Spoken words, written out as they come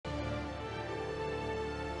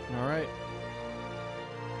All right.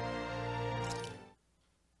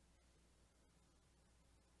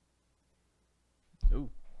 Ooh.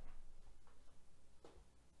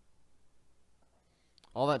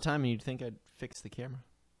 All that time, and you'd think I'd fix the camera.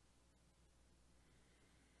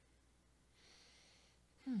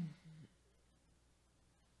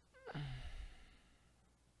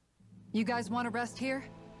 You guys want to rest here?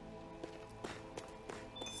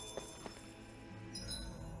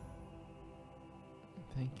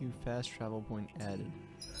 Thank you. Fast travel point added.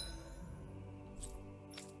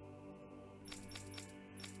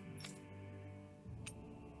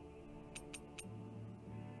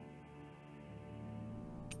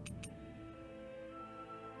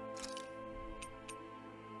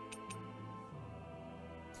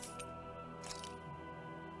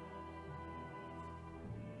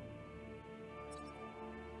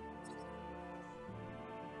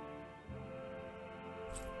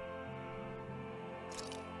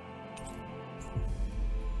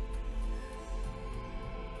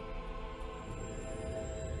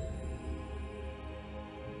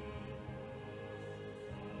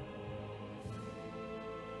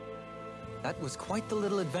 That was quite the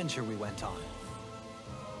little adventure we went on.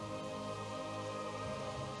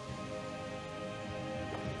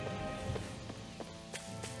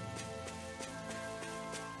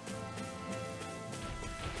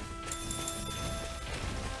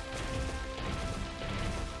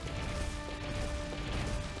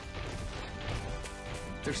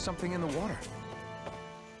 There's something in the water.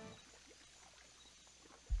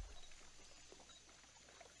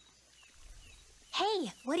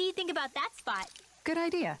 Hey, what do you think about that spot? Good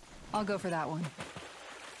idea. I'll go for that one.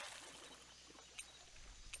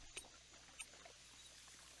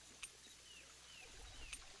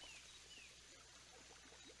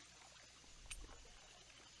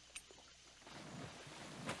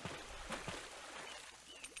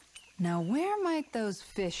 Now, where might those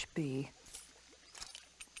fish be?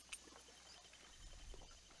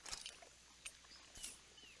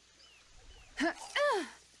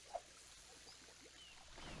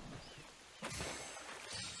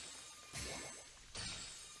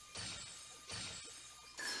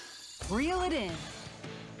 Reel it in.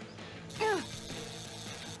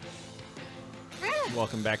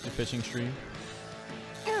 Welcome back to Fishing Stream.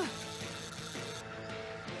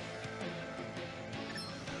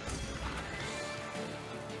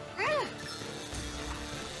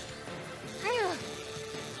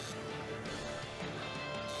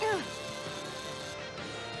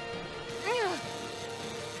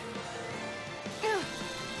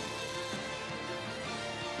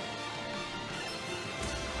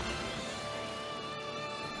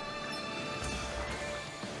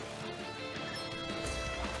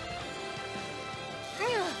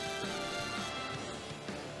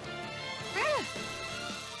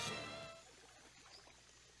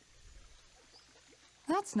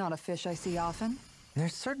 That's not a fish I see often. There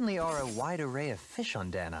certainly are a wide array of fish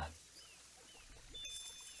on Dana.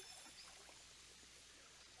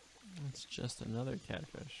 It's just another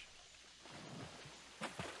catfish.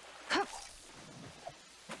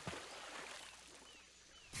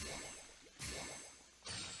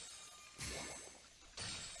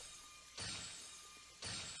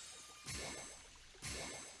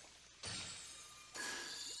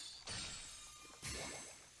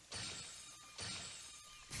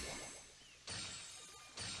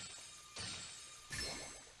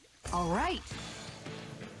 All right.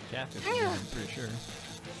 Catfish, I'm pretty sure.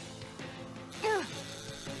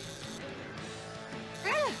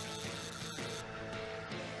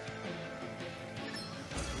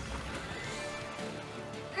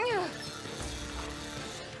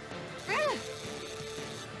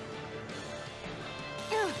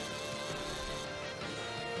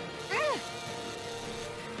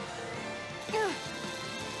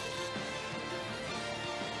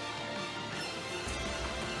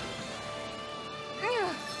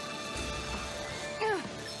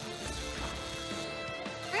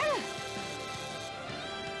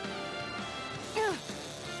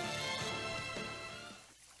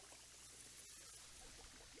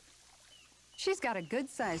 She's got a good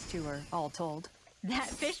size to her, all told. That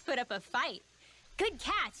fish put up a fight. Good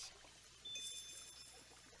catch.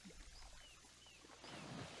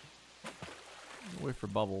 Wait for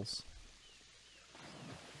bubbles.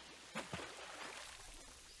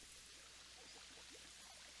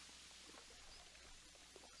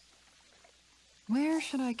 Where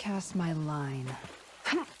should I cast my line?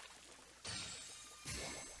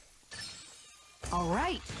 All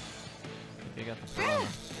right. I think I got the frog.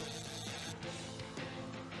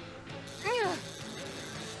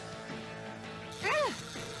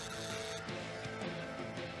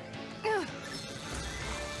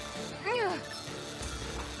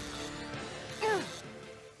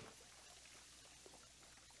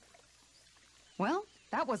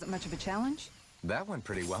 wasn't much of a challenge. That went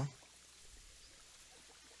pretty well.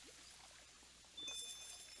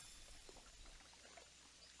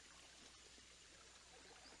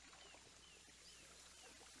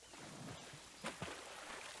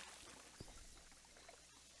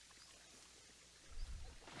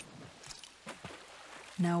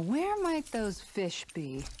 Now, where might those fish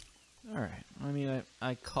be? Alright, I mean,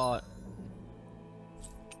 I caught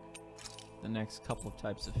the next couple of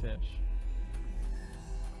types of fish.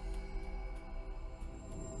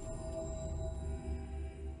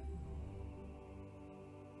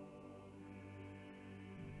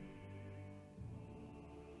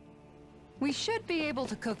 We should be able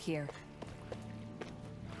to cook here.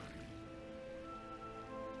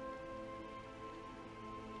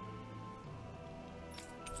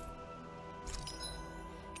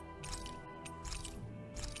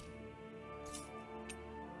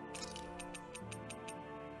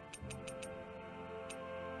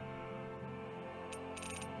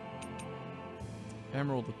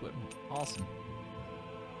 Emerald equipment. Awesome.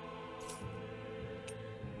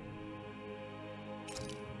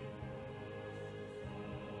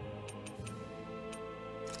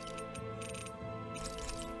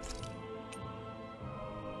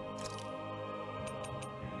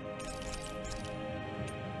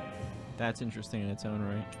 That's interesting in its own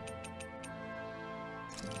right.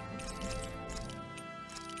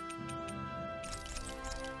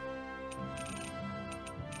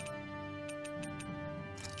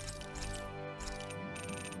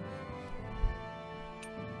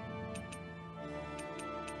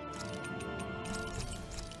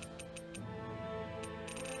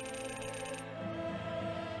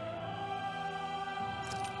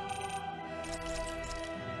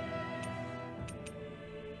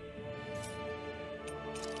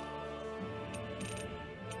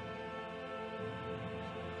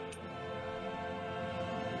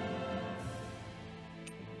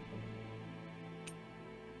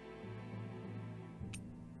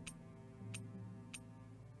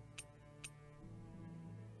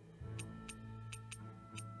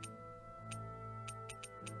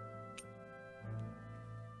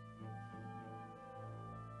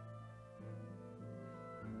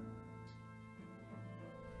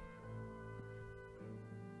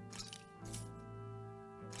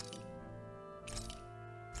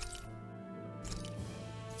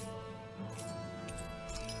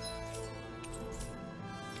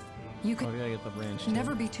 You Oh, could we gotta get the branch too.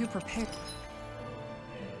 never be too prepared.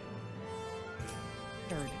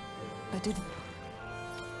 But did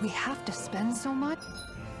we have to spend so much?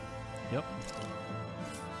 Yep.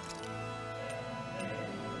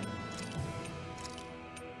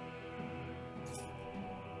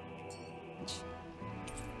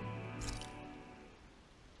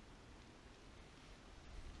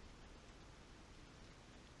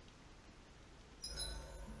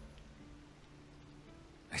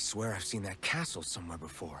 I swear I've seen that castle somewhere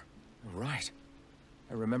before. Right.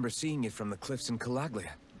 I remember seeing it from the cliffs in Calaglia,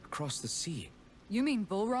 across the sea. You mean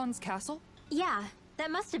Volren's castle? Yeah,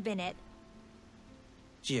 that must have been it.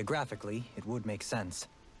 Geographically, it would make sense.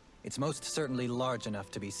 It's most certainly large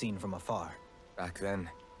enough to be seen from afar. Back then,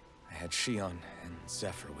 I had Shion and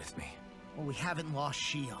Zephyr with me. Well, we haven't lost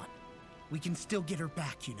Shion. We can still get her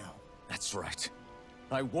back, you know. That's right.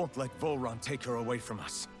 I won't let Volren take her away from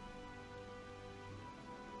us.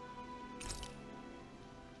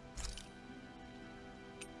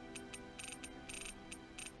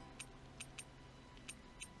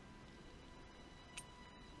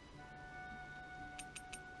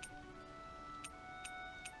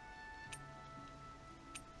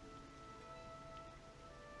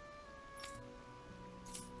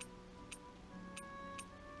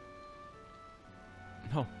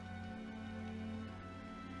 No.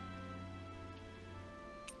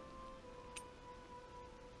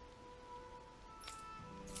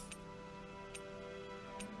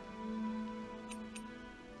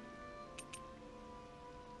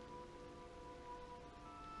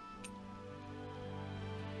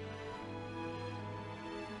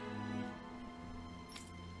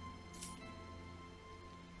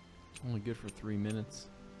 Only good for 3 minutes.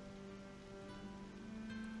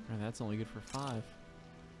 Or that's only good for 5.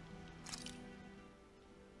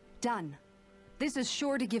 Done. This is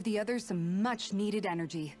sure to give the others some much-needed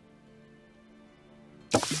energy.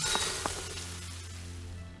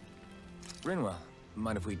 Rinwell,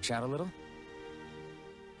 mind if we chat a little?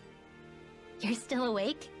 You're still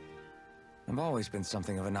awake? I've always been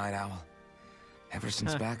something of a night owl. Ever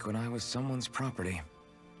since back when I was someone's property.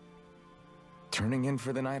 Turning in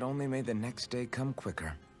for the night only made the next day come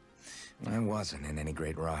quicker. I wasn't in any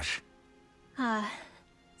great rush.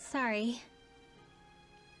 Sorry.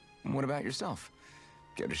 What about yourself?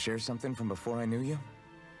 Care to share something from before I knew you?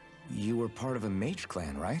 You were part of a mage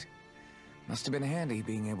clan, right? Must have been handy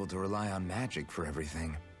being able to rely on magic for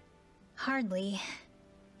everything. Hardly.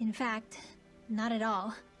 In fact, not at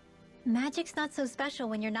all. Magic's not so special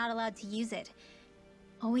when you're not allowed to use it.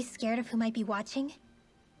 Always scared of who might be watching?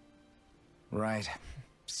 Right.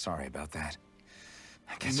 Sorry about that.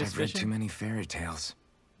 I guess miss I've read fishing? too many fairy tales.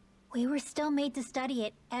 We were still made to study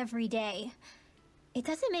it every day. It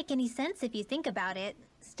doesn't make any sense if you think about it,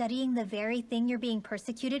 studying the very thing you're being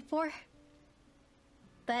persecuted for.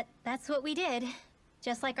 But that's what we did,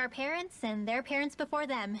 just like our parents and their parents before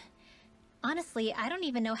them. Honestly, I don't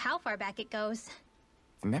even know how far back it goes.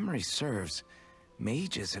 If memory serves,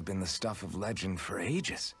 mages have been the stuff of legend for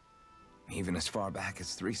ages. Even as far back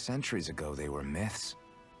as 3 centuries ago, they were myths.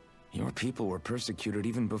 Your people were persecuted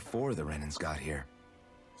even before the Renans got here.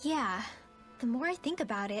 Yeah, the more I think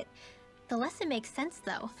about it, the less it makes sense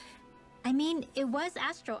though. I mean, it was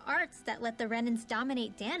Astral Arts that let the Renans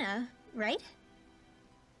dominate Dana, right?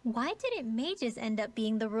 Why didn't mages end up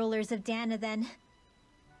being the rulers of Dana then?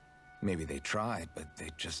 Maybe they tried, but they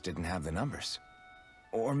just didn't have the numbers.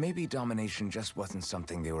 Or maybe domination just wasn't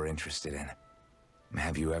something they were interested in.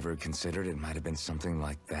 Have you ever considered it might have been something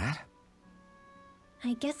like that?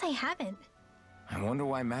 I guess I haven't. I wonder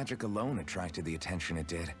why magic alone attracted the attention it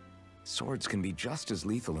did. Swords can be just as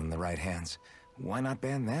lethal in the right hands. Why not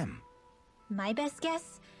ban them? My best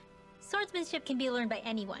guess? Swordsmanship can be learned by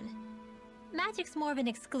anyone. Magic's more of an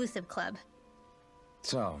exclusive club.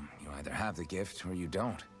 So, you either have the gift or you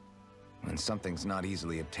don't. When something's not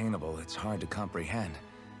easily obtainable, it's hard to comprehend.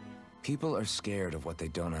 People are scared of what they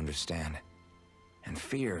don't understand. And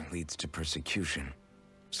fear leads to persecution.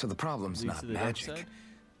 So the problem's Leads not to the dark magic. side?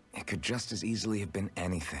 It could just as easily have been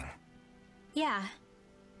anything. Yeah.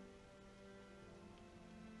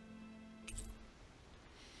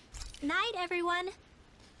 Night, everyone.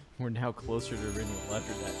 We're now closer to Rinwell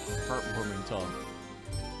after that heartwarming talk.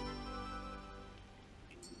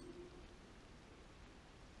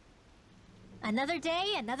 Another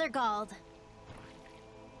day, another Gald.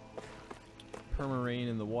 Permarain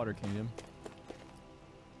in the Water Kingdom.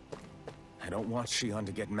 I don't want Shion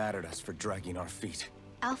to get mad at us for dragging our feet.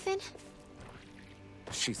 Alphen?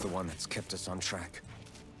 She's the one that's kept us on track.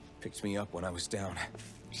 Picked me up when I was down.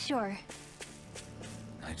 Sure.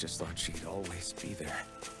 I just thought she'd always be there.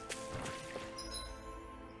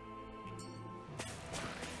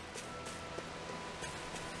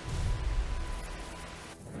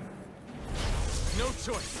 No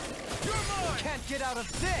choice. You're mine! Can't get out of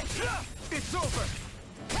this! It's over!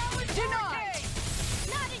 Denied!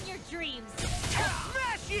 Not in your dreams!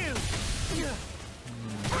 Smash you!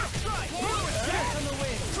 First strike! Gas on the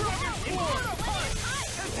wind! Dragon Sword!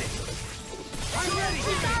 I'm ready!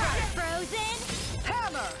 Frozen!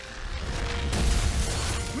 Hammer!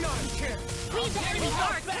 Not a chance! Leave the enemy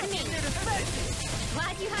guard to me!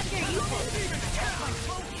 Glad you have your uses!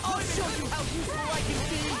 I'll show you how useful I can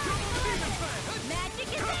be! Magic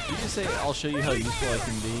is You in! just say, I'll show you how useful I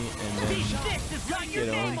can be, and then This has got your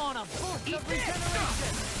Get name on. on 'em! Eat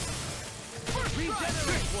regeneration!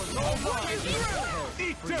 Regeneration! No more!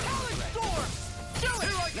 Eat them! Storm! Do it!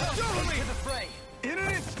 Here I come! To the fray! In an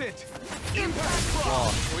instant! Impact block!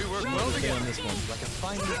 oh, We work well together on this one. like a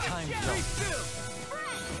finely timed belt. Be still!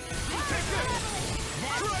 Take this!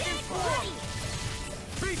 Dragon form!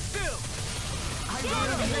 Be still!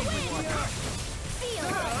 Feel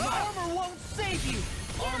it! My armor won't save you!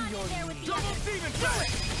 On your there with the Double others. demon fray!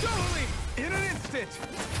 Totally! In an instant!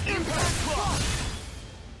 Impact block!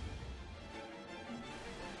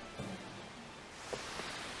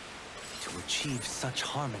 To achieve such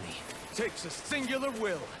harmony takes a singular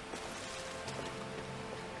will.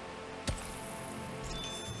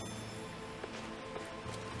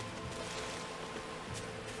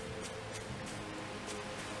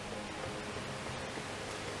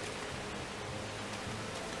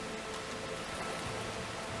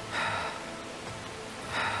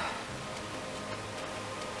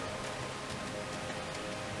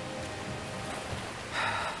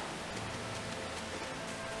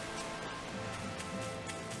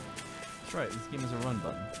 That's right, this game is a run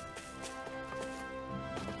button.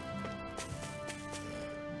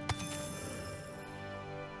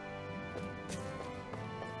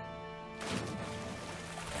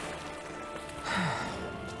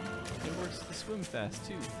 It works to swim fast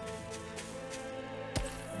too.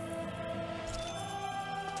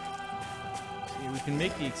 See, we can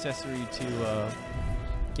make the accessory to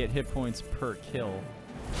get hit points per kill,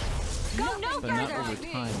 Go no but not further! over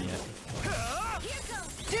time yet.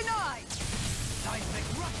 Denied! Seismic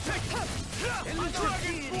rush!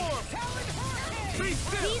 Dragon form! Be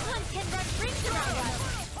still! These ones can run rings around us.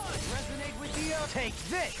 Resonate with the earth. Take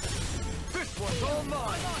this. This one's all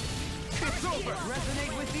mine! It's over!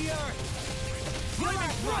 Resonate with the earth.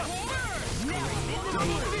 Flaming thrust!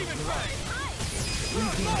 Double demon fang!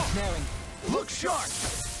 Snaring. Look sharp!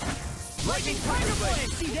 Lightning tiger blade.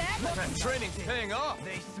 See that? That training's paying off!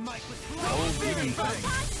 They smite with Double demon fang!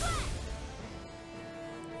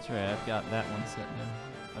 That's right, I've got that one set now.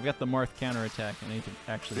 I've got the Marth counterattack, and I can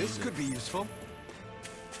actually This use could it. be useful.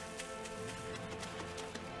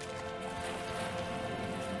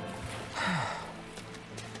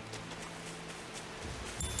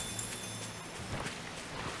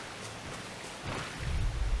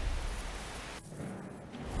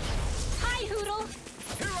 Hi, Hoodle.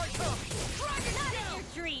 Here I come! Dragon, not in your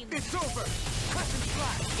dreams. It's over!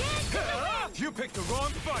 You picked the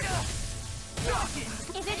wrong fight!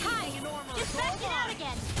 Is it high? Just back it out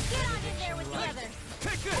again. Get on in there with the others.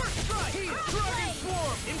 Take this! First strike! Dragon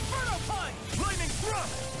Swarm! Inferno Punch! Lightning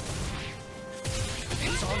Thrust!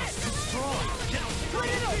 It's almost too strong.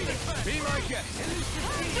 Be my guest!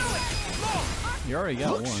 Do it! More! You already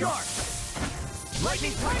got Look one. sharp!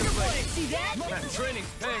 Lightning Tiger Blade! See that? That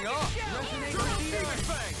training's paying off! Resonate Double with the demon earth.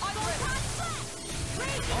 fang!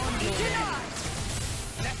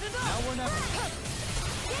 That's enough. Now or never.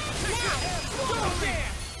 Double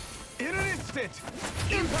dance! In an instant!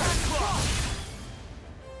 Impact Claw!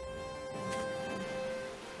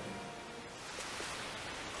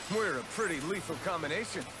 We're a pretty lethal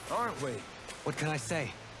combination, aren't we? What can I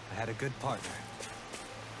say? I had a good partner.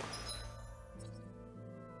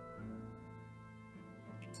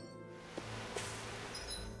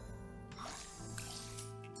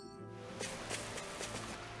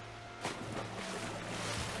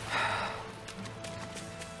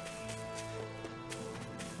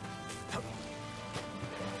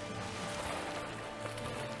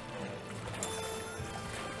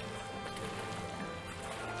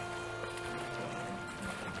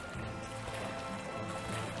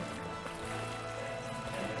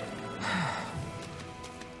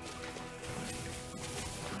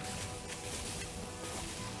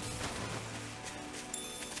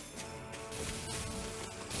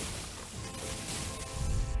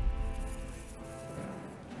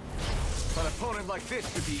 An opponent like this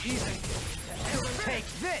should be easy. Take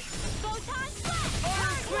this. Photon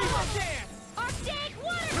Flash! Cleaver dance! Archaic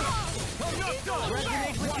Waterfall! I'm not done!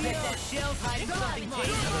 Resonate with the earth. Shell's hiding something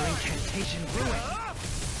dangerous. Another incantation ruined.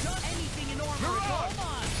 Anything in armor is all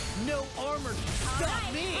mine. No armor can stop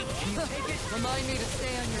me. Can you take it? Remind me to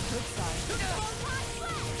stay on your good side. Photon Flash!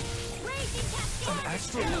 Raging Cascade!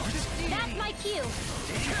 Astronaut! That's my cue!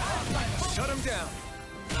 Shut him down!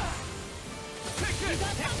 Take this!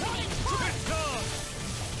 It's done!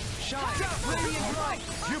 Shine. Radiant light.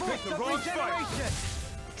 You picked the wrong fight!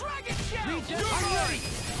 Dragon shell. You're ready.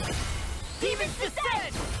 Demons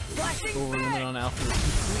descend. Flashing Volren on Alpha was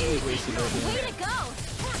completely wasted over Way there. to go!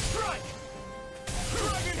 First strike!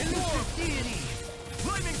 Dragon Swarm! deity.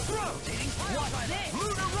 Lightning Thrust! What's this?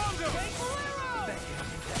 Lunar Rondo!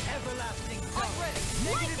 Everlasting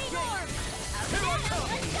Lightning Orb! Here I come!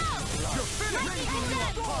 Let's go! You're finished!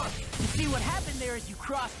 You see what happened there as you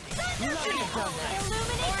crossed me. Illuminate the sun!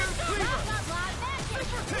 Not a lot of magic!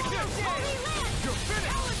 Take this! Holy Land! You're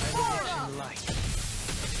finished! Portal! Light.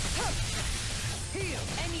 Heal.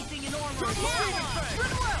 Anything in armor. Double demon fang!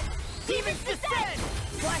 Run well. Demons descend.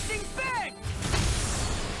 Flashing bang.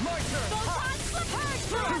 My turn! Photon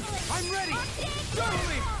Flash! I'm ready.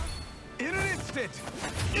 Totally! In an instant!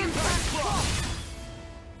 Impact Claw!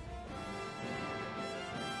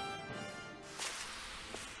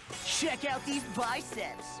 Check out these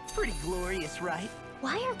biceps. Pretty glorious, right?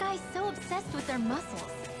 Why are guys so obsessed with their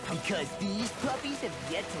muscles? Because these puppies have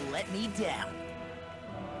yet to let me down.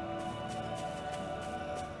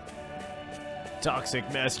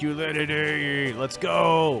 Toxic masculinity! Let's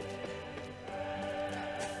go!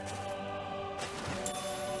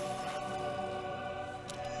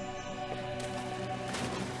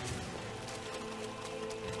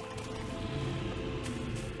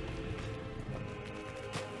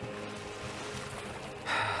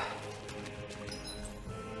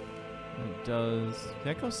 It does...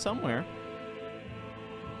 That goes somewhere.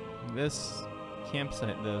 This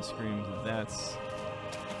campsite, though, screams that that's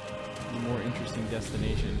the more interesting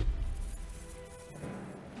destination.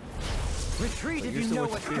 Retreat But if you're you still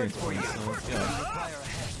know what's good for you. experienced one, so let's go.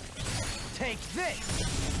 Take this.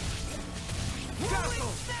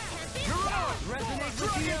 Dazzle! You're on! Resonate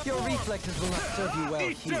with the earth. Your reflexes will not serve you well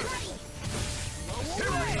Eat here. this! Here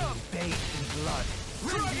I come! Bathed in blood.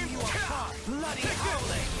 Dragon You are caught. Bloody Take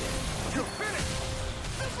howling. this! You're finished!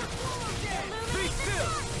 Be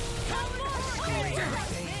still!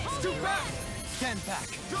 Too back! Stand back.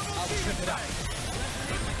 I'll trip it up.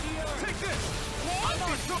 Take this!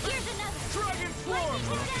 Here's another. Dragon Lightning Swarm!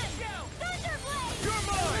 Condemn! Thunderblade! You're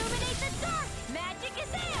mine! Illuminate the dark! Magic is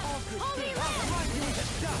there! Holy Land!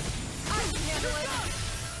 I can handle it!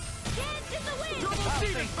 Dance in the wind! Double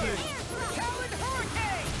Demon Fang! Air thrust! Talon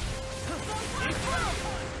Hurricane!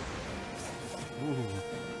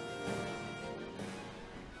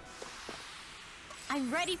 I'm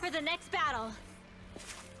ready for the next battle.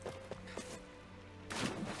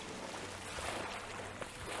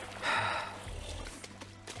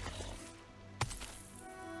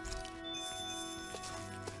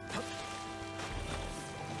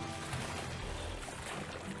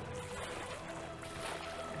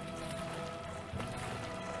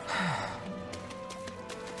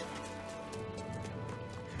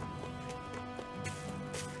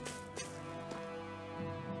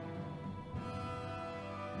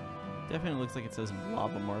 Definitely looks like it says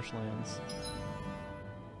lava marshlands.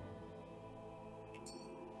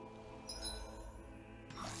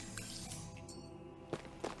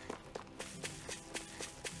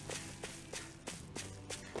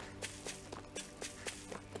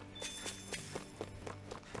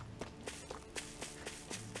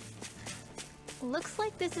 Looks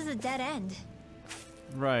like this is a dead end.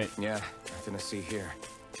 Right, Yeah, nothing to see here.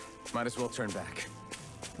 Might as well turn back.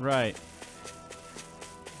 right.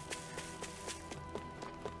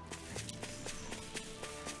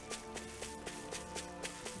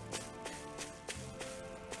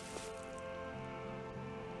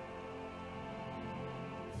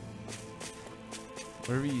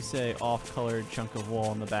 Whatever you say, off-colored chunk of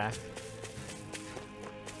wall in the back.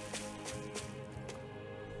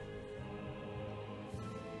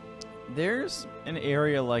 There's an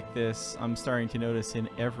area like this I'm starting to notice in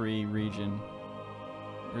every region,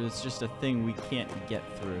 where it's just a thing we can't get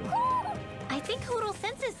through. I think Hoodle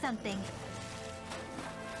senses something.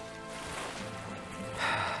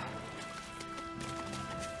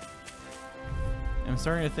 I'm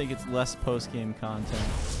starting to think it's less post-game content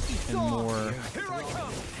and more Here I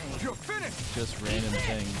come! You're finished! just random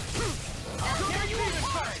things.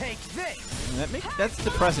 Take this! And that's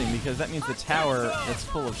depressing because that means the tower that's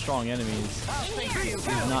full of strong enemies is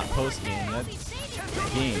not post-game. That's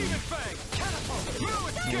game.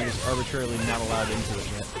 And you're just arbitrarily not allowed into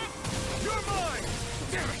it yet. You're mine!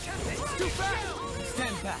 Too fast!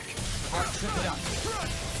 Stand back. I'll trip it up.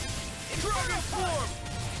 Dragon Swarm!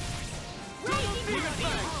 Raging Demon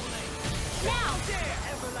Fang! Now!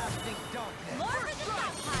 Everlasting darkness. More for the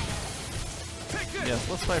stockpile! Take this! Yes,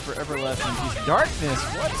 let's fight for everlasting peace. Darkness!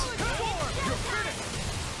 What? You're finished!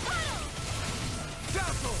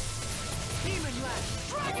 Dazzle! Demon Lash.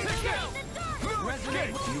 Take it! The dark!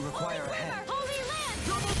 Resonate. Do you require a hand? Holy Land!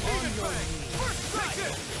 Double Demon Fang! First take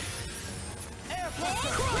this! Air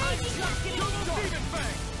Double Demon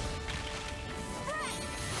Fang!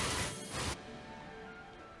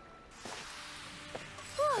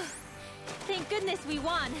 Whew. Thank goodness we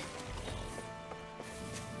won.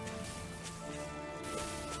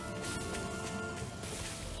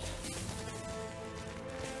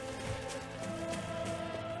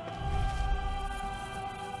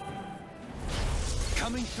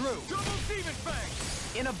 Coming through. Double Demon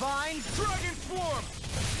Fang! In a bind. Dragon Swarm!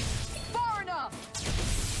 Far enough!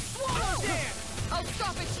 Swallow Dance! I'll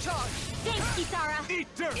stop its charge! Thanks, Kisara. Eat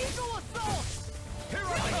dirt! Eagle assault! Here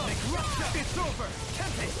I come! It's over!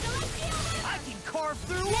 Celestial I can carve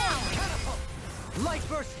through walls. Catapult. Light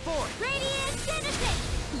burst forth. Radiant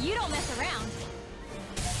Genesis! You don't mess around.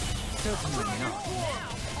 Certainly not.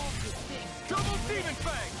 Double Demon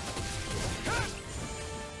Fang!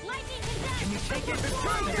 Lightning Condemn! Can you take it?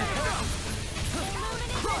 Turn it down! Holy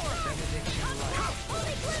Quiver!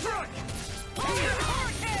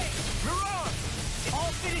 Hurricane! Mirage!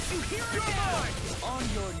 I'll finish you here You're again. mine! On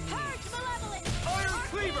your knees. Purge Malevolent! Iron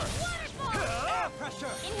Cleaver! Waterfall! Air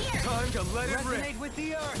pressure. In here! Time to let it rip! Resonate with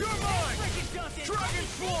the earth. You're mine! Dragon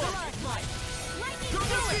Swarm! Lightning Double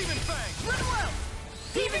Condemn! Demon Fang! Goodwill.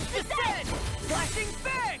 Demons descend. Flashing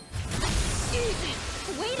fang. Easy!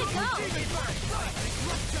 Way to go! Demon Fang!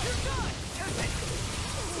 You're mine!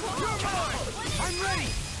 I'm ready.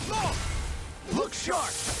 Look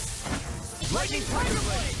sharp! Lightning Tiger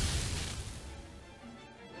Blade.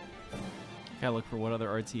 Gotta look for what other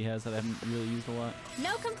arts he has that I haven't really used a lot.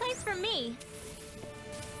 No complaints from me.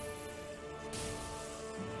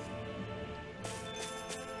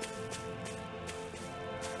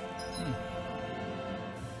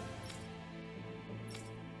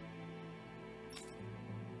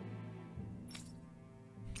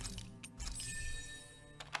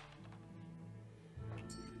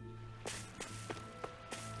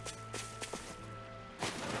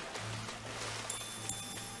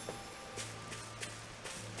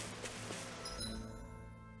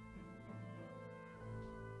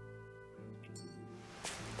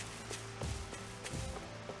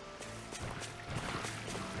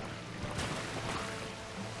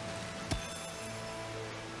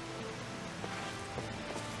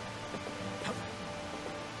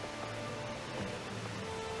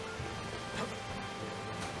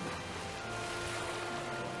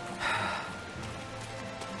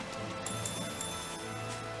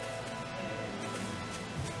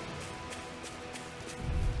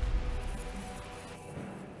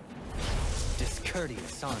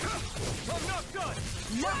 courteous, aren't you? I'm not done!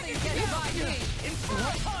 Nothing gets by me!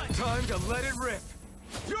 Time to let it rip!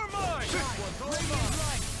 You're mine!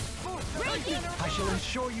 I shall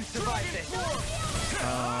ensure you survive this.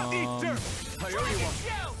 Eat dirt! I owe you one!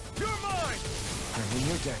 You're mine! I'm in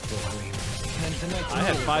your deck, Volren. And tonight's I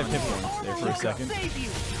had 5 hit points there for a second. save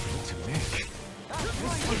you. To Nick.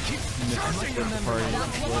 Missed the party.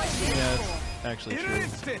 Yeah, that's actually In an true.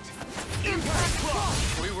 instant! Impact block!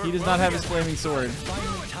 He does not have his flaming sword.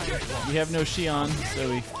 We have no Shion, so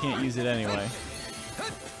we can't use it anyway.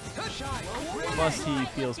 Plus, he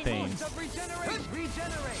feels pain. So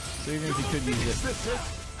even if he could use it,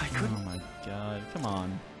 oh my god! Come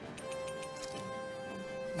on.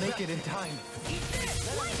 Make it in time.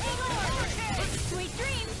 Sweet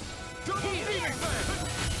dreams!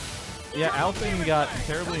 Yeah, Alfin got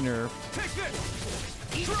terribly nerfed. Take this!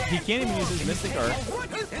 He can't even use his Mystic Art.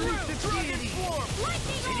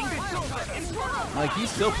 Like, he's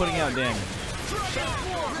still putting out damage.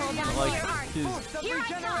 Like, his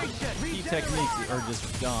key techniques are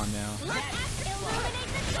just gone now.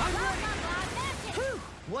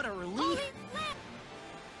 What a relief.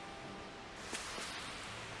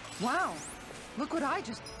 Wow. Look what I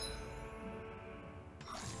just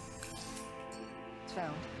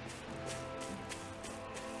found.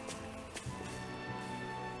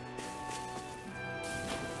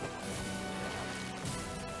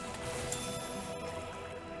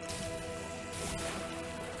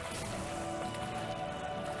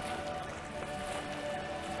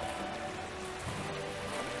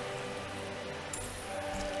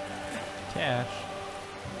 Cash.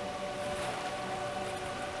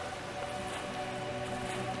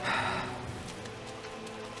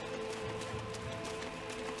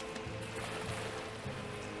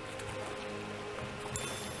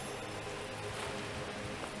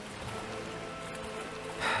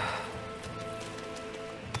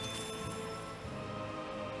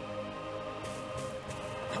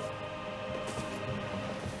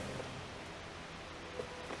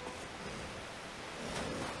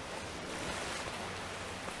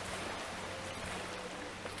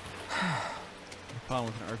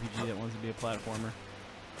 Problem with an RPG that wants to be a platformer.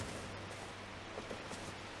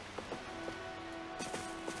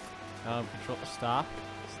 Control. Stop.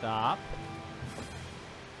 Stop.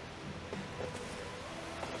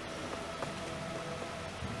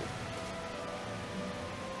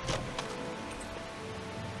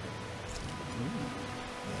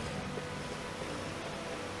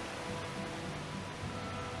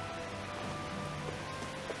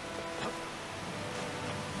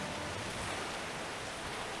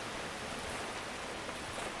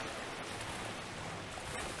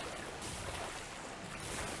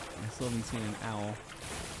 I still haven't seen an owl.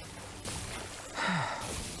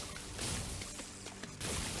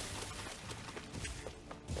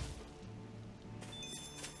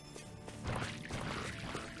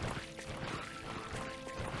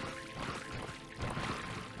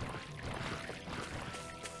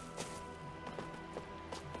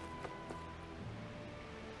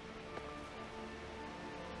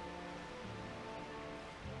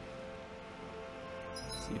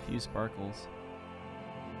 See a few sparkles.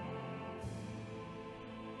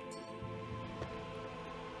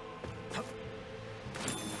 I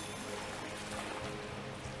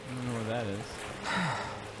don't know where that is.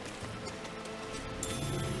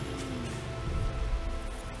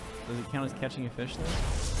 Does it count as catching a fish though?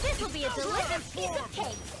 This will be a delicious piece of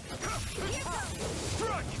cake!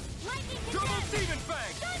 Strike! Double demon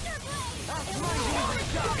fang!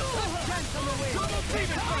 Double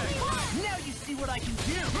demon fang! Now you see what I can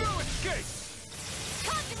do. No escape!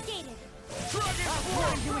 Confiscated! Dragon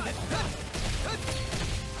swarm!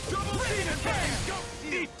 Double demon fang!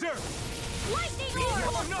 Eat dirt! Lightning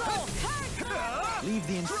orb! Leave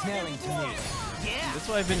the ensnaring to me. Yeah. That's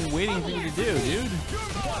what I've been waiting for you to do, dude. You're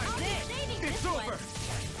mine! It's over!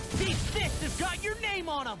 These fists have got your name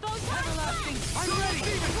on them. Everlasting. I'm Double ready.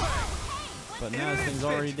 demon fang! But now this thing's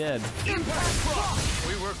already dead. Impact block!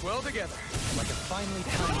 We work well together. Like a finely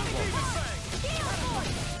timed Double blow. demon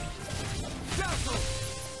fang! Dazzle!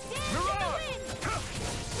 Mirage!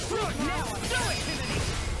 Strike! Now I'm doing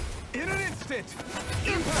it. In an instant!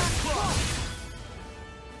 Impact block!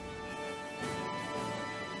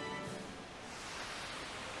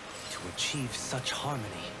 To achieve such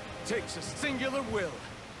harmony. Takes a singular will.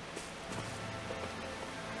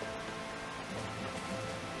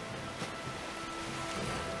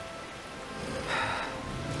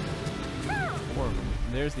 Four of them.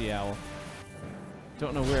 There's the owl.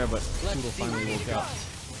 Don't know where, but Poodle see finally what woke you up.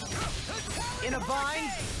 In a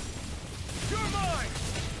bind. You're mine!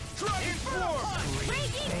 Dragon form!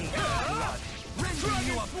 Rending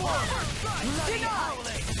you apart! Bloody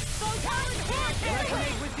howling!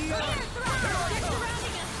 Resonate with the earth!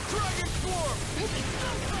 Dragon Swarm!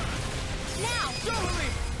 Now! Totally!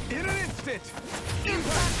 In an instant!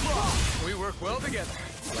 Impact Block! We work well together.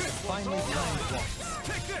 Finally timed once.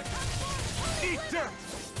 Take this! Eat dirt!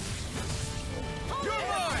 You're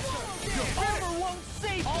mine! Your armor won't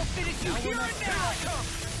save! I'll finish you here and now!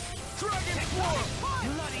 Dragon Swarm!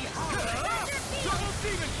 Bloody howling! Double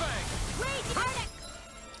Demon Fang!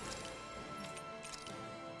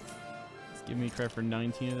 It's giving me credit for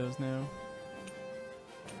 19 of those now.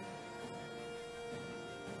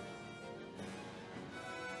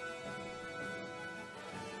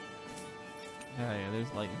 Yeah,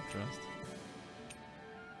 there's lightning thrust.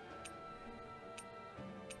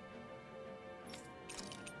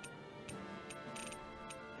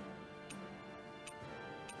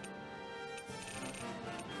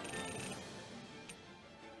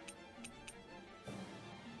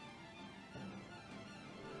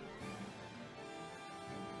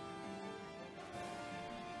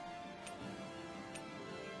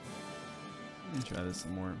 Let me try this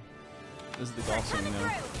some more. This is the golf swing though.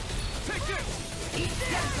 Take this!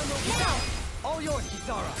 All yours,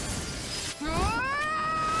 Kisara!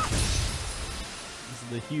 This is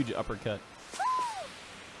the huge uppercut.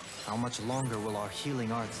 How much longer will our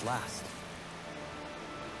healing arts last?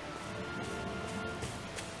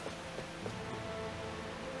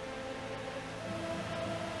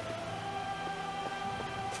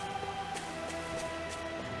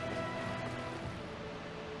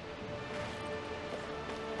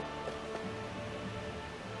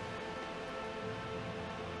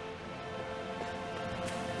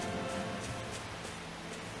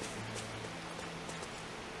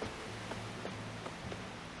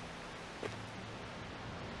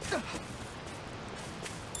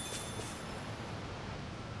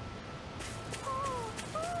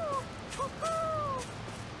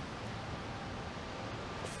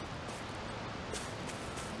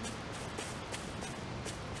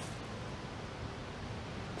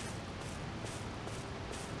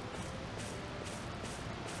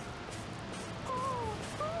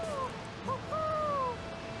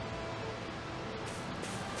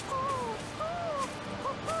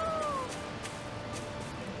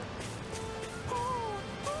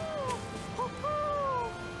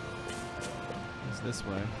 This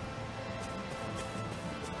way.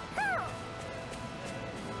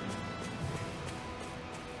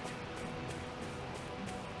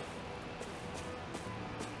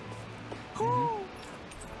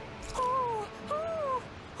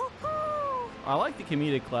 I like the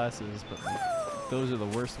comedic classes, but like, those are the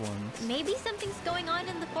worst ones. Maybe something's going on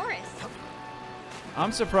in the forest.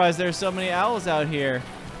 I'm surprised there's so many owls out here.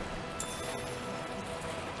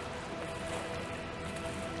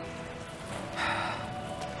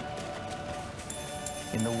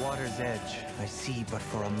 In the water's edge, I see but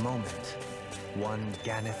for a moment one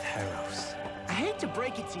Ganeth Harrows. I hate to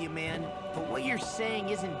break it to you, man, but what you're saying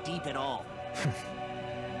isn't deep at all.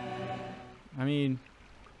 I mean,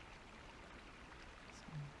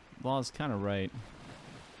 Law's kind of right.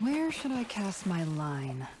 Where should I cast my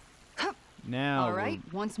line? Now. All right,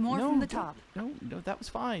 once more from the top. No, that was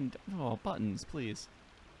fine. Oh, buttons, please.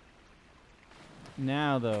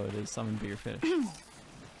 Now, though, it is summon bigger fish.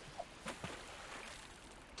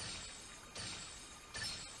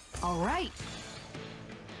 All right.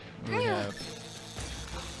 What do we have?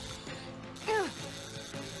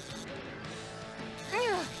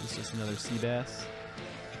 It's just another sea bass.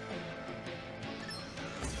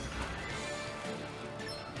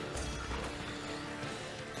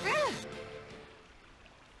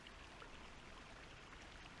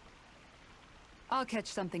 I'll catch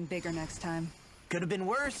something bigger next time. Could have been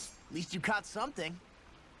worse. At least you caught something.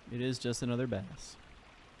 It is just another bass.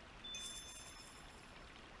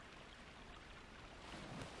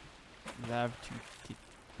 Lav to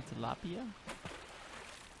tilapia?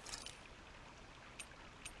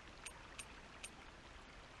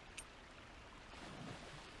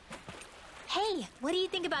 Hey, what do you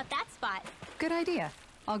think about that spot? Good idea.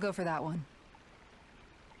 I'll go for that one.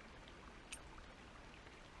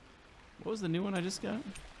 What was the new one I just got?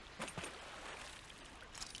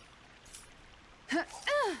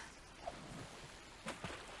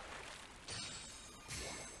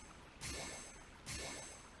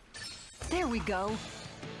 There we go.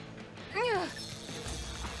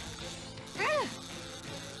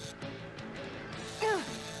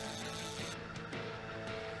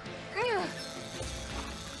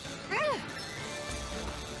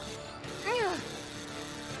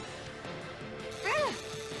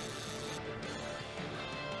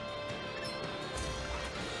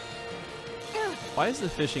 Why is the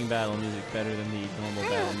fishing battle music better than the normal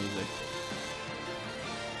battle music?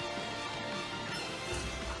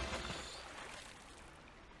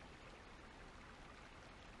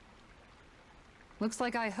 Looks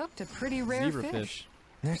like I hooked a pretty rare fish.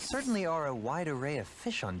 There certainly are a wide array of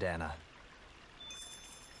fish on Dana.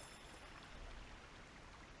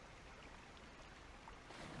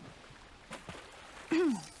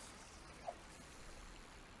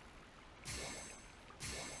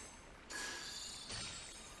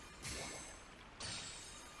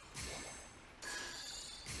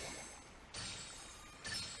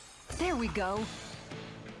 There we go.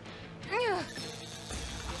 Here's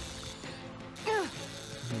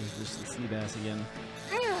just the sea bass again.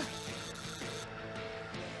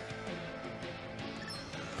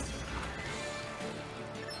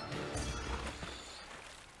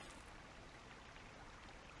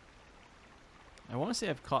 I want to say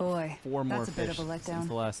I've caught 4 more that's a bit fish of a letdown. since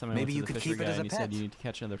the last time I Maybe went you to the could fisher keep it guy as a and he said pet. you need to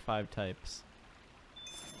catch another 5 types.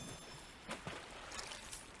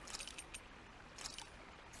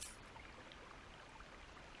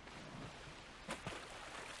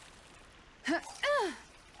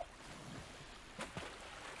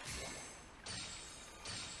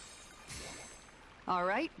 All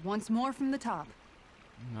right, once more from the top.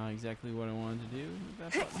 Not exactly what I wanted to do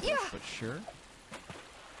with that button push, but sure.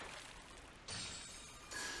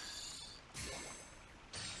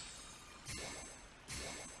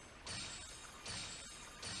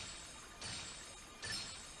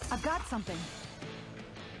 I've got something.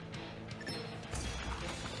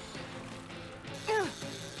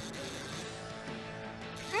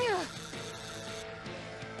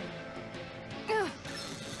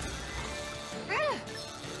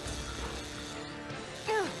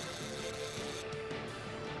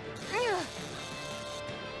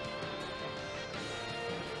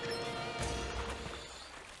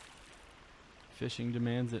 Fishing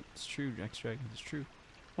demands it. It's true, X-Dragon. It's true.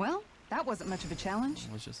 Well, that wasn't much of a challenge.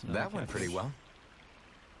 It was just another That went pretty catfish. well.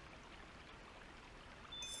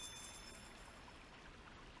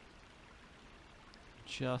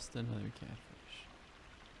 Just another catfish.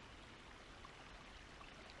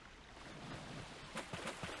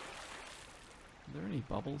 Are there any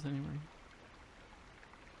bubbles anywhere?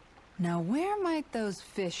 Now, where might those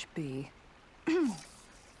fish be?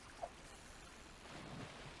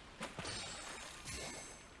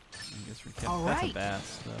 I guess we're All That's a right.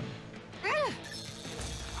 bass, though.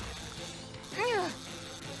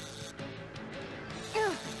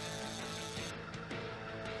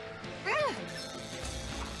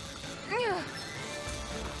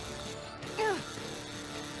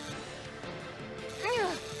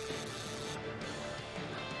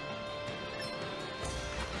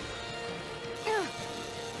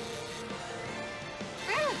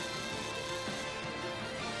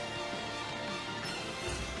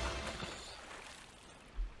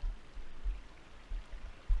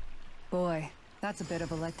 Boy, that's a bit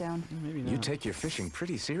of a letdown. Maybe not. You take your fishing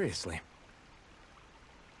pretty seriously.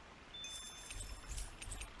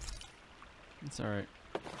 It's alright.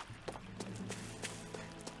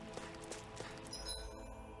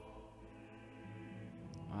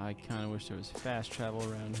 I kind of wish there was fast travel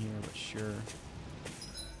around here, but sure.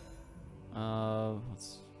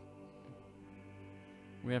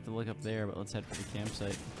 We have to look up there, but let's head for the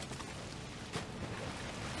campsite.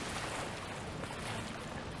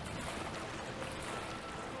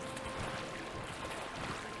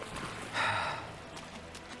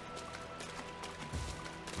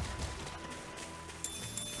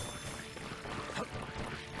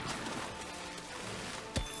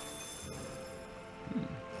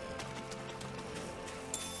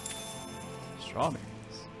 Strawberries.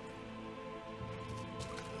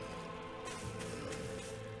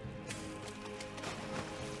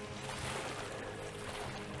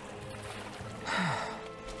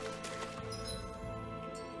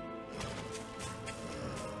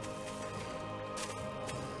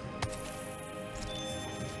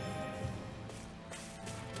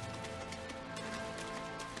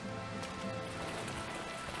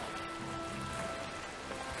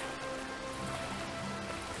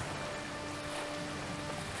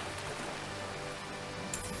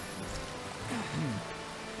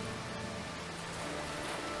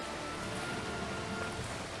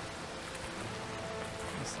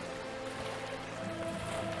 Just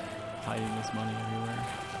hiding this money everywhere.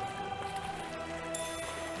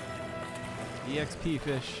 EXP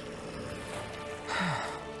fish.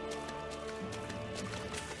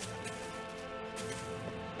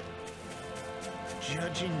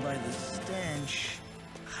 Judging by the stench,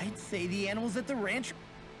 I'd say the animals at the ranch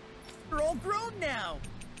are all grown now.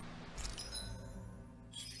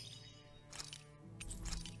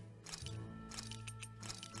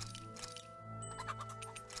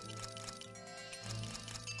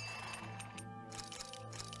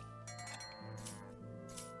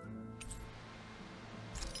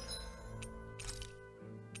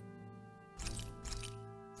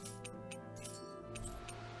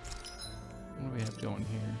 going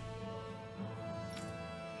here.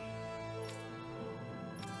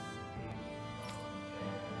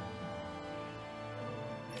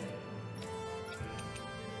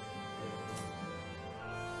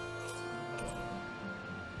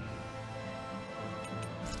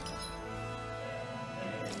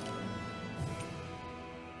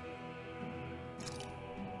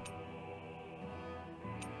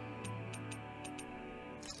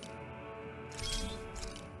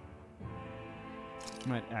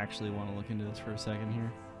 Might actually want to look into this for a second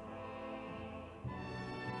here.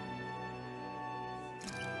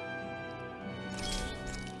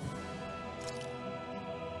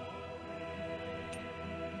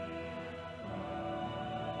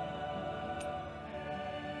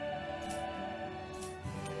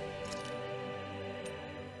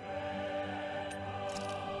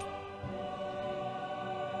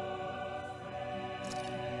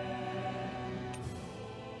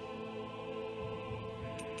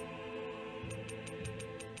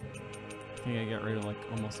 I think I got rid of like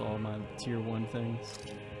almost all of my tier 1 things.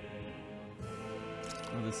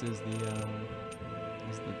 Oh, this is the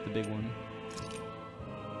big one.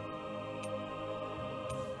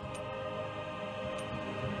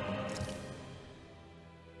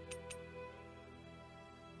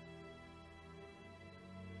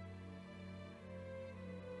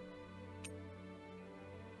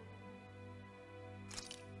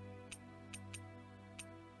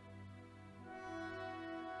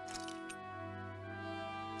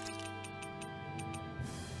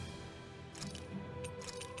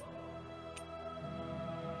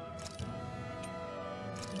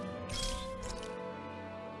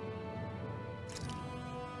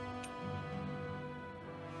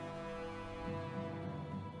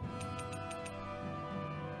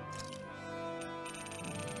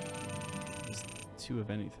 Two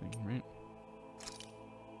of anything, right?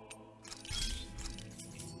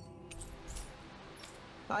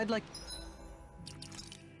 I'd like...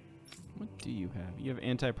 What do you have? You have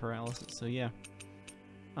anti-paralysis, so yeah.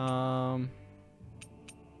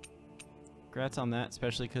 Congrats on that,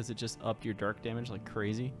 especially because it just upped your dark damage like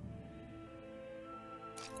crazy.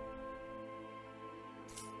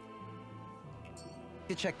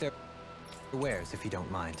 You check their wares if you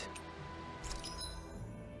don't mind.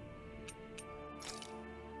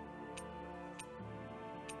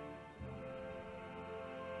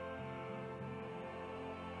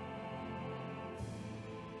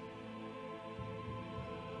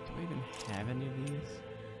 Do I even have any of these?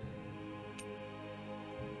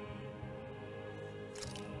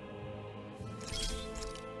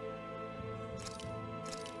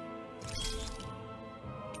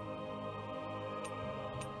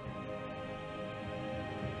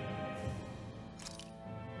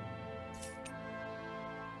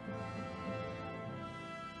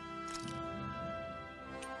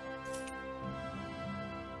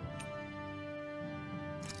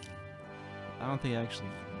 I don't think I actually...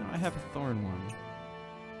 No, I have a thorn one.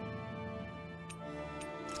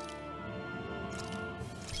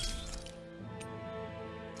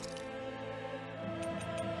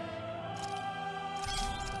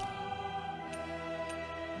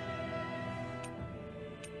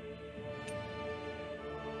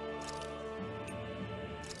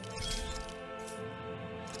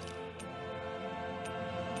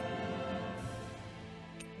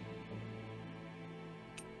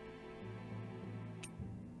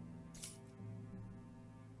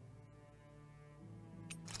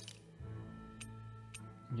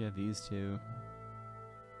 Yeah, these two.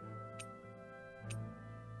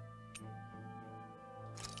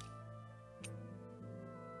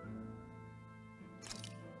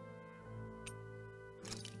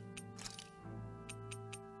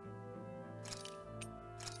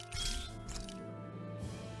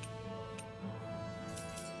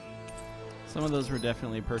 Some of those were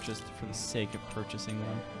definitely purchased for the sake of purchasing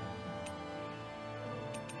them.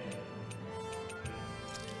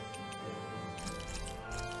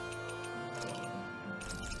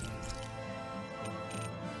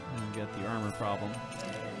 Got the armor problem.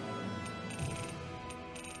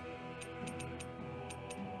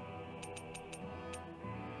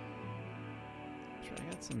 Sure, I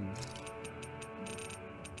got some.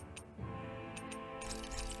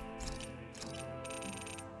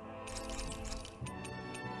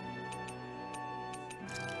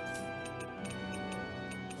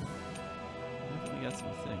 Definitely got some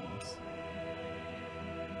things.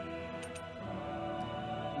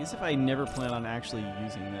 I guess if I never plan on actually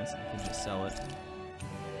using this, I can just sell it.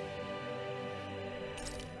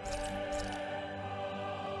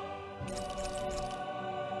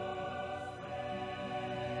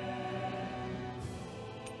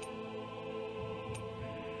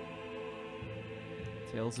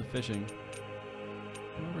 Tales of fishing.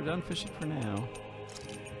 Well, we're done fishing for now.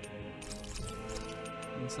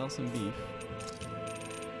 We can sell some beef.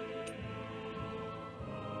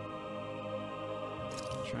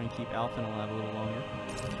 Try and keep Alphen alive a little longer.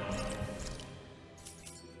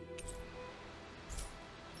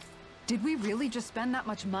 Did we really just spend that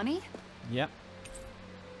much money? Yep.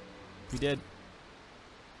 We did.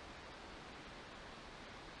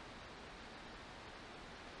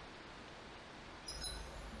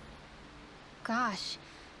 Gosh,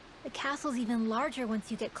 the castle's even larger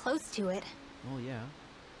once you get close to it. Oh yeah.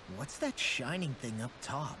 What's that shining thing up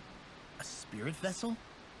top? A spirit vessel?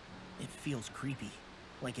 It feels creepy,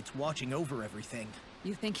 like it's watching over everything.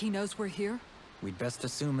 You think he knows we're here? We'd best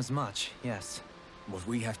assume as much, yes. What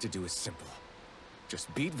we have to do is simple.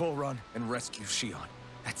 Just beat Volren and rescue Shion.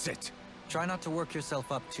 That's it. Try not to work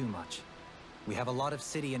yourself up too much. We have a lot of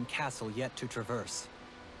city and castle yet to traverse.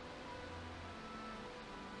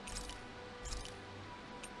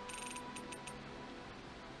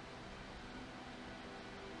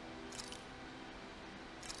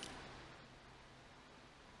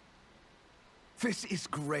 This is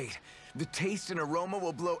great. The taste and aroma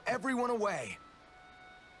will blow everyone away.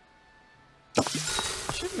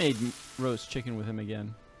 Should have made roast chicken with him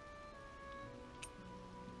again.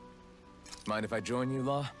 Mind if I join you,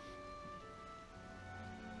 Law?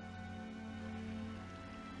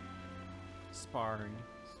 Sparring.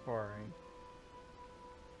 Sparring.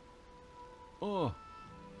 Oh.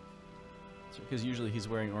 It's because usually he's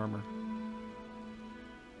wearing armor.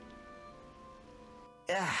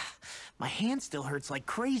 Ah, my hand still hurts like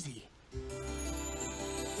crazy.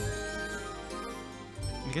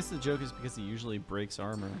 I guess the joke is because he usually breaks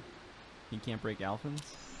armor. He can't break Alphen's.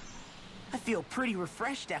 I feel pretty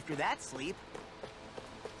refreshed after that sleep.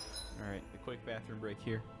 Alright, a quick bathroom break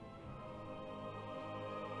here.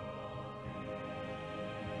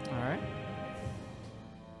 Alright.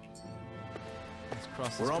 Let's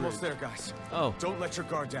cross this We're almost bridge. there, guys. Oh. Don't let your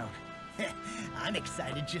guard down. I'm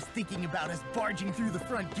excited just thinking about us barging through the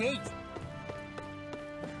front gate.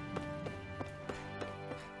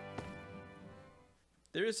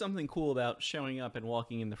 There is something cool about showing up and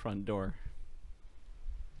walking in the front door.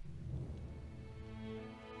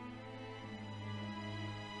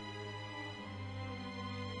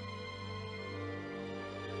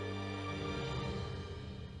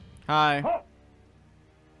 Hi. Halt!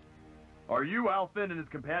 Are you Alphen and his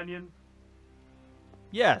companions?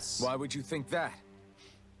 Yes. Why would you think that?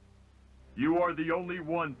 You are the only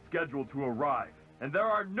one scheduled to arrive, and there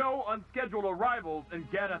are no unscheduled arrivals in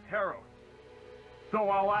Ganath Haros. So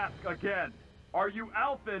I'll ask again, are you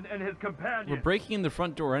Alphen and his companions? We're breaking in the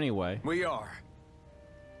front door anyway. We are.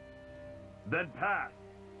 Then pass.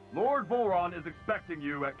 Lord Volren is expecting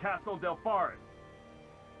you at Castle Delpharis.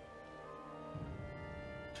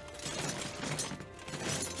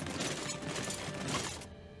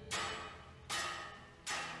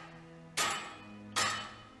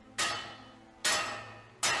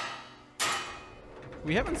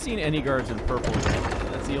 We haven't seen any guards in purple yet.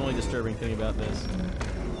 That's the only disturbing thing about this.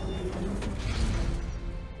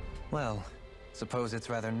 Well, suppose it's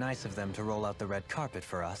rather nice of them to roll out the red carpet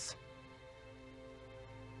for us.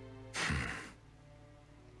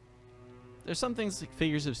 There's some things like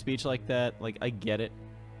figures of speech like that, like I get it.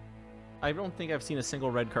 I don't think I've seen a single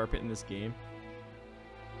red carpet in this game.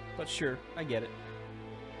 But sure, I get it.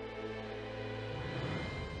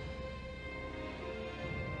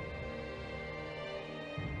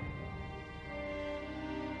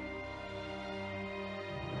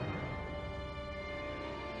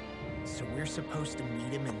 So we're supposed to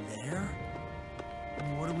meet him in there?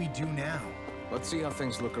 And what do we do now? Let's see how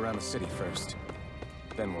things look around the city first.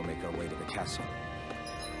 Then we'll make our way to the castle.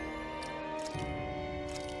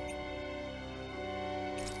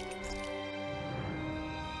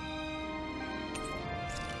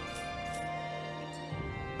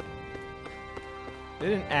 They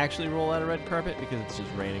didn't actually roll out a red carpet because it's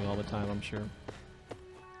just raining all the time, I'm sure.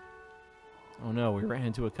 Oh no, we ran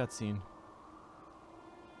into a cutscene.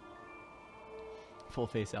 Full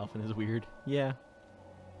face Alphen is weird. Yeah.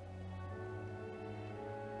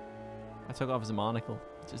 I took off his monocle.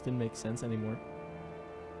 It just didn't make sense anymore.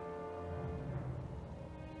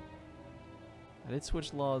 I did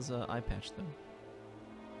switch Law's eye patch though.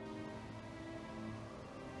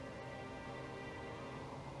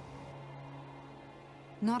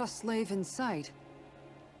 Not a slave in sight.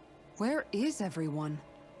 Where is everyone?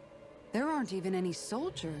 There aren't even any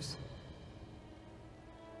soldiers.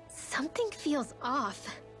 Something feels off.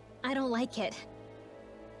 I don't like it.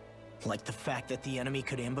 Like the fact that the enemy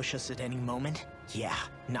could ambush us at any moment? Yeah,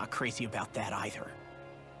 not crazy about that either.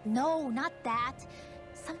 No, not that.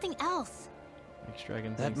 something else.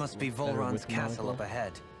 X-Dragon That thinks must it be looks better Volron's with castle monocle. up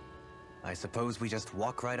ahead. I suppose we just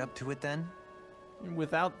walk right up to it then?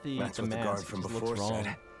 Without the That's what the mask, guard it from just before looks wrong.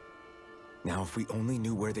 said. Now, if we only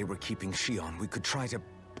knew where they were keeping Shion, we could try to...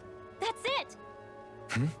 That's it!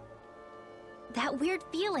 Hmm? That weird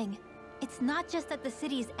feeling. It's not just that the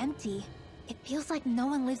city is empty. It feels like no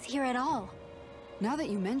one lives here at all. Now that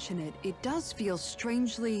you mention it, it does feel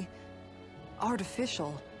strangely...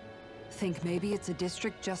 artificial. Think maybe it's a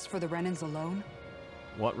district just for the Renans alone?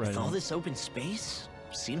 What With all Renan? this open space,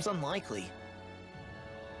 seems unlikely.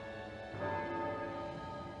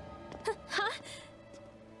 Huh?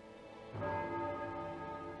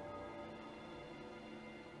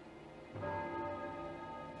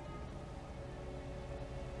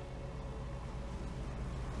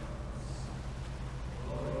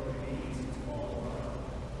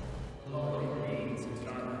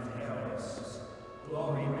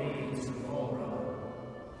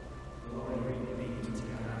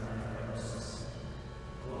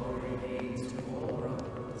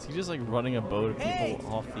 Is he just like running a boat of people Hey,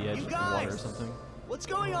 off the edge you of the water or guys! something? What's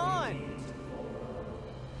going on?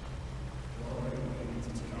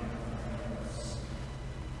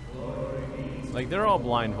 Like they're all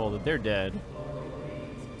blindfolded. They're dead.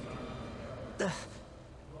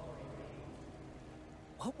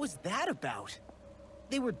 What was that about?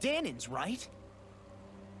 They were Danins, right?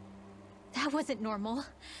 That wasn't normal.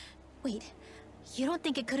 Wait, you don't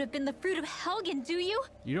think it could have been the fruit of Helgen, do you?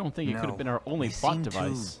 You don't think it could have been our only they plot seem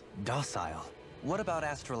device? Too docile. What about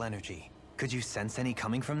astral energy? Could you sense any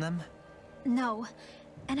coming from them? No,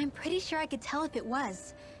 and I'm pretty sure I could tell if it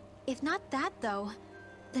was. If not that, though,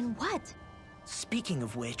 then what? Speaking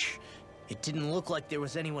of which, it didn't look like there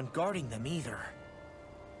was anyone guarding them either.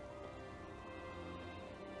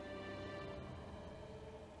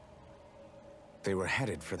 They were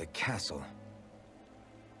headed for the castle.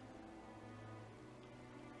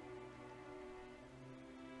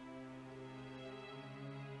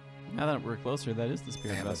 Now that we're closer, that is the I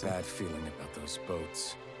spirit have a vessel. bad feeling about those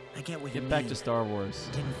boats. I get what you Get mean. back to Star Wars.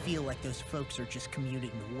 Didn't feel like those folks are just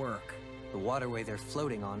commuting to work. The waterway they're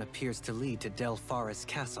floating on appears to lead to Del Faris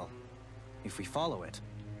Castle. If we follow it,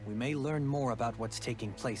 we may learn more about what's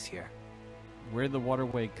taking place here. Where'd the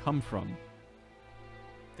waterway come from?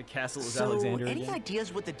 The castle is So, Alexander any again?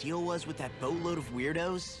 ideas what the deal was with that boatload of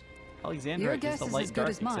weirdos? Alexander Your is guess the is light as good dark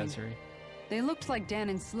as mine. accessory. They looked like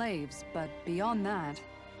Danon slaves, but beyond that...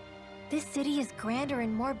 This city is grander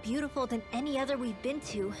and more beautiful than any other we've been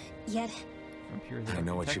to, yet From purely I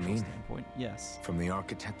know what you architectural mean. standpoint, yes. From the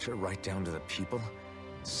architecture right down to the people,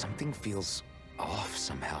 something feels off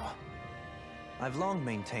somehow. I've long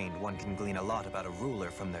maintained one can glean a lot about a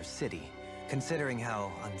ruler from their city. Considering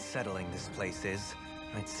how unsettling this place is,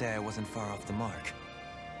 I'd say I wasn't far off the mark.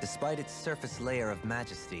 Despite its surface layer of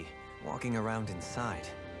majesty, walking around inside,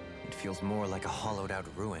 it feels more like a hollowed-out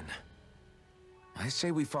ruin. I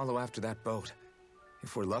say we follow after that boat.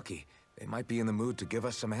 If we're lucky, they might be in the mood to give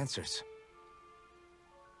us some answers.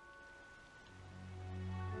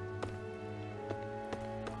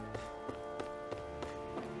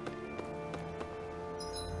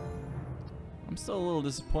 I'm still a little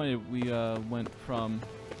disappointed we went from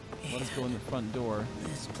let's go in the front door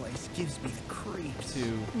This place gives me the creeps.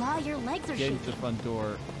 to Law, your legs are getting to shaking. the front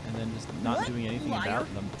door and then just not What? doing anything Liar.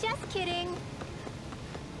 about them. Just kidding.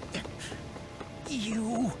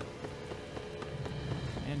 You!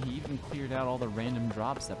 And he even cleared out all the random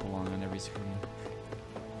drops that belong on every screen.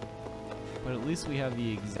 But at least we have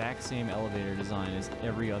the exact same elevator design as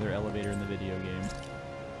every other elevator in the video game.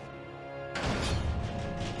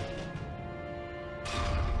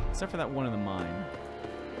 Except for that one in the mine.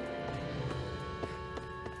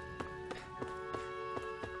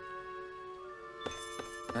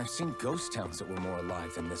 I've seen ghost towns that were more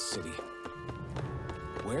alive than this city.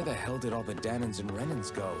 Where the hell did all the Danons and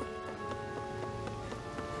Renans go?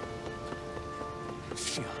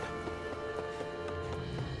 Shion.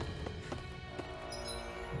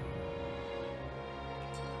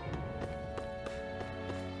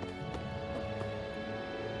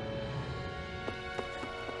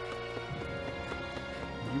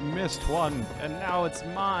 You missed one, and now it's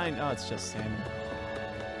mine. Oh, it's just salmon.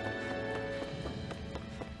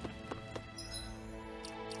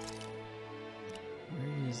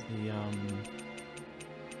 Where is the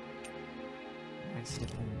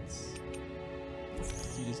accidents?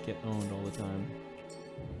 You just get owned all the time.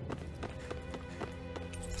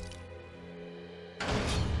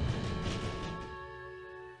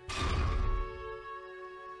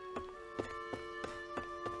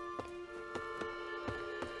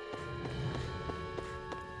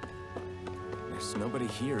 There's nobody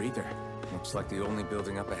here either. Looks like the only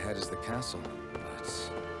building up ahead is the castle,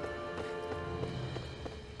 but...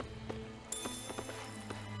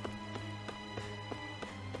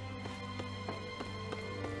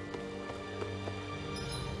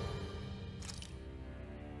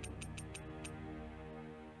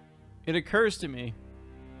 It occurs to me,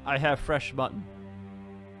 I have fresh mutton.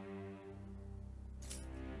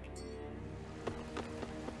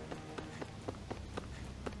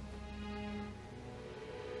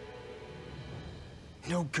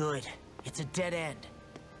 No good. It's a dead end.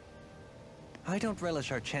 I don't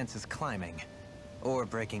relish our chances climbing. Or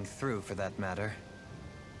breaking through, for that matter.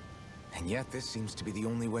 And yet, this seems to be the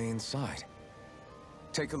only way inside.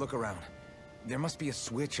 Take a look around. There must be a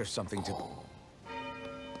switch or something to...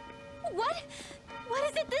 What?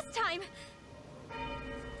 What is it this time?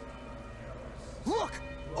 Look!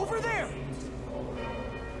 Over there!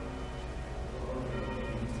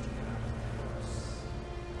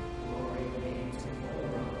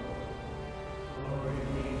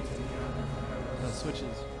 The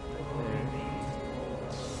switches.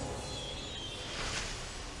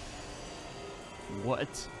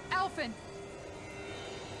 What? Alphen!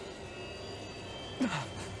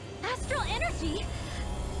 Astral energy?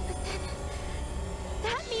 But then...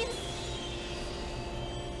 that means...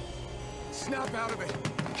 Snap out of it!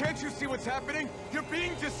 Can't you see what's happening? You're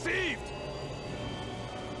being deceived!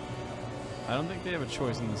 I don't think they have a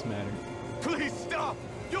choice in this matter. Please stop!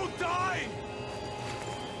 You'll die!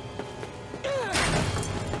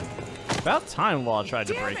 About time Law tried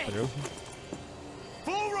to break through.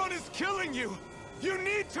 Volren is killing you! You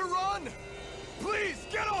need to run! Please,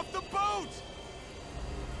 get off the boat!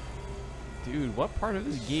 Dude, what part of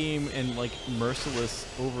this game and, like, merciless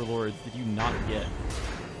overlords did you not get?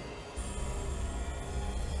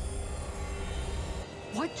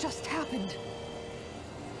 What just happened?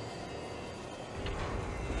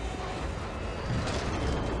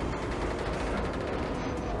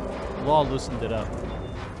 Law loosened it up.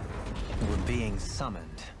 We're being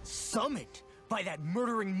summoned. Summoned? By that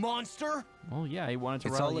murdering monster? Well, yeah, he wanted to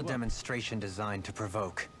It's rile all you a up. demonstration designed to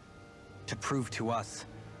provoke. To prove to us,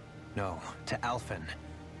 no, to Alphen,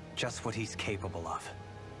 just what he's capable of.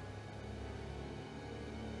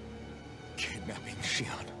 Kidnapping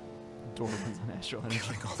Shion. Dorman's on astral energy.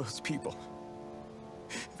 Killing all those people.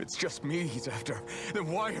 If it's just me he's after, then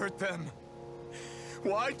why hurt them?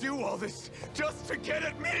 Why do all this just to get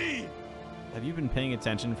at me? Have you been paying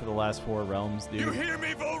attention for the last 4 realms, dude? You hear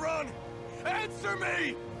me, Volren? Answer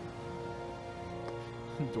me!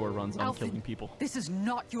 Door runs on Alphen, killing people. this is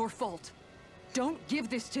not your fault. Don't give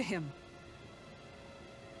this to him.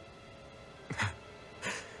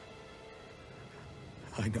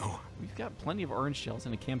 I know. We've got plenty of orange shells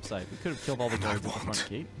in a campsite. We could have killed all the guards at the front won't.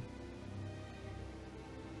 gate.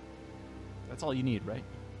 That's all you need, right?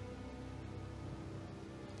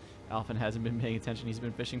 Alphen hasn't been paying attention. He's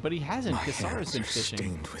been fishing, but he hasn't. My Kasara's hands been are fishing.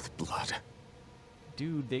 stained with blood.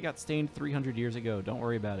 Dude, they got stained 300 years ago. Don't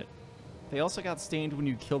worry about it. They also got stained when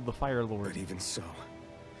you killed the Fire Lord. But even so,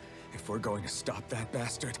 if we're going to stop that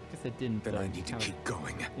bastard, Because they didn't. then I you need to kind of keep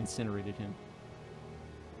going. incinerated him.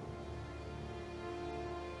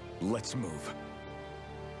 Let's move.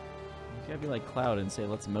 You gotta be like Cloud and say,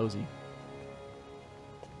 let's mosey.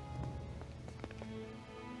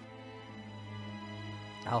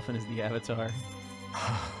 Alphen is the Avatar.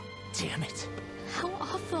 Damn it. How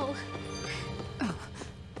awful.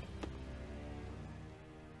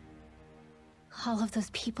 All of those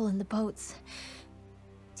people in the boats.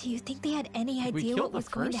 Do you think they had any We idea killed what the was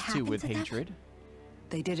going to first two happen with to them? hatred.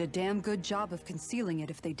 They did a damn good job of concealing it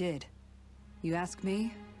if they did. You ask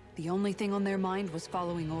me, the only thing on their mind was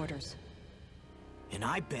following orders. And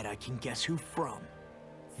I bet I can guess who from.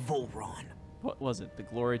 Volren. What was it? The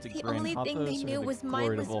glory to The Grand only thing Hothos they or knew the was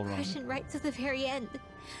glory to mindless Volren? oppression right to the very end.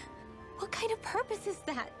 What kind of purpose is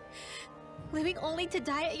that? Living only to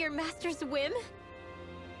die at your master's whim?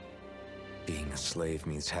 Being a slave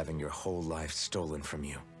means having your whole life stolen from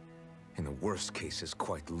you. In the worst cases,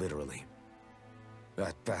 quite literally.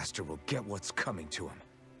 That bastard will get what's coming to him.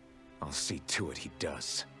 I'll see to it he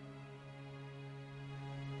does.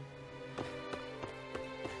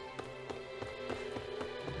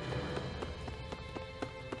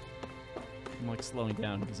 I'm like slowing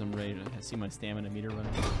down because I'm ready to see my stamina meter run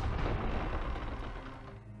out.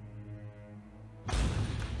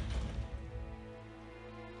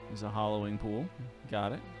 There's a hollowing pool.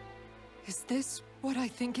 Got it. Is this what I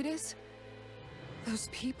think it is? Those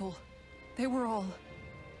people, they were all...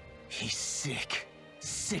 He's sick.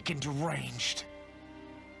 Sick and deranged.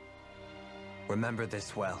 Remember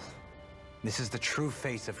this well. This is the true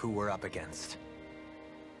face of who we're up against.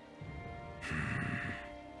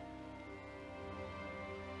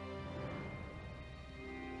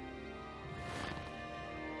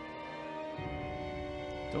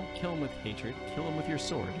 Don't kill him with hatred. Kill him with your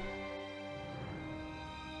sword.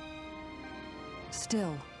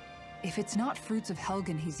 Still, if it's not fruits of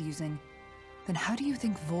Helgen he's using, then how do you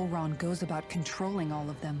think Volren goes about controlling all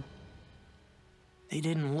of them? They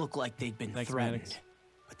didn't look like they'd been Thanks, threatened, Maddox.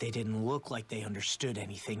 but they didn't look like they understood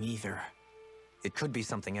anything either. It could be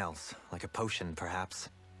something else, like a potion perhaps.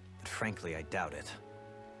 But frankly, I doubt it.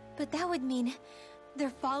 But that would mean they're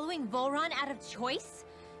following Volren out of choice?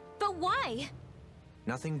 But why?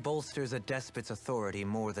 Nothing bolsters a despot's authority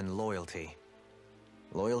more than loyalty.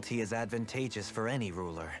 Loyalty is advantageous for any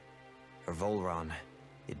ruler. For Volren,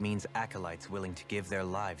 it means acolytes willing to give their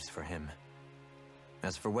lives for him.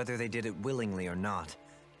 As for whether they did it willingly or not,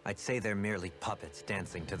 I'd say they're merely puppets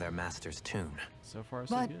dancing to their master's tune. So far,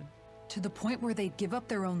 so But good. to the point where they'd give up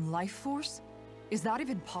their own life force? Is that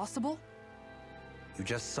even possible? You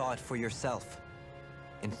just saw it for yourself.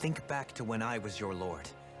 And think back to when I was your lord.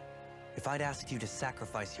 If I'd asked you to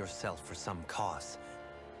sacrifice yourself for some cause,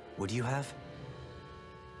 would you have?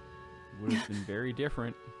 Would have been very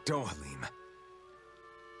different. Dohalim.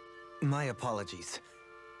 My apologies.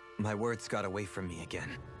 My words got away from me again.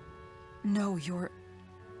 No, you're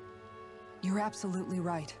absolutely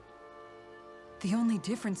right. The only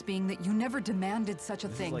difference being that you never demanded such a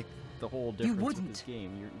This thing. is like the whole difference with wouldn't. this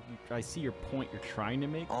game. I see your point you're trying to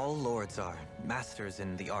make. All lords are masters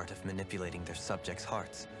in the art of manipulating their subjects'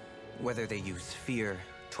 hearts. Whether they use fear,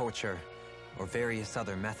 torture, or various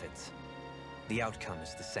other methods, the outcome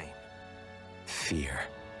is the same. Fear.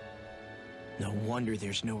 No wonder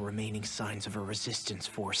there's no remaining signs of a resistance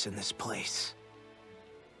force in this place.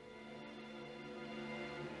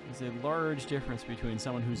 There's a large difference between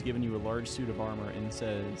someone who's given you a large suit of armor and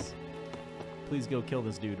says, please go kill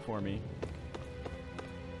this dude for me,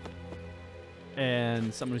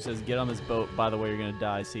 and someone who says, get on this boat, by the way, you're gonna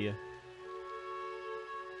die, see ya.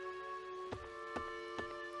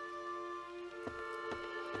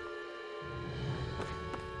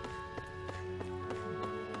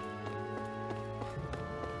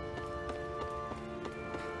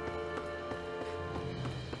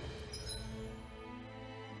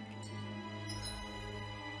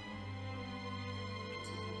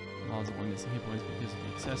 Laws of 1 missing hit points because of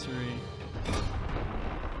the accessory.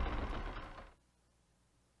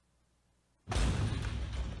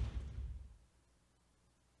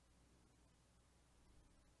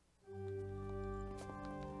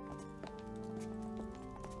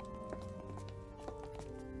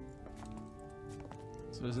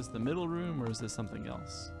 So is this the middle room or is this something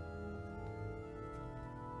else?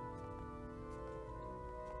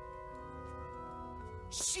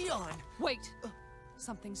 Xion! Wait!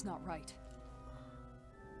 Something's not right.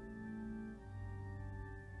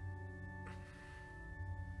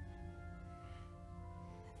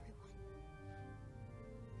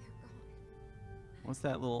 What's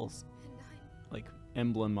that little like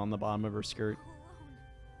emblem on the bottom of her skirt?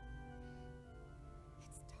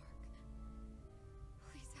 It's dark.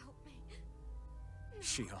 Please help me.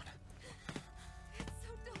 Xion, It's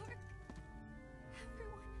so dark.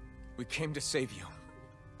 Everyone. we came to save you.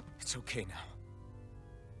 It's okay now.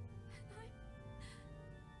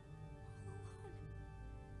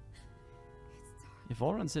 If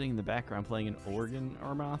Volren's sitting in the background playing an organ,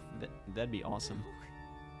 Armoth, that'd be awesome.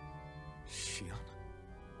 Xion.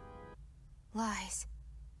 Lies.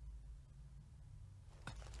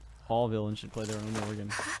 All villains should play their own organ.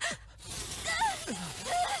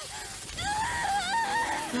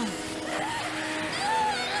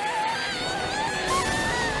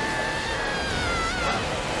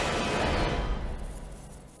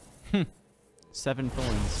 Seven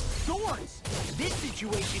thorns. Swords! This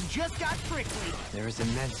situation just got prickly! There is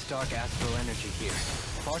immense dark astral energy here.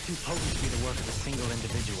 Far too potent to be the work of a single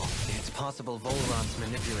individual. It's possible Volron's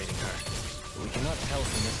manipulating her. But we cannot tell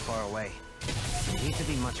from this far away. We need to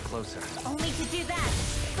be much closer. Only to do that,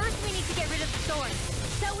 first we need to get rid of the thorns.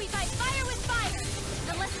 So we fight fire with fire!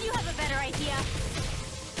 Unless you have a better idea.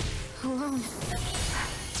 Alone.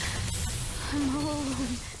 I'm all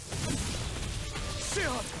alone.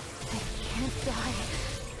 Xion! I can't die.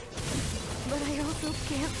 But I also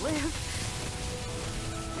can't live.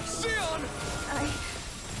 Xion!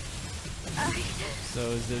 So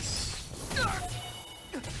is this...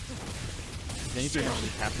 Is anything actually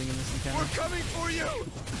happening in this encounter? We're coming for you!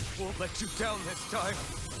 Won't let you down this time.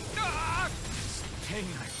 Ah! This pain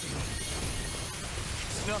I feel.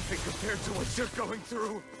 It's nothing compared to what you're going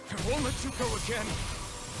through. I won't let you go again.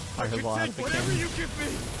 I Fire can log take whatever again. you give me.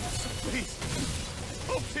 So please,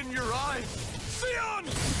 open your eyes. Xion!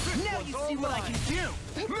 Now you see what I can do!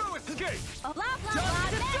 No escape! Blah, blah, blah,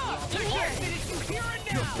 blah. The Here. last minute you hear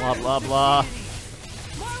it now! Blah, blah, blah.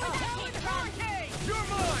 More with hell and hurricane! You're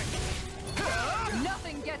mine!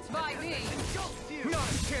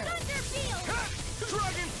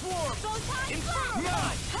 Dragon Swarm!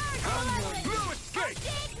 No escape!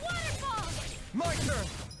 My turn!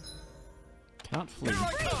 Cannot flee.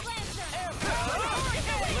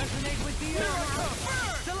 Resonate with the air!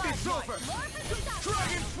 It's over!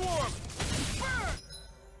 Dragon Swarm!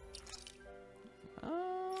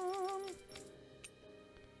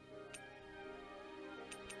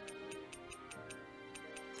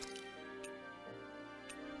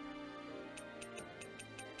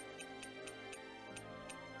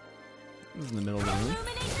 This is in the middle of the room.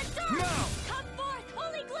 Now! Come forth,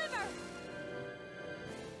 holy glimmer!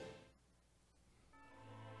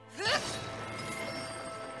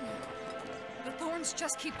 The thorns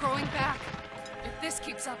just keep growing back. If this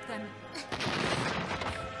keeps up, then...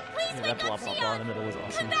 Please Yeah, wake that blah up, blah Sion! blah in the middle was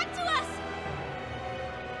awesome. Come back to us!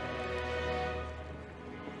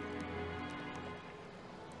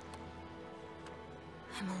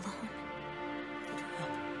 I'm alone.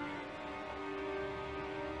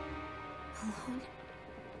 Alone?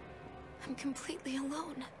 I'm completely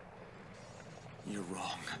alone. You're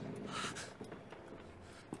wrong.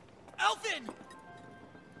 Alphen!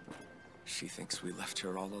 She thinks we left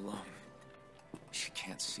her all alone. She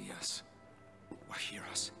can't see us or hear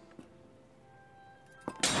us.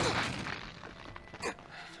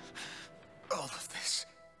 All of this.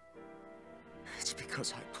 It's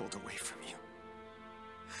because I pulled away from you.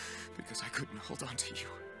 Because I couldn't hold on to you.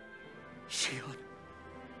 Shion.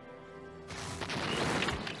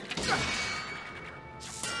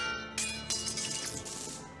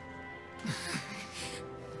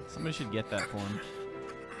 Somebody should get that for him.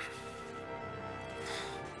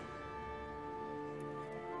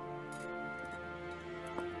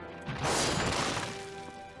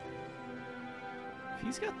 If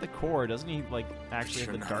he's got the core, doesn't he, like, actually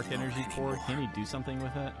have the dark energy core? Can he do something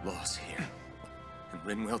with it? Law's here. And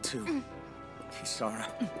Rin will too. Kisara.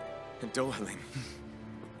 And Dohaling.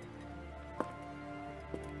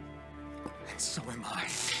 And so am I.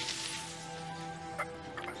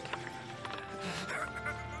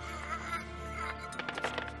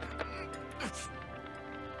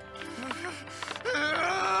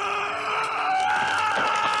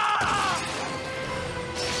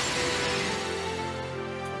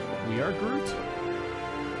 We are Groot?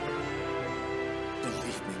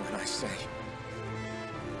 Believe me when I say,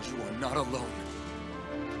 you are not alone.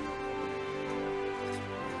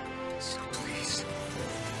 So please,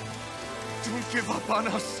 don't give up on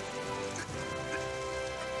us.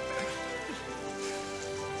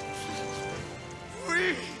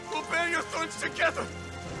 We will bear your thorns together.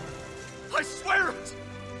 I swear it.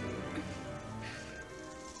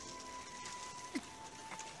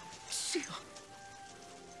 Shion.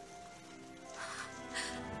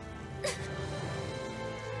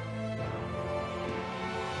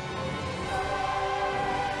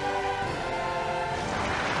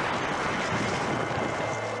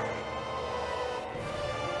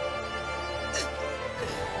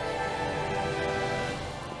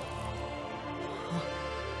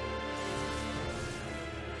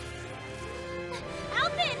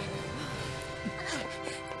 Alphen!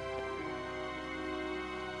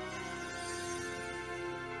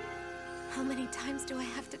 How many times do I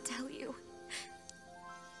have to tell you?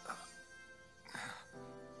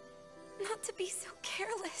 Not to be so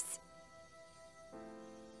careless.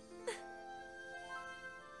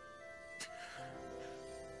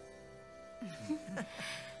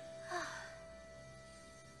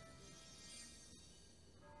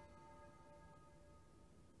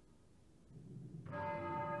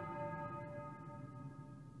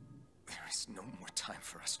 There is no more time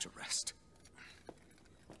for us to rest.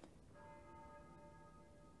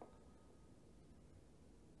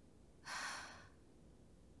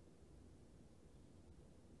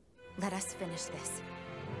 Let us finish this.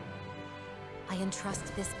 I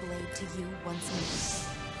entrust this blade to you once more.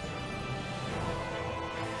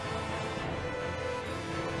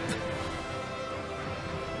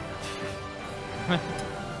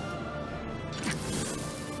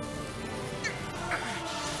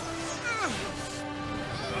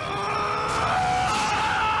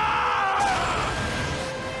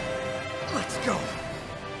 Let's go.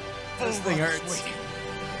 This thing hurts.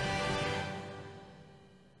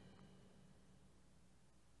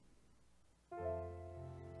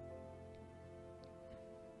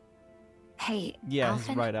 Hey, Yeah, his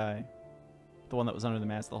Alphen? right eye. The one that was under the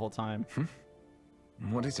mask the whole time.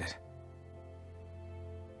 What is it?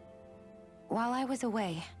 While I was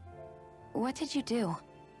away, what did you do?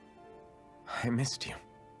 I missed you.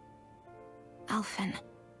 Alphen.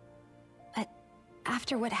 But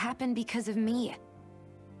after what happened because of me,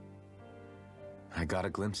 I got a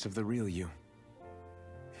glimpse of the real you.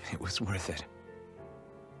 It was worth it.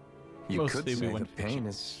 You could Mostly we say the went for pain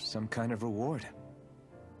is some kind of reward.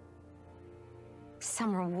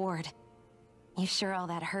 Some reward. You sure all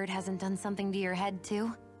that hurt hasn't done something to your head,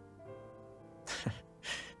 too?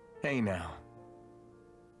 Hey now.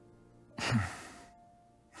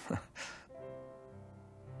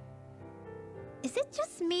 Is it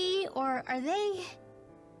just me, or are they...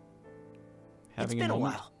 Having It's been a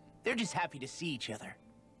moment? while. They're just happy to see each other.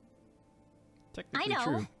 I Technically know.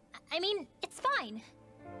 true. I mean, it's fine.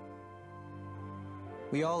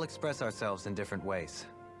 We all express ourselves in different ways.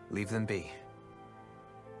 Leave them be.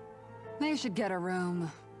 They should get a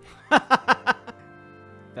room.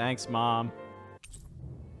 Thanks, Mom.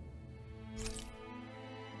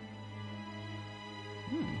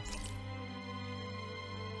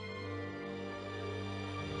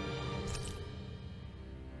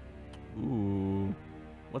 Ooh.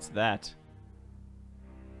 What's that?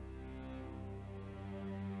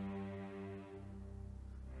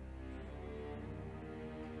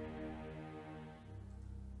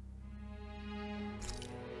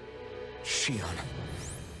 Shion.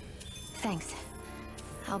 Thanks.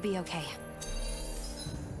 I'll be okay.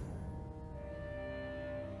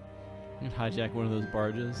 Hijack one of those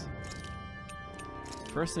barges.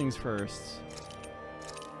 First things first.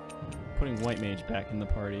 Putting White Mage back in the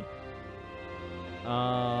party.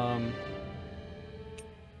 I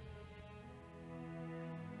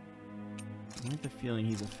like the feeling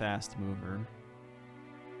he's a fast mover.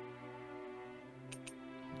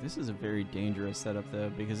 This is a very dangerous setup though,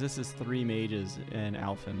 because this is 3 mages and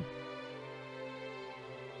Alphen.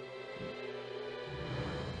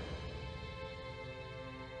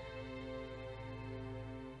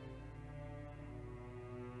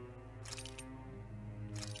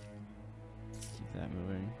 Keep that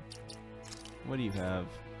moving. What do you have?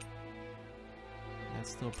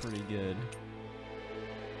 That's still pretty good.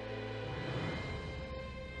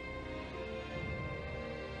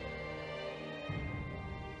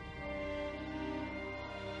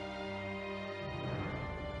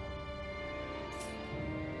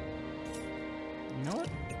 You know what?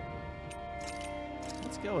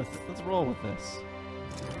 Let's go with it. Let's roll with this.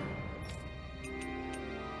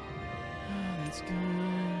 That's good.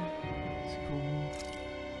 That's cool.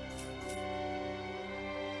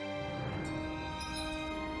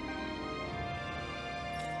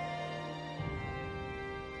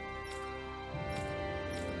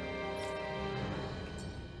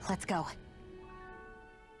 Let's go.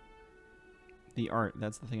 The art,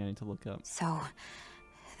 that's the thing I need to look up. So,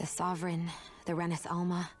 the Sovereign, the Renis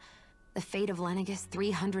Alma, the fate of Lenegis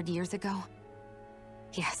 300 years ago?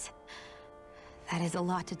 Yes. That is a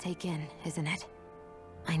lot to take in, isn't it?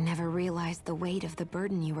 I never realized the weight of the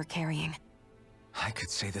burden you were carrying. I could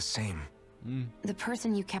say the same. The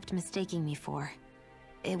person you kept mistaking me for.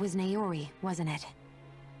 It was Naori, wasn't it?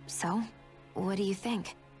 So, what do you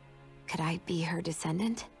think? Could I be her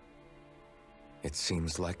descendant? It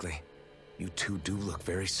seems likely. You two do look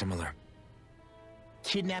very similar.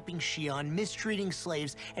 Kidnapping Shion, mistreating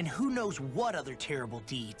slaves, and who knows what other terrible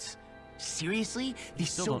deeds. Seriously? These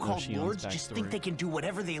still don't know so-called Shion's lords just think backstory. they can do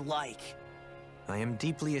whatever they like. I am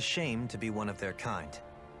deeply ashamed to be one of their kind.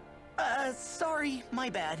 Sorry, my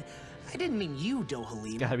bad. I didn't mean you,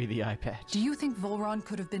 Dohalim. Gotta be the eye patch. Do you think Volren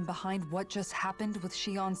could have been behind what just happened with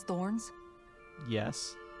Shion's thorns?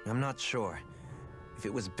 Yes. I'm not sure. If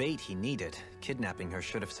it was bait he needed, kidnapping her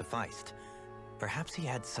should have sufficed. Perhaps he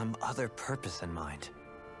had some other purpose in mind.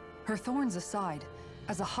 Her thorns aside,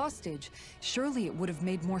 as a hostage, surely it would have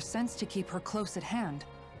made more sense to keep her close at hand.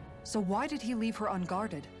 So why did he leave her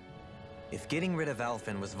unguarded? If getting rid of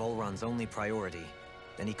Alphen was Volron's only priority,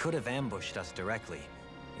 then he could have ambushed us directly.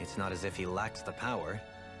 It's not as if he lacks the power.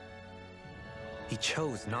 He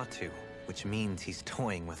chose not to, which means he's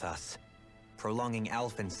toying with us, prolonging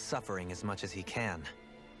Alphen's suffering as much as he can.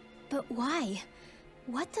 But why?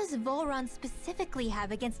 What does Volren specifically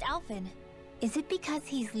have against Alphen? Is it because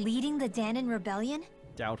he's leading the Danon rebellion?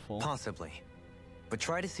 Doubtful. Possibly. But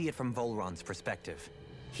try to see it from Volron's perspective.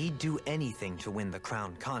 He'd do anything to win the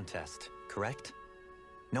crown contest, correct?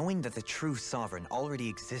 Knowing that the true sovereign already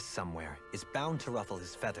exists somewhere is bound to ruffle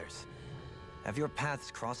his feathers. Have your paths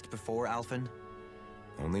crossed before, Alphen?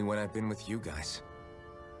 Only when I've been with you guys.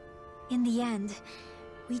 In the end,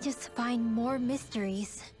 we just find more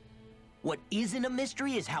mysteries. What isn't a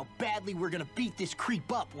mystery is how badly we're gonna beat this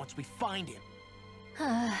creep up once we find him.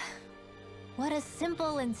 What a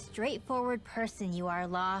simple and straightforward person you are,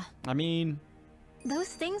 Law. I mean, Those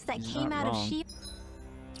things that He's came not out of wrong. sheep.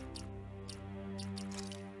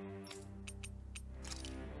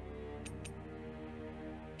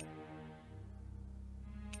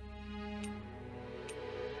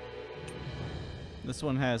 This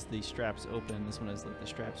one has the straps open. This one has like the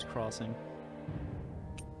straps crossing.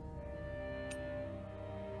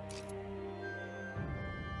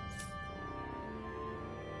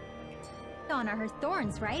 On are her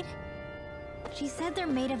thorns, right? She said they're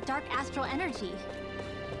made of dark astral energy.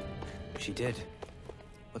 She did.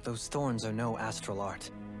 But those thorns are no astral art,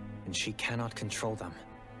 and she cannot control them.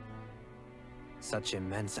 Such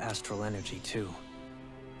immense astral energy, too.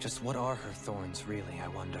 Just what are her thorns, really, I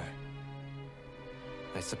wonder?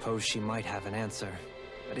 I suppose she might have an answer,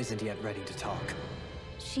 but isn't yet ready to talk.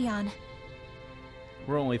 Xion.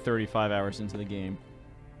 We're only 35 hours into the game.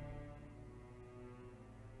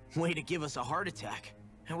 Way to give us a heart attack.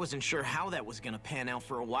 I wasn't sure how that was gonna pan out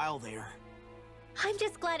for a while there. I'm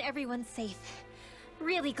just glad everyone's safe.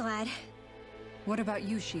 Really glad. What about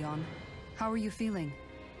you, Xion? How are you feeling?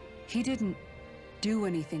 He didn't do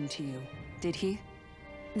anything to you, did he?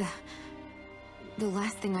 The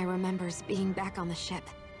last thing I remember is being back on the ship.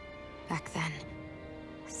 Back then.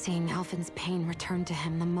 Seeing Alphen's pain return to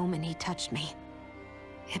him the moment he touched me.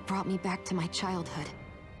 It brought me back to my childhood.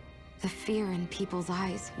 The fear in people's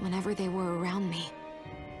eyes whenever they were around me.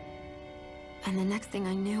 And the next thing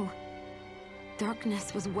I knew,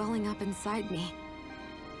 darkness was welling up inside me.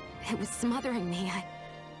 It was smothering me.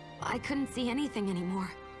 I couldn't see anything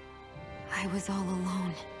anymore. I was all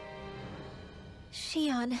alone.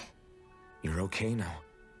 Xion. You're okay now.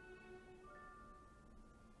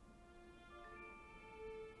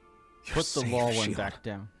 You're Put the safe, law one Xion. back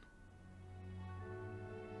down.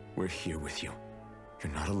 We're here with you.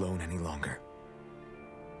 You're not alone any longer.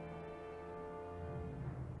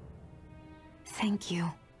 Thank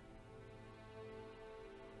you.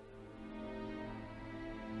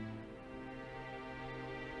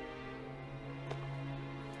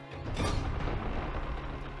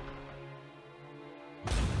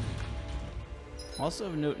 Also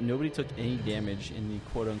of note, nobody took any damage in the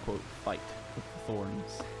quote-unquote fight with the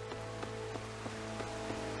thorns.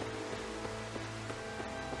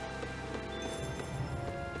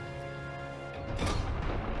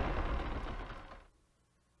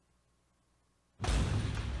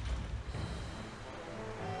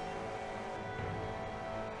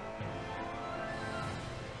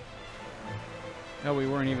 Oh, we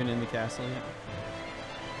weren't even in the castle yet.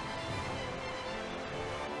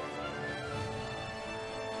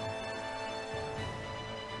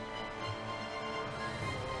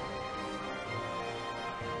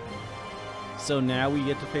 So now we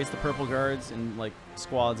get to face the purple guards in like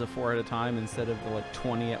squads of 4 at a time instead of the like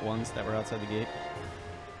 20 at once that were outside the gate.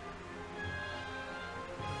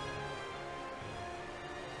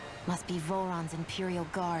 Must be Volren's Imperial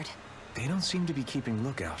Guard. They don't seem to be keeping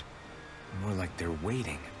lookout. More like they're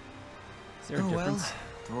waiting. Is there a difference? Well,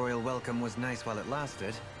 the royal welcome was nice while it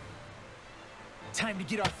lasted. Time to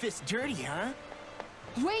get our fists dirty, huh?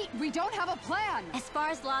 Wait, we don't have a plan! As far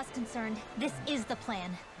as law's concerned, this is the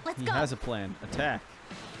plan. Let's He go! has a plan. Attack.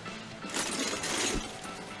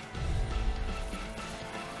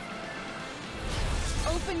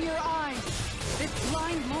 Open your eyes! This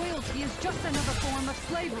blind loyalty is just another form of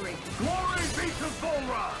slavery. Glory be to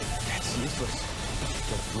Volren! That's useless.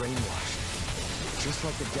 They're brainwashed. Just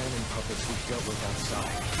like the Danon puppets we dealt with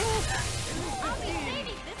outside. I'll be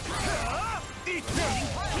saving this time! Eat them!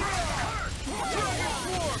 Dragon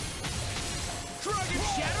Swarm! Dragon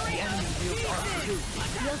Shattering! The enemy wields our too.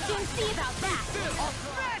 We'll soon see about that! I'll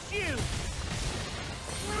smash you!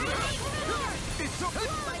 It's a...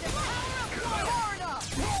 Far enough!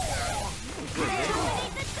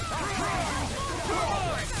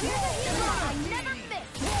 I never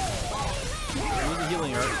missed! Use the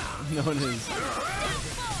healing art known as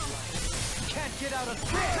Can't get out of this!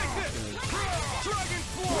 Dragon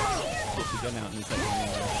Swarm! get the gun out in a second.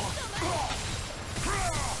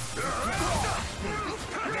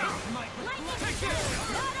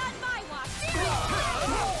 Not on my watch!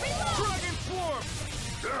 Dragon Swarm!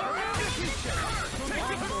 Here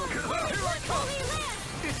I come!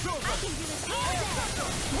 It's over! I can do this!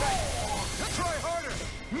 Try harder!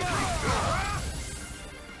 Now!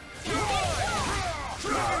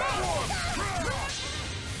 Dragon Swarm!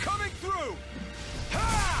 Coming through!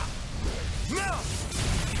 Ha! Now!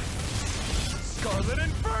 Scarlet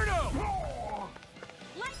Inferno!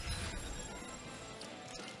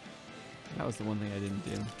 That was the one thing I didn't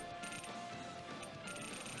do.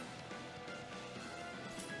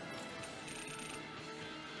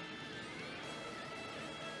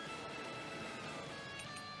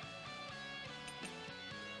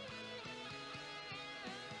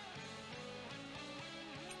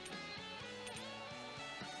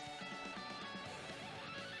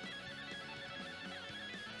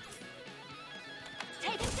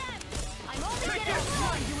 Take a step! I'm only getting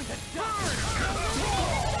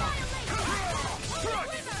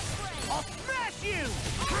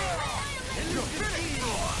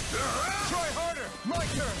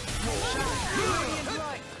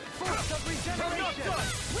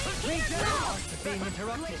being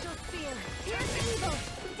interrupted. Glacial spear. Here's evil.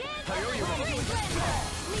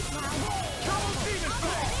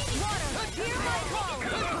 Hear my call.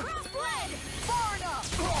 Blood. Far enough.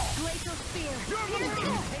 Glacial spear.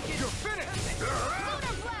 You're finished.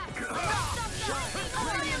 Lunar blast.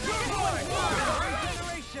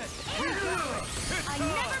 Regeneration. I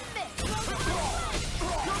never miss.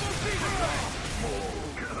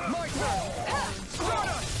 My turn.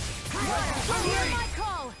 Hear my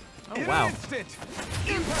call. Oh wow. Instant.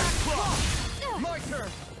 Impact block. My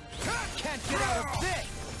turn. Can't get out of this.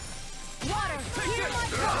 Water. Hear my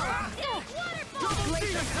call.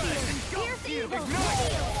 Glacial spear. Here's evil.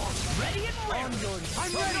 Ready and ready.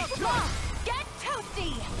 I'm ready. Get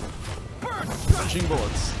toasty. Punching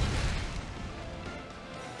bullets.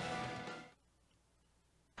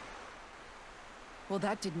 Well,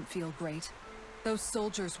 that didn't feel great. Those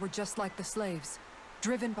soldiers were just like the slaves,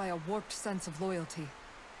 driven by a warped sense of loyalty.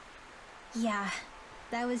 Yeah,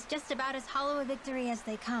 that was just about as hollow a victory as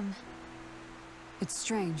they come. It's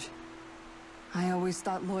strange. I always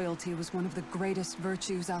thought loyalty was one of the greatest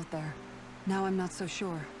virtues out there. Now I'm not so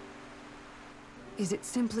sure. Is it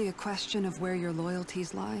simply a question of where your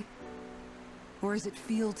loyalties lie? Or is it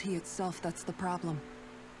fealty itself that's the problem?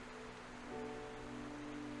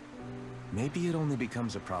 Maybe it only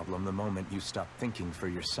becomes a problem the moment you stop thinking for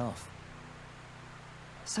yourself.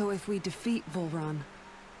 So if we defeat Volren,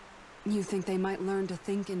 you think they might learn to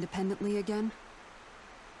think independently again?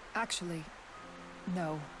 Actually,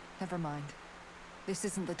 no. Never mind. This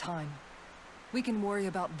isn't the time. We can worry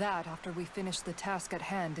about that after we finish the task at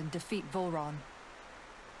hand and defeat Volren.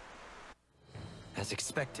 As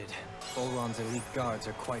expected, Volron's elite guards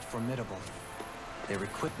are quite formidable. Their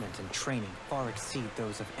equipment and training far exceed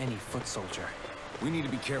those of any foot soldier. We need to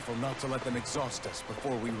be careful not to let them exhaust us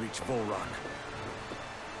before we reach Volren.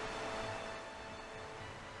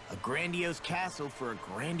 A grandiose castle for a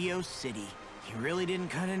grandiose city. He really didn't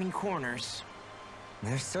cut any corners.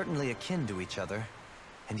 They're certainly akin to each other.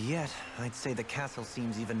 And yet, I'd say the castle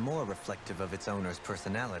seems even more reflective of its owner's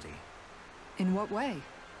personality. In what way?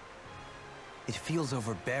 It feels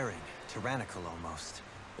overbearing, tyrannical almost.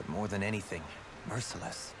 But more than anything,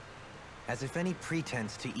 merciless. As if any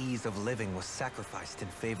pretense to ease of living was sacrificed in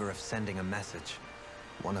favor of sending a message.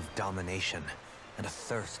 One of domination, and a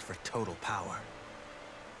thirst for total power.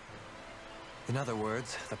 In other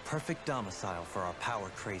words, the perfect domicile for our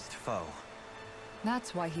power-crazed foe.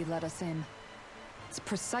 That's why he let us in. It's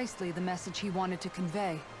precisely the message he wanted to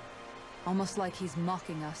convey. Almost like he's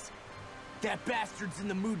mocking us. That bastard's in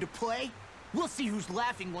the mood to play? We'll see who's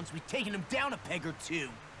laughing once we've taken him down a peg or two.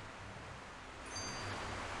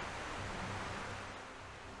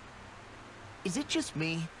 Is it just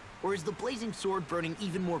me, or is the blazing sword burning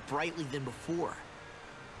even more brightly than before?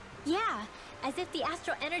 Yeah, as if the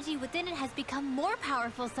astral energy within it has become more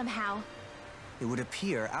powerful somehow. It would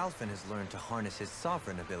appear Alphen has learned to harness his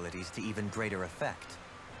sovereign abilities to even greater effect.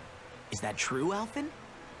 Is that true, Alphen?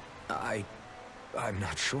 I'm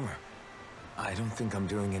not sure. I don't think I'm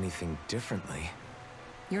doing anything differently.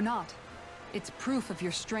 You're not. It's proof of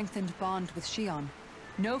your strengthened bond with Shion.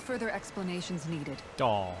 No further explanations needed.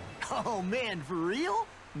 Aw. Oh man, for real?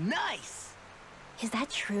 Nice! Is that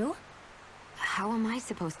true? How am I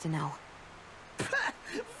supposed to know?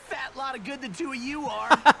 Fat lot of good the two of you are!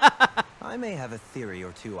 I may have a theory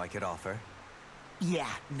or two I could offer. Yeah,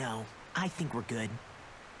 no. I think we're good.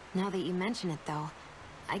 Now that you mention it, though,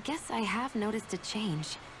 I guess I have noticed a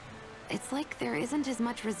change. It's like there isn't as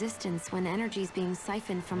much resistance when energy's being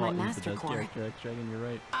siphoned from my master core. Dragon, you're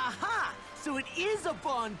right. Aha! So it is a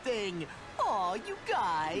Bond thing! Aw, you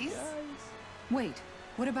guys! Wait,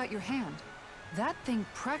 what about your hand? That thing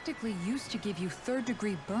practically used to give you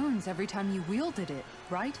third-degree burns every time you wielded it,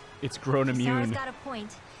 right? It's grown Sarah's immune. got a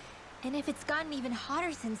point. And if it's gotten even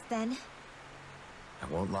hotter since then... I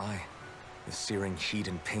won't lie. The searing heat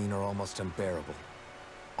and pain are almost unbearable.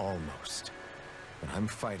 Almost. When I'm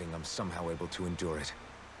fighting, I'm somehow able to endure it.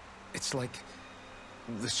 It's like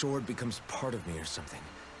the sword becomes part of me or something.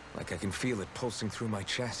 Like I can feel it pulsing through my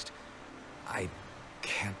chest. I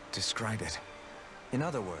can't describe it. In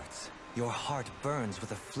other words, your heart burns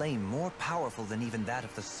with a flame more powerful than even that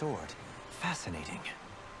of the sword. Fascinating.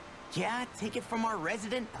 Yeah, take it from our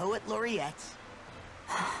resident poet laureate.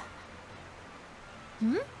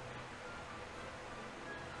 Hmm?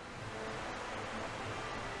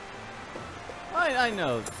 I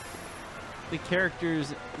know. The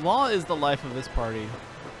characters... Law is the life of this party.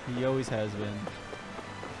 He always has been.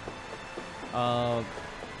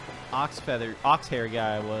 Oxhair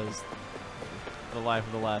guy was the life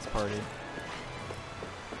of the last party.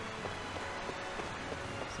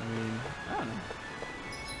 So, I mean, I don't know.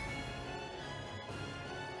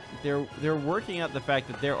 They're working out the fact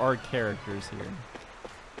that there are characters here.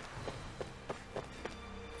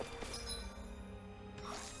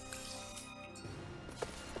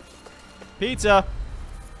 Pizza!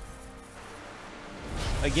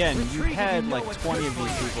 Again, you had like 20 of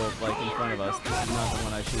these people like in front of us. This is not the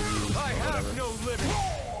one I should have used, or whatever. No limit.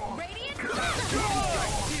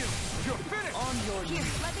 You're finished. On your knees.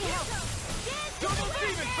 Let me help. Double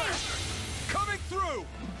demon faster. Coming through.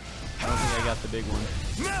 I don't think I got the big one.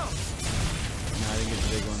 Now. No, I didn't get the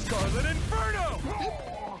big one. Scarlet Inferno.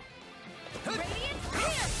 Radiant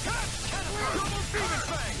Spear. Double demon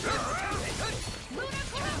fang. Lunar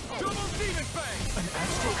Corruption. Double demon fang. An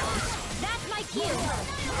astral curse. That's my cue.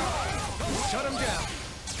 Shut him down.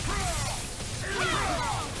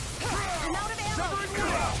 I'm out of ammo. Severing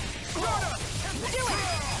Mirror. Sparta. Do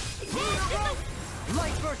it.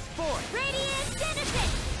 Light burst forth. Radiant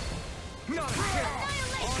Genesis. Not a chance.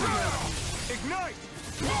 On now. Ignite.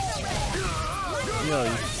 Yo, you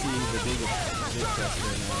can see the big press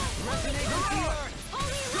here now. Resonate with the earth.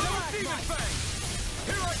 Double demon fang.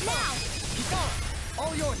 Here I come.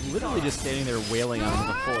 All yours. Literally just standing there wailing on him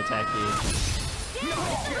with a full attack gauge.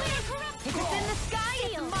 If it's in the sky,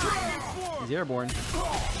 it's mine. He's airborne.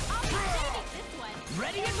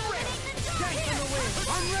 Ready and ready. Dance in the wind.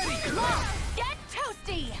 I'm ready. Get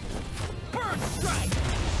toasty. Burst strike.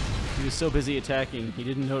 He was so busy attacking, he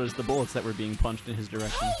didn't notice the bullets that were being punched in his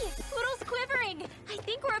direction. Hey, Poodle's quivering. I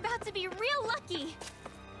think we're about to be real lucky.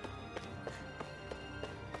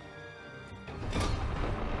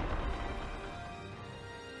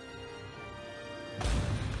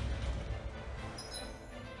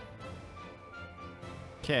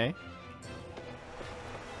 Okay.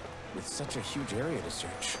 With such a huge area to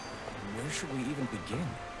search, where should we even begin?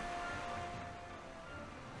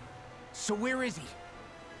 So where is he?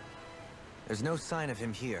 There's no sign of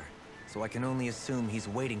him here, so I can only assume he's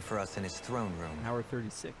waiting for us in his throne room. Hour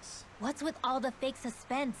 36. What's with all the fake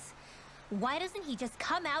suspense? Why doesn't he just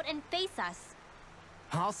come out and face us?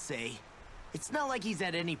 I'll say. It's not like he's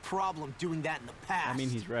had any problem doing that in the past. I mean,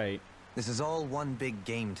 he's right. This is all one big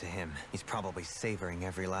game to him. He's probably savoring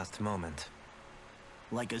every last moment.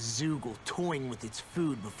 Like a Zoogle toying with its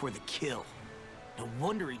food before the kill. No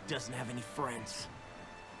wonder he doesn't have any friends.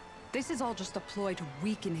 This is all just a ploy to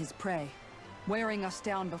weaken his prey, wearing us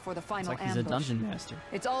down before the It's final like he's ambush. a dungeon master.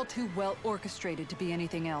 It's all too well orchestrated to be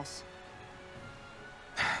anything else.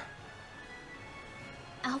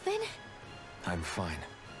 Alvin? I'm fine.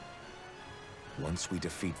 Once we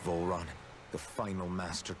defeat Volren, the final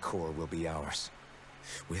Master Core will be ours.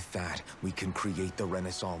 With that, we can create the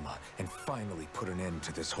Renis Alma and finally put an end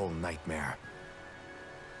to this whole nightmare.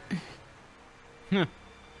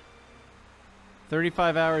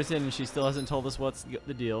 35 hours in and she still hasn't told us what's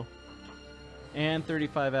the deal. And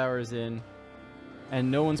 35 hours in,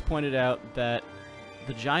 and no one's pointed out that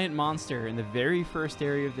the giant monster in the very first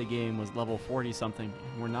area of the game was level 40 something.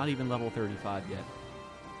 We're not even level 35 yet.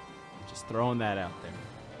 Just throwing that out there.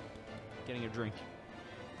 Getting a drink.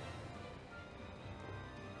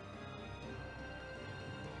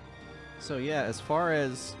 So yeah, as far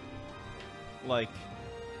as like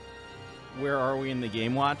where are we in the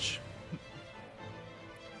game watch?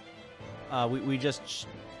 We just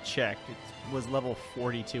checked. It was level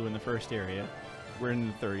 42 in the first area. We're in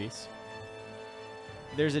the 30s.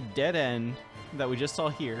 There's a dead end that we just saw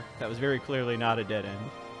here that was very clearly not a dead end.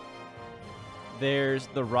 There's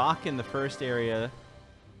the rock in the first area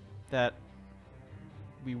that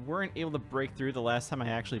we weren't able to break through the last time I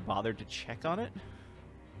actually bothered to check on it.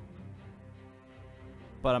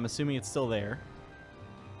 But I'm assuming it's still there.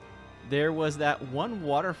 There was that one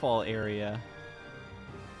waterfall area.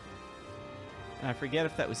 And I forget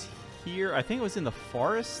if that was here. I think it was in the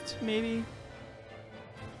forest, maybe?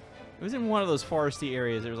 It was in one of those foresty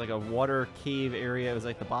areas. There was like a water cave area. It was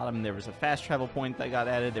like the bottom. There was a fast travel point that got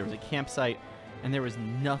added. There was a campsite. And there was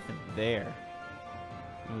nothing there.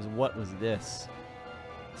 It was, what was this?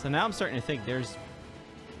 So now I'm starting to think there's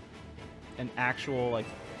an actual, like,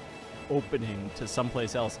 opening to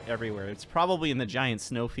someplace else everywhere. It's probably in the giant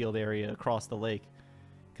snowfield area across the lake.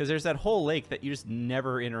 Because there's that whole lake that you just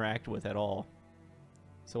never interact with at all.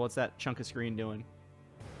 So what's that chunk of screen doing?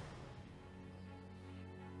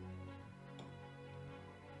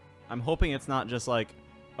 I'm hoping it's not just like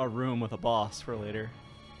a room with a boss for later.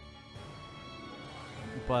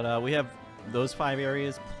 But we have those 5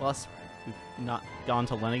 areas, plus we've not gone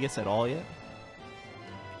to Lenegis at all yet.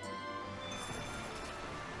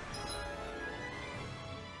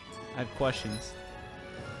 I have questions.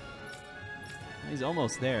 He's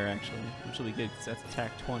almost there, actually, which will be good because that's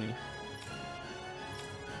attack 20.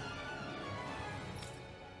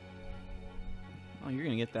 Oh, you're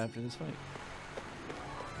gonna get that after this fight.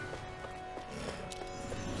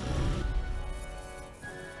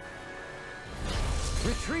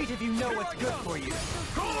 Retreat if you know what's good for you.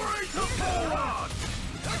 Glory to Volren!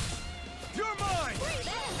 You're mine!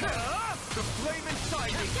 The flame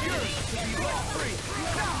inside is yours to be let free!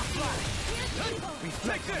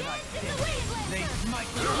 Reflect on my sin. They might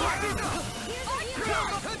be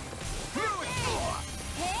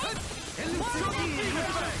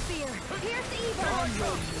Spear. Pierce evil.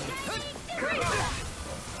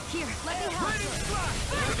 Here, let me help.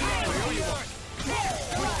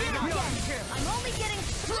 I'm only getting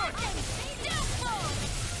started.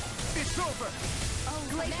 It's over!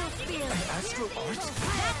 Glacial spear. Astral art?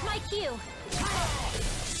 That's my cue.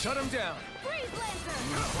 Shut him down! Freeze Lancer.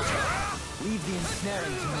 Leave the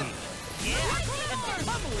ensnaring to me.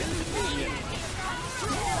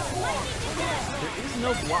 There is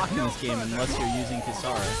no block in this game unless you're using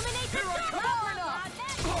Kisara.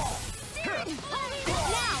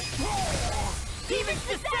 Demons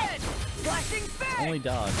descend! Flashing fang! Only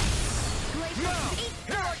dodge.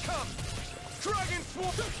 Here I come! Dragon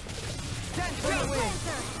Swarm! Stand from the wind!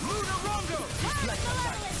 Lunar Rondo! Reflect on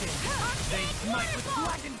my sin! They smite with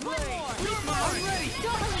blackened blade! I'm ready!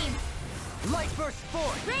 Doreen. Light burst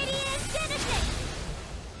forth! Radiant Genesis.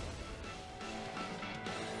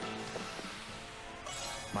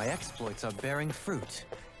 My exploits are bearing fruit.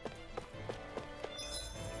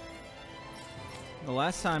 The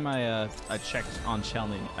last time I checked on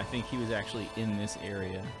Chelny, I think he was actually in this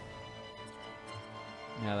area.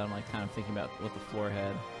 Now that I'm like kind of thinking about what the floor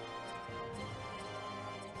had.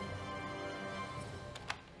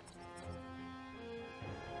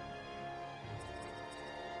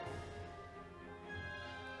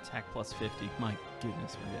 Attack plus 50. My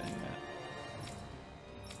goodness, we're getting that.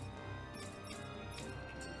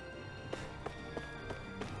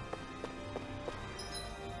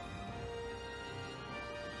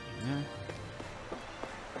 Yeah.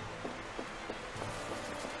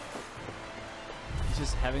 He's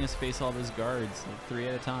just having us face all those guards, like 3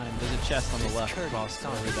 at a time. There's a chest on the left across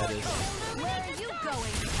wherever that is. Where are you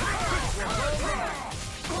going?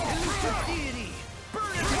 Elusive deity!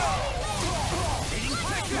 Burn it!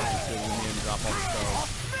 So we need to drop all the spells.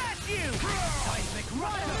 Smash you! Seismic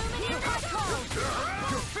Rhino! You're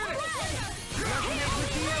finished! Resonate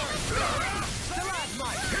with the earth!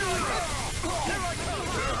 Stalagmite! Here I come!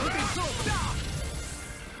 It's over!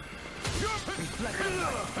 You're reflecting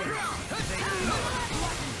my spirit!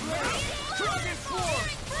 Dragon Swarm!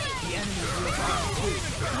 The enemy will be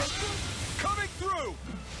coming through!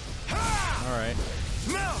 Alright.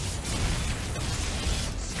 Now!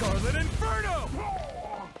 Scarlet Inferno!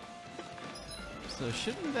 So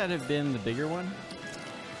shouldn't that have been the bigger one?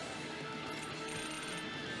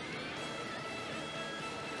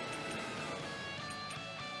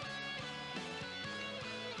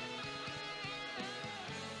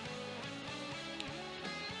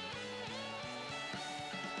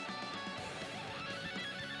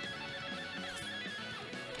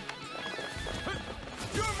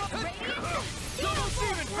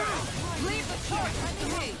 Leave the charge to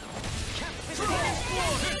me!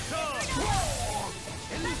 Dragon Swarm!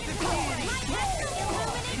 Elusive deity!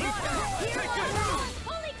 Take it!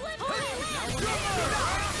 Holy Cliff!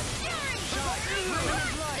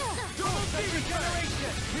 Double Demon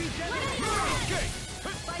Generation! Escape!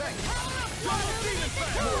 Back! Double Demon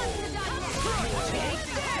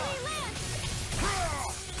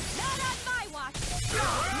Not on my watch!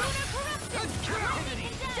 Lunar Corruption!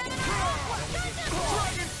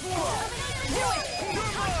 Dragon Swarm!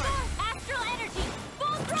 Astral Energy!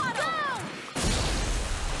 Full throttle!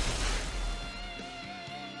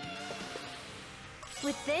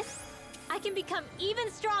 With this, I can become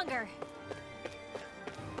even stronger.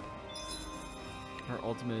 Her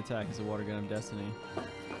ultimate attack is a water gun of destiny.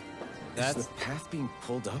 Is the path being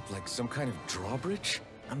pulled up like some kind of drawbridge?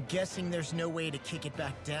 I'm guessing there's no way to kick it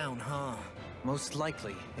back down, huh? Most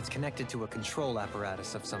likely, it's connected to a control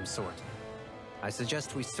apparatus of some sort. I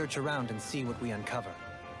suggest we search around and see what we uncover.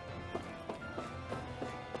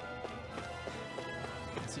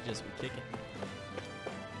 I suggest we kick it.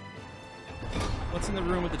 What's in the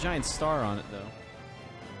room with the giant star on it, though?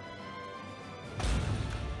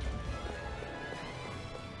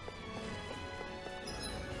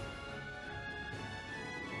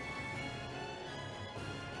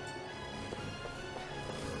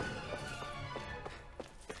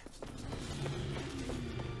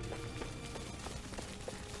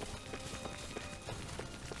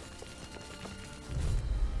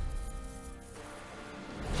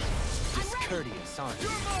 Discourteous, aren't you?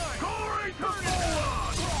 Glory to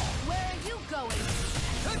Volren! Where are you going?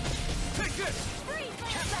 Take this! Freeze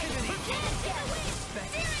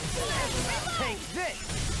Take this!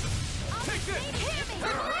 Take this!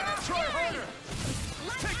 Try harder!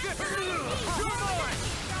 Take this!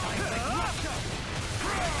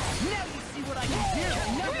 Now you see what I can do!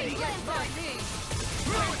 Nobody gets by me!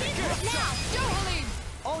 Now! Volren!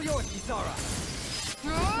 All yours, Kisara!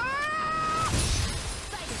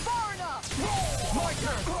 Far enough! My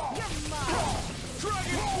turn! You're mine!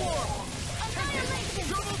 Dragon Form! Annihilation!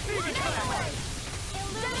 Double demon attack!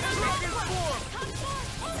 Dragon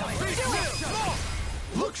Form!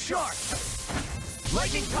 Look sharp!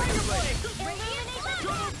 Lightning Tiger Blade!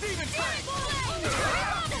 Double demon tank!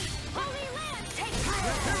 Holy Land! Take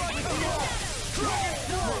Dragon Form!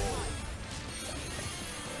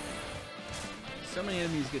 So many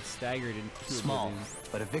enemies get staggered in Small, oblivion.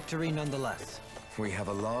 but a victory nonetheless. We have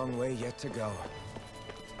a long way yet to go.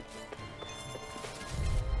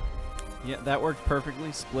 Yeah, that worked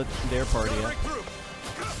perfectly. Split their party up. Glacial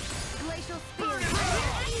Spear!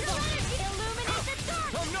 Illuminate the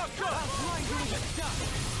dark! I'm not done!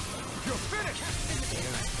 You're finished!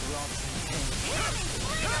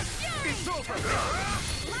 It's over!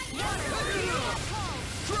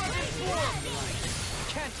 Dragon Form!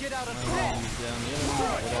 Can't get out of Use this! down the other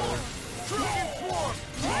one, whatever. Dragon Form!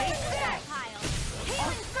 Take that!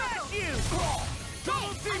 Healing Circle! You!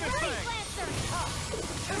 Double demon tank!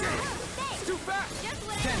 It's too fast!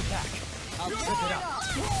 Stand back! I'll trip it up!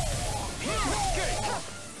 Escape!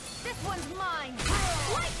 This one's mine!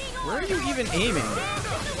 Lightning Where are you even aiming?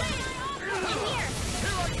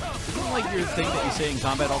 Isn't like your thing that you say in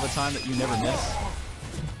combat all the time that you never miss?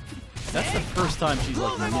 That's the first time she's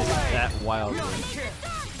like missed that wildly. Lightning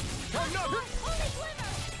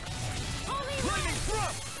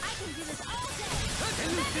thrust!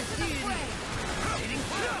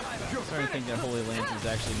 I'm starting to think that Holy Lance is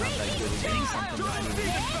actually not that good at getting something this movie.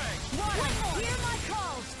 Hear my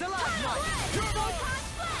call! Stalagmite! Turbo!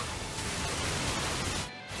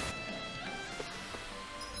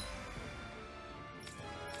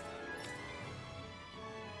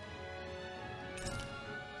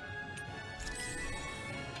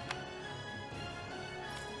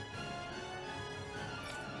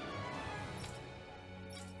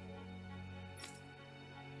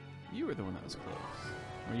 You were the one that was close.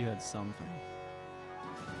 Or you had something.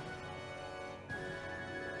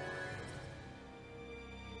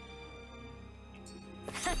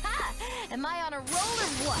 Am I on a roll or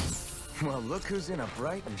what? Well, look who's in a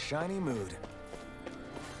bright and shiny mood.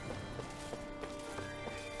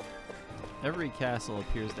 Every castle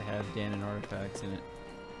appears to have Danon artifacts in it.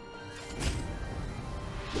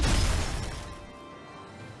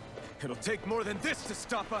 It'll take more than this to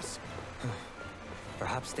stop us!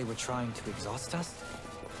 Perhaps they were trying to exhaust us?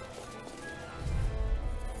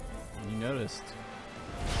 You noticed.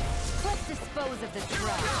 Let's dispose of the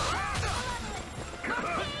trash.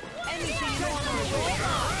 Anything you want to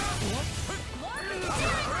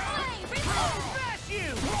Smash you!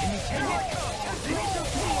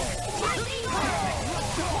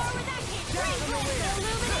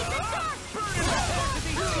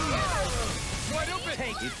 Wide open!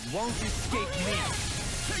 It won't escape me!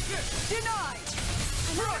 Take this! Denied!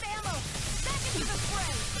 Another ammo! Back into the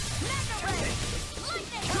fray! Mega ray!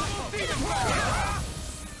 Lightning!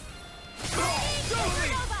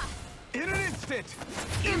 In an instant!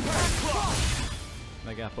 Impact Claw!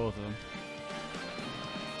 I got both of them.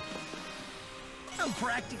 I'm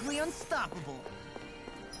practically unstoppable.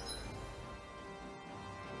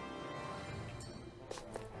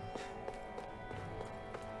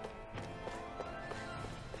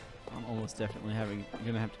 I'm almost definitely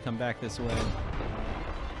gonna have to come back this way.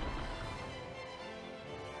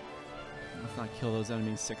 Let's not kill those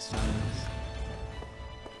enemies 6 times.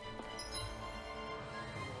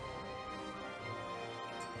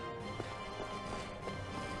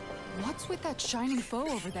 What's with that shining foe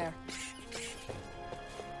over there?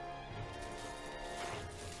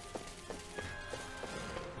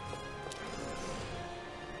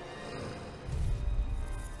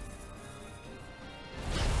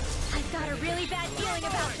 I've got a really bad feeling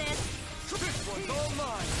about this. This one's all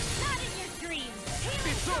mine! Not in your dreams.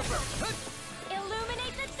 It's over!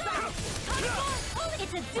 Illuminate the dark.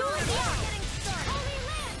 It's a duel now. Holy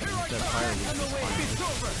Land. Here I That come! fire On the way! It's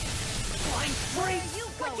over! Flying freeze. You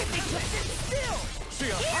go. Still! See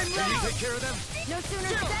ya! Can you take care of them? No sooner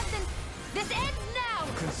said than this ends now.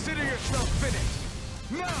 Consider yourself finished!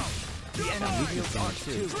 Now! The enemy wields arch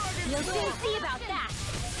too. You'll soon see about that.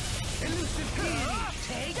 Elusive deity!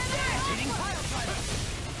 Take that! Rotating pile driver!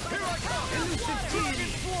 Here I come! Elusive deity!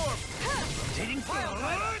 Form! Rotating pile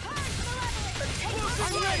driver!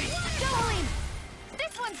 I'm ready! Jolene,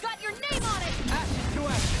 this one's got your name on it. Ashes to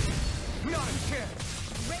Can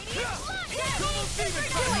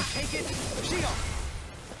you take it? Shield!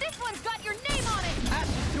 This one's got your name on it!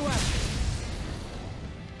 Ashes to ashes!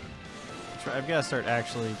 I've got to start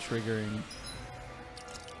actually triggering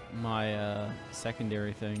my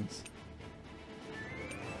secondary things.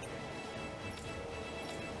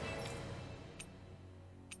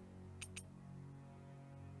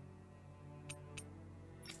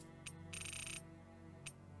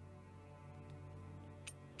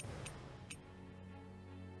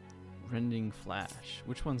 Rending Flash.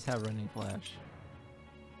 Which ones have Rending Flash?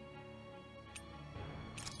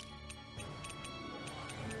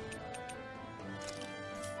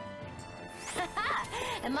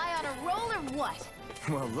 Am I on a roll or what?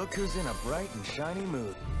 Well, look who's in a bright and shiny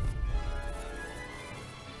mood.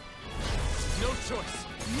 No choice!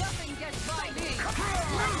 Nothing gets by me!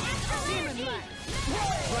 Demon Land!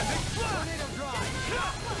 Tornado Drive!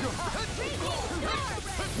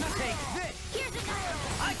 Take this! Here's another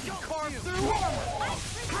one! I can carve through armor!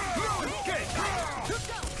 No escape!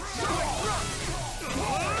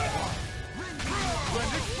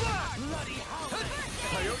 Blended Flash! Bloody hell!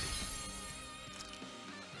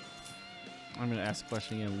 I'm gonna ask a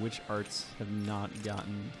question again. Which arts have not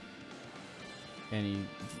gotten any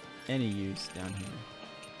use down here?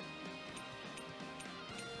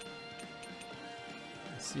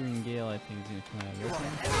 Searing Gale, I think, is gonna come out of this one.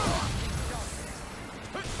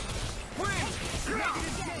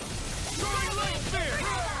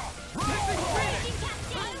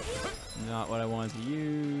 Not what I wanted to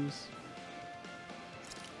use.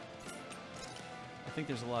 I think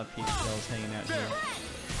there's a lot of peach shells hanging out here.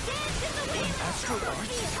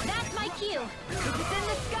 That's my cue. If it's in the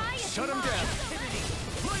sky, it's Shut him mine. down!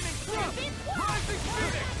 Flaming Thrust! Rising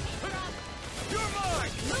Phoenix! You're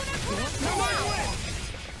mine! No one wins!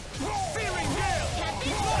 Searing Gale!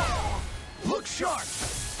 Look sharp!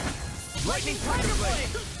 Lightning Tiger Blade!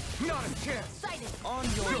 Not a chance! Sighted. On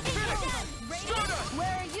your finish! Stardust!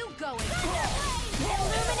 Where are you going?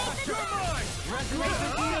 Illuminate the You're mine! Resonate the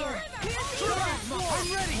deal!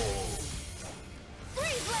 I'm ready!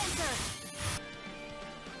 Freeze Lancer!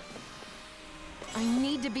 I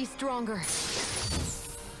need to be stronger.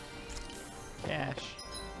 Cash.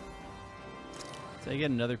 Did I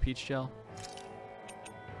get another peach shell?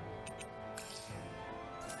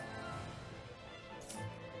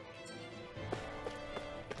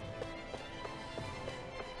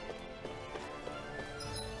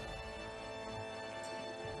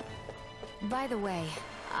 By the way,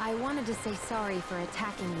 I wanted to say sorry for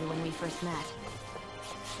attacking you when we first met.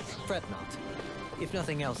 Fret not. If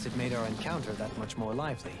nothing else, it made our encounter that much more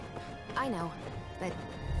lively. I know, but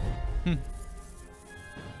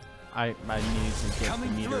I need to get the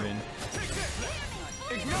meter in.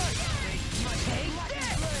 Ignite! Take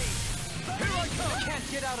this! Here I come! Can't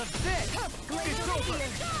get out of this! It's over!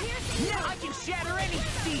 Now I can shatter any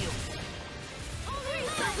steel!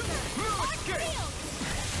 No escape!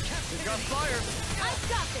 You got fire! I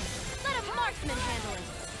got this! Let a marksman handle it!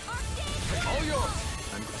 All yours!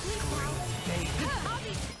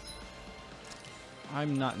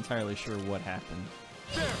 I'm not entirely sure what happened.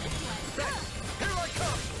 There! Here I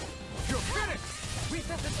come! You're finished!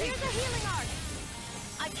 Resuscitation! Here's a healing art!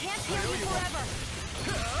 I can't heal you forever!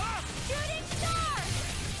 Shooting star!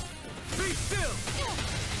 Be still!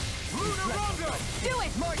 Lunar Rondo! Do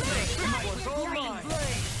it! My blade! This one's all Green mine!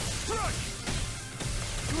 blade! Crush!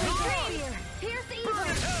 Spear! Pierce the evil! Burn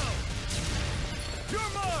in hell!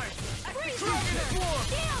 You're mine! Freeze Dragon Lancer! Swarm!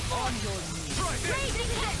 Steel On Force! your knees! Try this!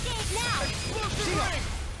 Raising cascade now! Explosive rain!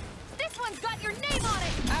 This one's got your name on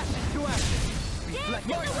it! Ashes to ashes! Dance in My the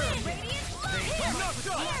turn! wind! Radiant love! Here! Knocked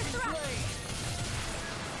up! Air thrust!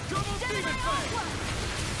 Double Demon Fang!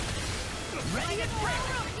 Ready to break!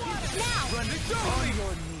 Now! Run it on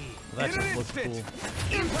your knees! Well, that just looks cool.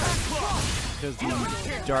 Impact Block! Because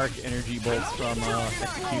the dark energy bolts from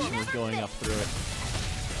Execution was going up through it.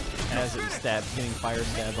 As it stabbed, getting fire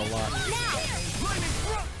stabbed a lot. Now!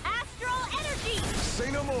 Astral energy!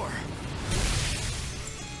 Say no more!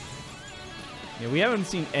 Yeah, we haven't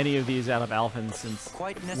seen any of these out of Alphen since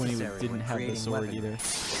Quite when he necessary didn't when have the creating sword weapons. either.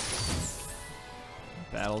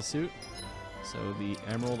 Battle suit. So the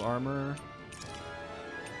emerald armor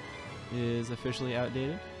is officially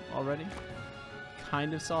outdated already.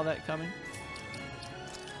 Kind of saw that coming.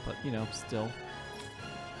 But, you know, still.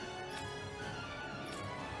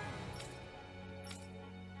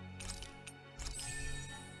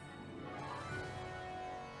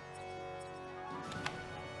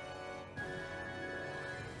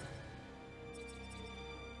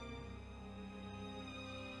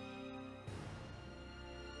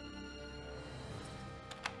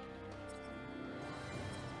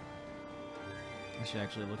 should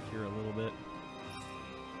actually look here a little bit.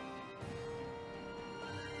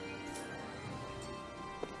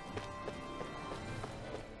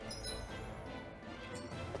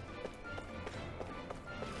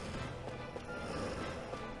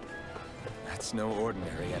 That's no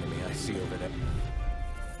ordinary enemy I see over there.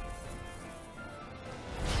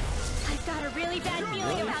 I've got a really bad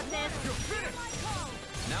feeling about this.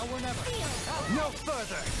 Now or never. No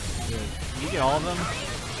further. Good. You get all of them?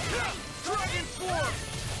 Dragon Swarm.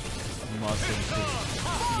 You must have,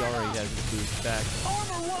 because he already has his boost back.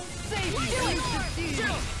 Armor won't save you.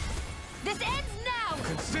 This ends now.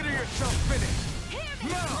 Consider yourself finished.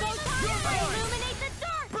 Now. Those powers illuminate the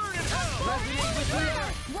dark. Burn in hell. Resonate with the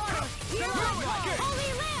earth. Water.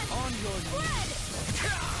 Holy land. On your Blood.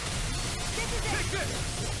 This is it. Take this.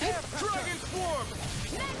 Dragon Swarm.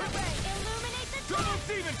 Mega ray. Illuminate the dark. Double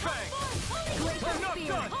Demon Fang. Glacial I'm not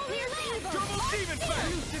spear. done. Holy land. Double Demon Fang.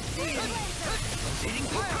 Elusive Demon. Eating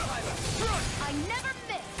Fire Fiber. I never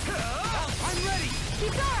miss. I'm ready.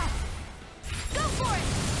 Kikara. Go for it.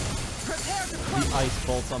 Prepare to The ice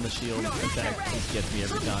bolts on the shield attack just gets me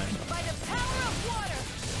every time. By the power of water.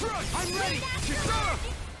 I'm ready. Kikara.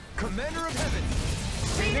 Commander of Heaven!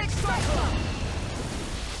 Phoenix Cyclone.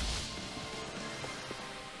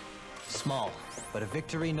 Small, but a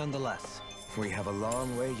victory nonetheless. We have a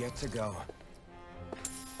long way yet to go.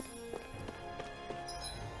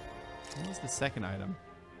 What was the second item?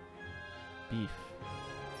 Beef.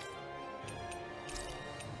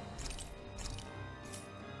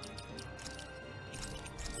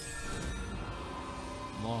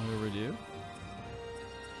 Long overdue.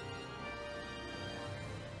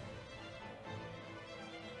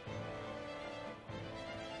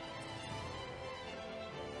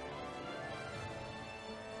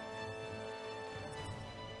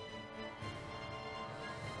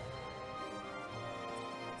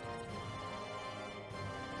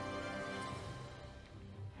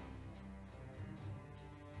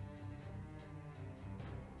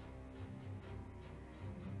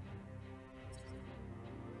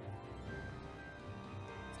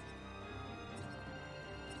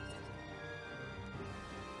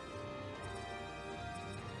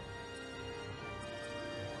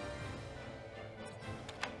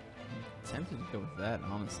 Tempted to go with that,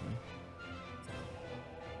 honestly.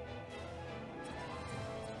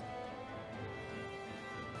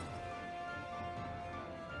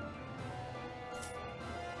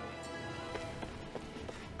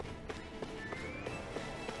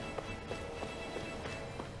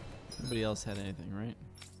 Nobody else had anything, right?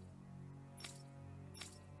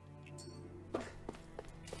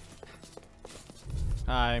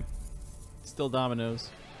 Hi. Still Domino's.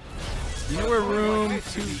 You know where room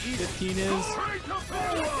 215 is?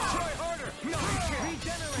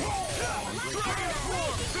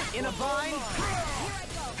 In a bind.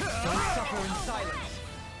 Don't suffer in silence.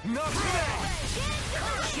 Not today.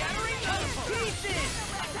 Shattering pieces.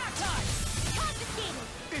 Attack time.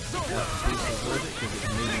 It's over.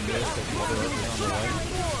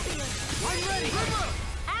 I'm ready.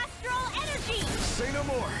 Astral energy. Say no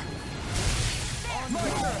more. On my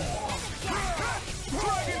turn.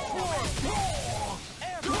 Dragon Swarm!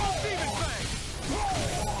 Double Demon Fang!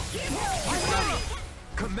 I'm ready!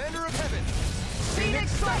 Commander of Heaven! Phoenix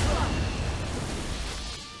Cyclone!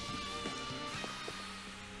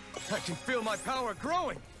 I can feel my power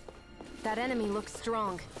growing! That enemy looks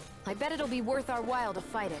strong. I bet it'll be worth our while to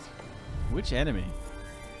fight it. Which enemy?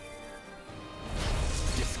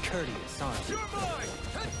 Discourteous, aren't you? You're mine!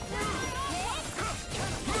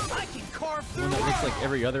 I can carve through One that looks like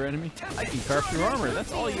every other enemy? I can carve through armor.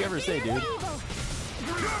 That's all you ever say, dude. You're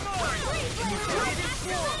mine!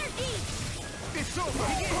 It's over!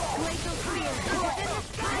 Glacial spear.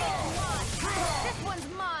 This one's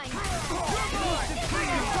mine. It's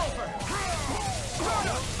over!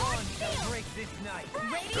 No one shall break this night!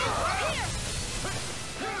 Radiant spear.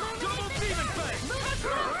 Double Demon Fang!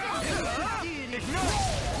 Ignite!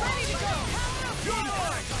 Ready to go. You're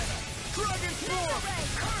mine! Dragon Swarm!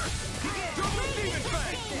 Double Demon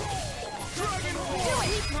Fang! Dragon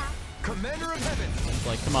Swarm! Commander of Heaven! It's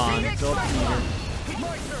like, come on, fill up the meter.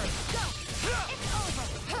 My turn! It's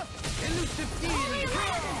over. Elusive Deity!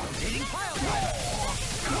 Hitting pile driver!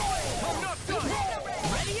 I'm not done!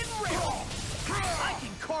 Ready and ready! I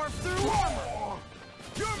can carve through armor!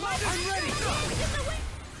 You're mine! I'm ready!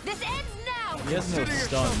 This ends now. He has no Consider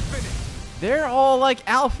stun. yourself finished. They're all like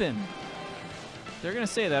Alphen. They're gonna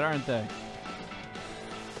say that, aren't they?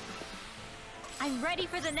 I'm ready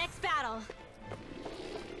for the next battle.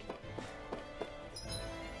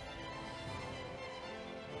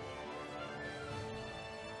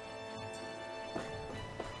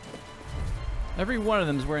 Every one of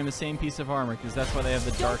them is wearing the same piece of armor, because that's why they have the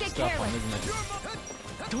dark stuff on, isn't it?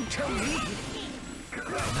 Don't tell me!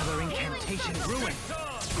 Another incantation ruined!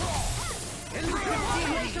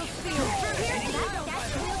 Celestial Steel!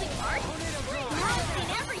 That's wielding art? I've seen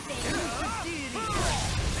everything!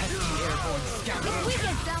 Pesky airborne scout! This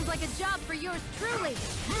weekend sounds like a job for yours truly!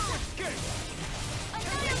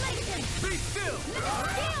 Annihilation! Be still!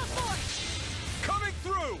 Steel Force! Coming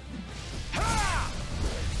through! Ha!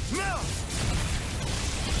 Now!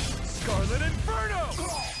 Scarlet Inferno!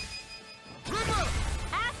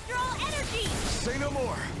 Astral Energy! Say no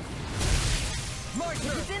more! My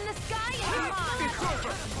turn! It's in the sky and mine! It's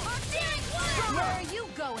over! Where are you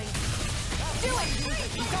going? Do it!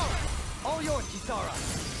 Kisara! All yours, Kisara!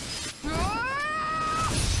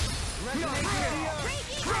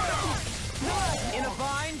 In a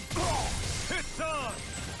bind? It's on!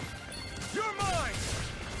 You're mine!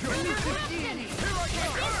 You're finished! Here I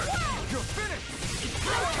come! You're finished!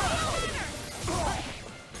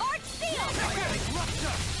 Arch Seal!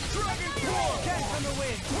 Rupture! Dragon Claw! Catch on the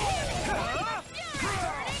wind!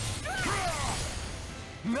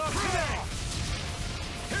 Not today!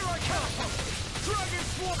 Here I come! Dragon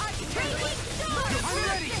Swarm! I'm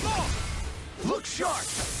ready! Look sharp!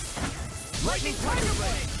 Lightning Tiger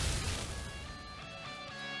Blade!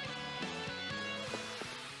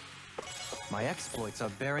 My exploits are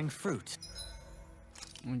bearing fruit.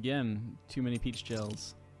 Again, too many peach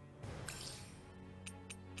gels.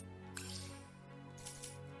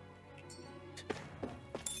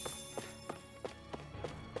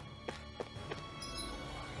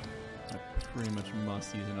 I pretty much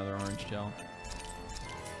must use another orange gel.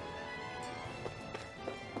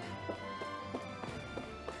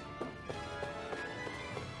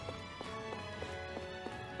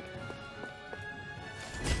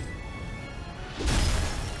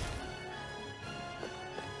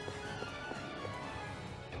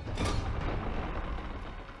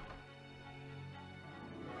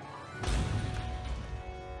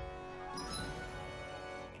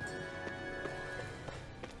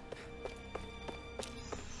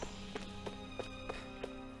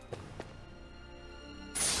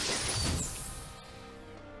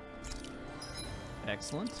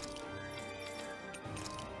 Excellent.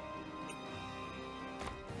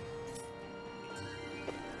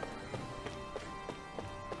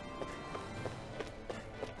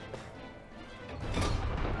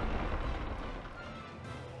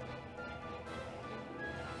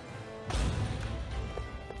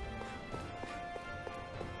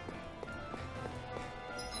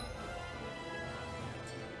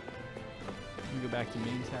 We can go back to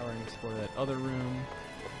main tower and explore that other room.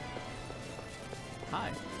 Hi.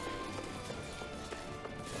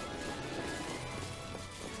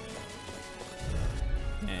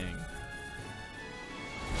 Dang.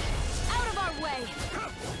 Out of our way! If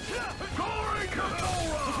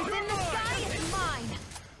it's in the sky, it's mine!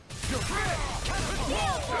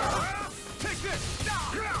 Take this!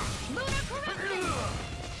 Lunar corruption!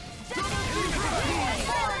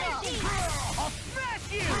 I'll smash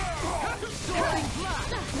you! Soaring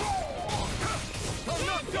blast! I'm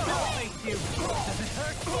not done! I'll face you! Does it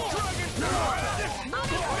hurt? Dragon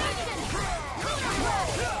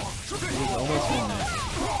Almost in there.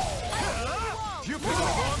 You picked the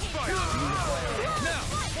wrong fight! Now,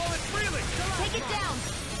 while it's reeling! Take it down!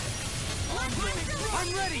 I'm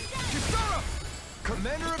ready! Kisara!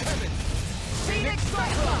 Commander of Heaven! Phoenix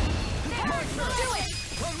Cyclone! My turn! Do it!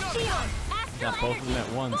 I'm not Dion! done! Got both of them at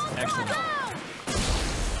once. Excellent.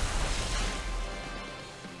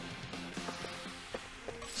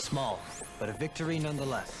 Small, but a victory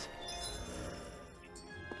nonetheless.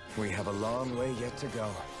 We have a long way yet to go.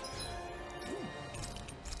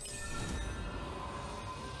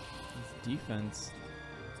 Defense.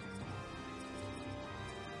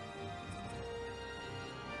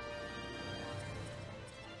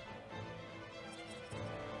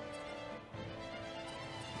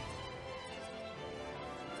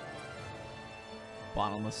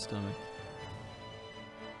 Bottomless stomach.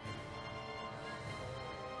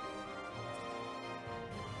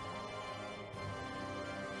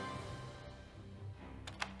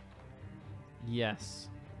 Yes.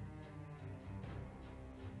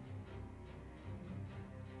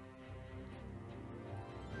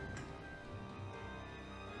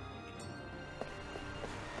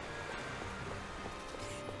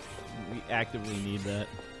 We actively need that.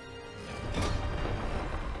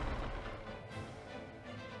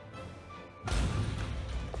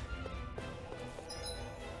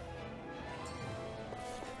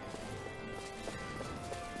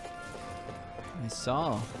 I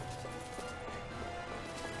saw.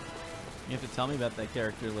 You have to tell me about that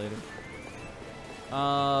character later.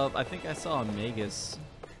 I think I saw a Magus.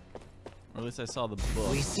 Or at least I saw the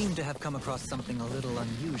book. We seem to have come across something a little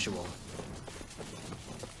unusual.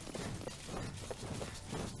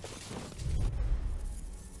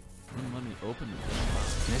 Let me open it.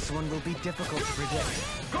 This one will be difficult to predict.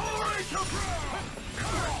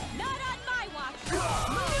 Not on my watch!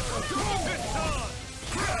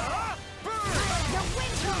 The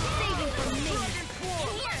winds are saving from me!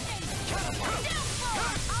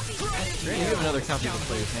 Here, you have another copy of the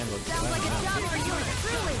player's handbook. Sounds like a job for yours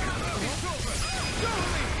truly!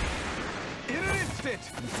 In an instant!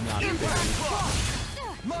 It's not a big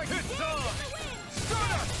deal. My hits on!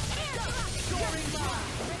 Stunner!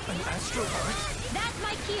 An astral art? That's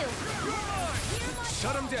my cue!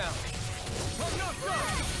 Shut him down! I'm not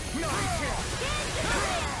done! Not here!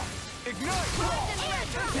 Ignite!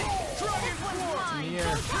 Dragon Force! In the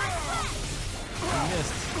air. I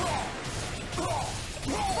missed.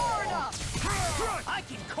 Far enough! I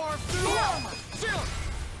can carve through armor!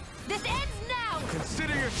 This ends now!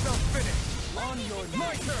 Consider yourself finished! On your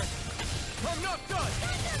my turn! I'm not done!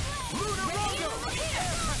 Lunar Rondo!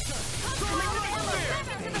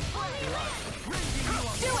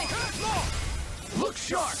 Do it! Look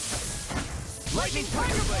sharp! Lightning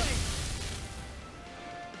Tiger Blade!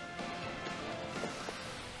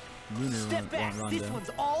 Lunar Step back! Rondo. This one's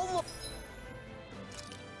all...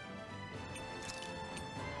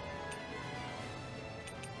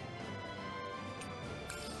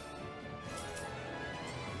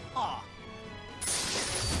 Aw.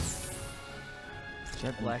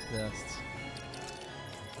 Jet black vests.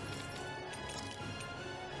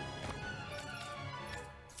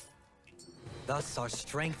 Thus our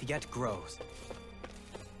strength yet grows.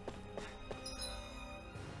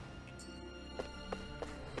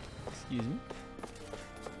 Excuse me.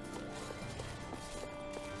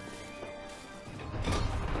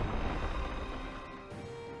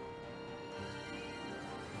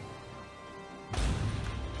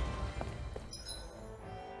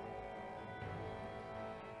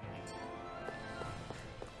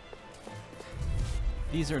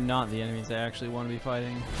 These are not the enemies I actually want to be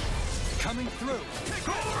fighting. Coming through!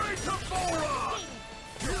 Glory to Volren!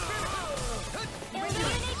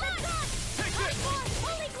 Take this!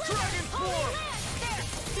 Dragon Force!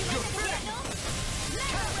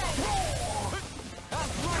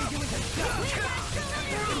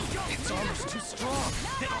 It's almost too strong!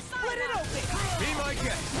 Then I'll split it open! Be my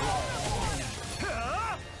guest!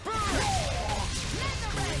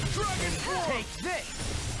 Dragon Force! Take this!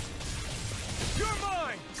 You're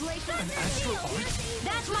mine! An astral art?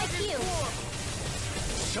 That's my cue!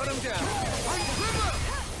 Shut him down!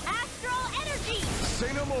 Astral energy!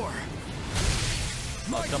 Say no more!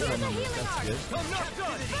 My Double turn! enemies, that's good. I'm not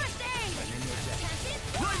done! First aid!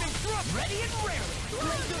 Lightning thrust! Ready and rarely!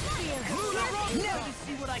 Lunar Rondo! Now to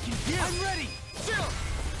see what I can do! I'm ready! Chill!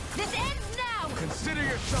 This ends now! Consider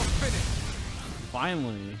yourself finished!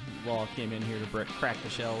 Finally, Wall came in here to crack the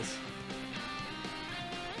shells.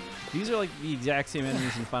 These are like the exact same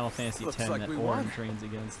enemies in Final Fantasy X like that we Volren won. trains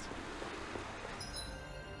against.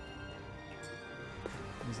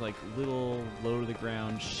 These like little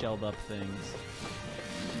low-to-the-ground, shelled-up things.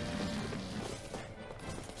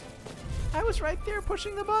 I was right there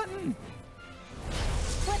pushing the button!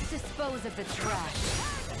 Let's dispose of the trash.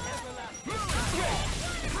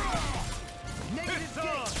 It's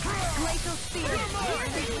on! Glacial spear!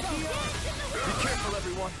 Be careful,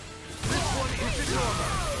 everyone! This one isn't normal!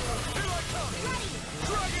 Here I come!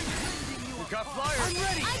 Dragon! We got flyers! I'm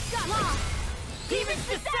ready! I've got lost! Demons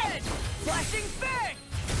descend! Flashing fang!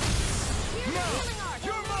 Now!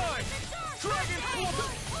 You're mine! Dragon Force!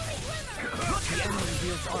 The enemy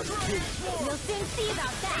reveals our truth! We'll soon see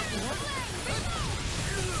about that!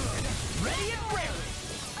 Ready and rarely!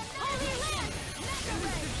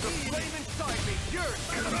 The flame inside me! Yours!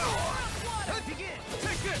 Begin!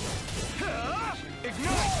 Take this!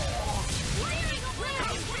 Ignite!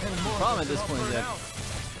 Problem at this point is that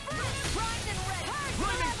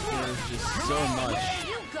there's just so much.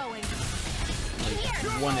 Like,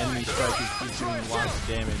 one enemy strike is doing lots of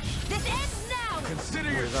damage. This ends now! Consider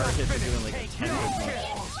Whereas our yourself hits are finished! doing like a tenth as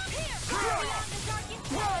much.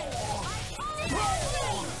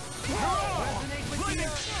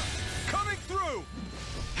 Coming through!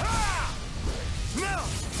 Ha! Now!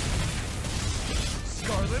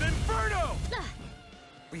 Scarlet Inferno! Now!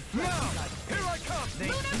 Here I come!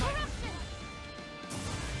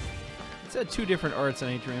 It's had two different arts, and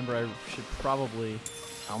I need to remember I should probably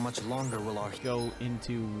How much longer will our... go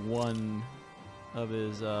into one of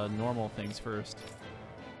his normal things first.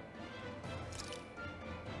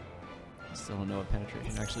 Still don't know what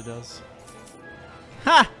penetration actually does.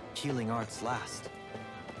 Ha! healing arts last?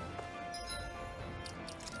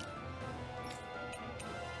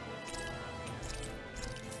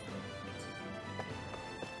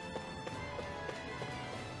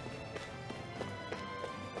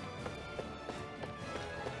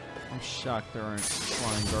 shocked there aren't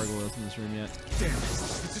flying gargoyles in this room yet. Damn,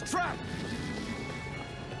 it's a trap!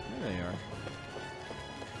 There they are.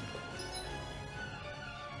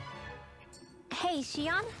 Hey,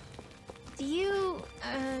 Xion? Do you,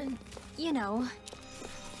 you know...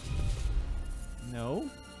 No?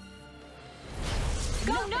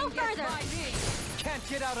 Go no further! Can't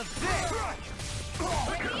get out of this!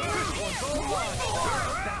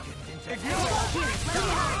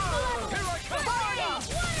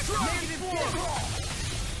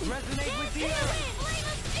 Resonate with the earth!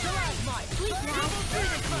 Please now.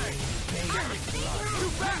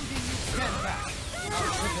 Stand back!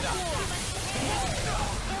 I'll pick it up!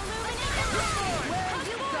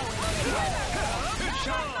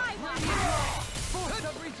 Force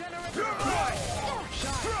of regeneration!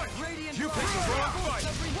 Shine! Radiant You pick the wrong fight!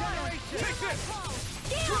 of regeneration! Take this!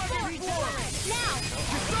 Now!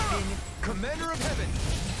 Commander of Heaven!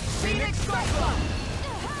 Phoenix Cyclone!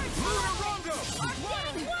 Lunar Rondo!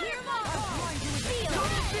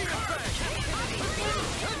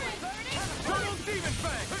 Double Demon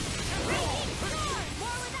Fang!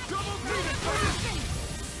 Double Demon Fang!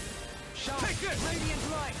 Take this! Radiant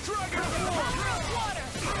light! Dragon Form!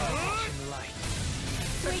 Light!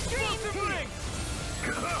 Sweet dreams!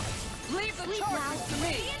 Leave the charges to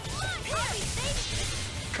me!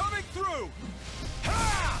 Coming through!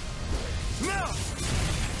 Ha! Now!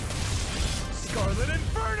 Scarlet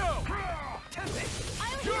Inferno!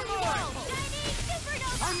 You're mine!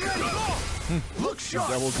 I'm ready! Look sharp!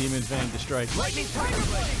 Double demon fang to strike. Lightning Tiger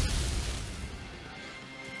Blade!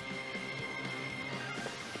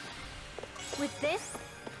 With this,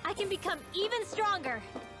 I can become even stronger.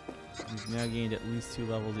 He's now gained at least 2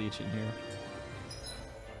 levels each in here.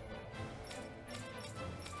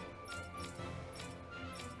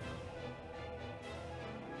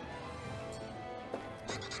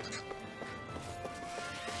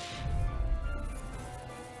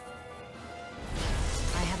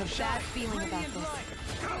 I have a bad feeling about this.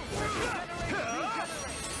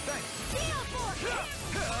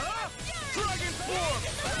 Dragon Form!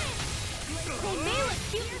 They may look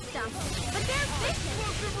cute and stuff, but they're vicious.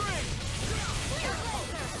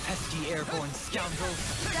 Pesky airborne scoundrels.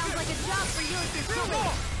 Sounds like a job for you and truly.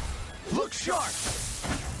 Look sharp!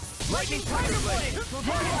 Lightning Tiger Blade!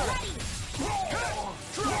 Ready.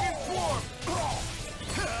 Dragon Form!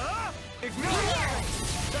 Ignite!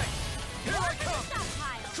 Here I come!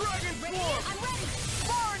 Stockpile. Dragon Form! I'm ready.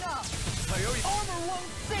 Far enough! I owe you. Armor won't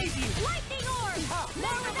save you! Lightning orb.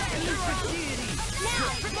 More with that. Deity!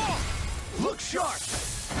 Now. Look sharp!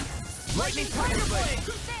 Lightning Tiger Blade!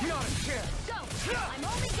 Not a chance! Go. I'm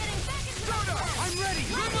only getting back into I'm ready!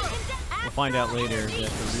 We'll find out later that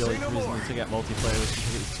the real reason we took out multiplayer was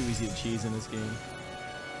because it was too easy to cheese in this game.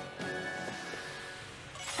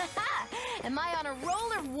 Am I on a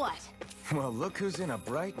roll or what? Well, look who's in a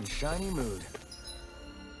bright and shiny mood.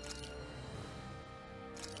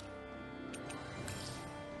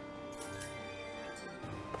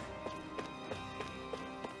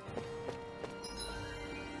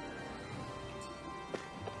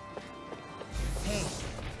 Hey,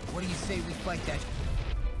 what do you say we fight that?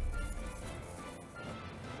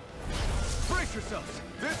 Brace yourselves!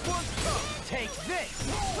 This one's tough! Take this!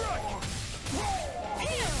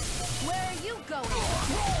 Where are you going?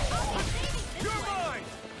 You're mine!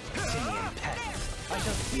 Simian pest! I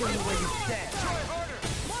can feel the way you stand! Try harder!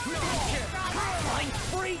 Mind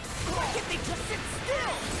freak! Why can't they just sit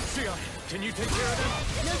still? Sion, can you take care of them?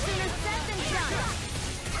 No sooner said than done.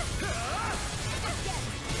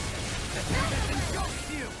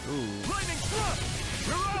 Ooh. Lightning Thrust!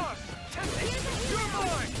 Mirage! You're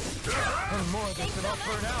mine! And more of this and I'll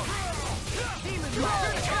burn out! Demon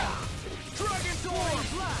Dragon Sword!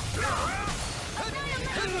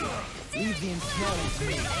 Leave the ensnaring to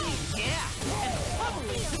me! Yeah! And bubble to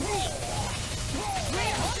me!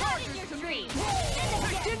 Hold in your tree.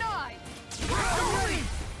 Denied! I'm ready!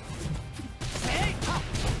 Hey!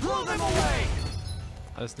 Blow them away!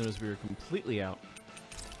 I just noticed we were completely out.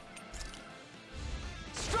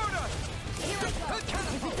 Stardust! Here I go.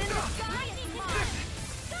 If it's in the sky, it's mine.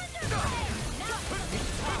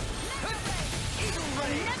 Eagle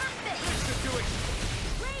Ray! Never fit. This should do it!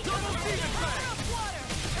 Double Demon Fang!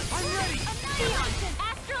 I'm ready! Sion,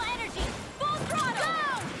 astral energy, full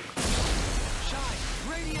throttle. Shine!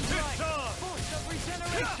 Radiant It's light! time! Force of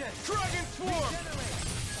regeneration! Dragon Swarm! Regenerate!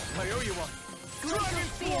 I owe you one! Glacial Dragon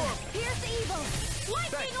spear, Swarm! pierce evil,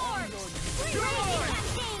 lightning orb, You're raging mine!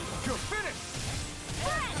 cascade, You're finished!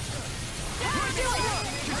 spread.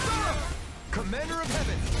 Commander of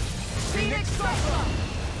Heaven! Phoenix Cyclone!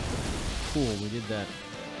 Cool, we did that.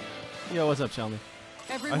 Yo, what's up, Shelby?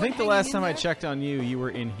 I think the last time I checked on you, you were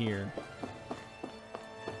in here.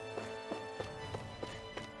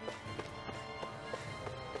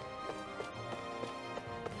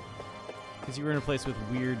 Because you were in a place with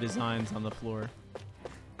weird designs on the floor.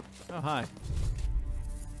 Oh, hi.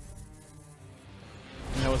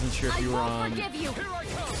 And I wasn't sure if you were on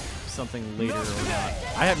something later or not.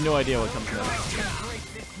 I have no idea what comes next.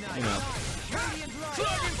 You know.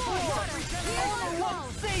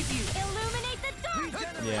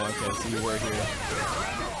 Yeah, okay, so you were here.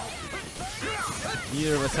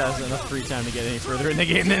 Neither of us has enough free time to get any further in the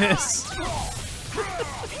game than this.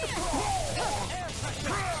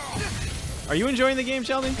 Are you enjoying the game,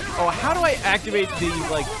 Sheldon? Oh, how do I activate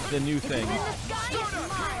the new thing?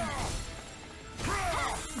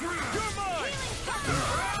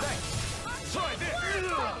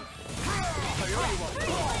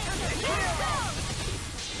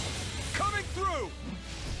 Coming through.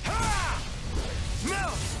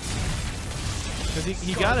 Because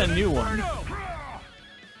he got a new one.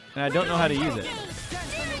 And I don't know how to use it.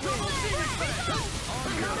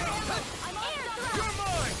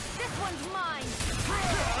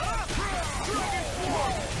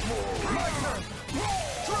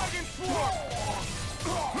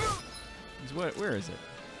 Where is it?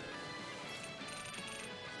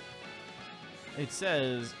 It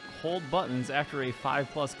says hold buttons after a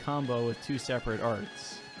 5+ combo with 2 separate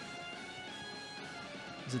arts.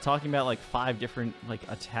 Is it talking about like 5 different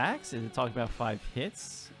attacks? Is it talking about 5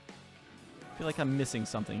 hits? I feel like I'm missing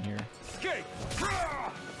something here. Escape!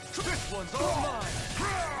 This one's all mine!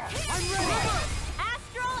 I'm ready!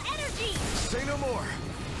 Astral energy! Say no more!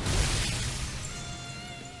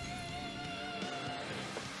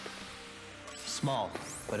 Small,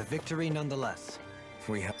 but a victory nonetheless.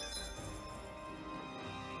 We have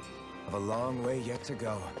a long way yet to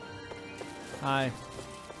go. Hi.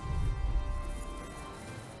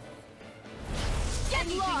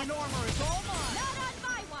 Anything in armor is all mine! Not on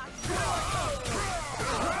my watch!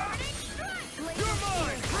 Burning strike! You're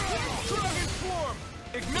mine! Dragon Swarm!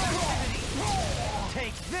 Ignitivity!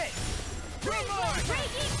 Take this! You're mine!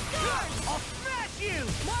 Raging storm! I'll smash you!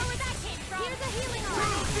 More where that came from! Here's a healing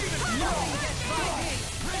arm!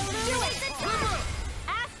 Illuminate the top!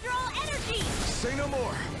 Astral energy! Say no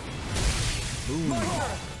more! Boom.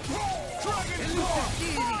 Dragon Swarm!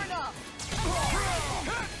 Burn up!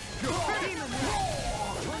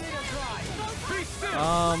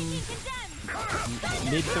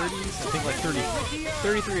 Mid 30s? I think like 30,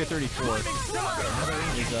 33 or 34 is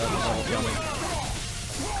the level coming.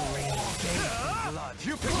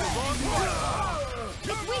 You picked the wrong one!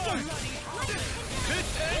 It's weakened!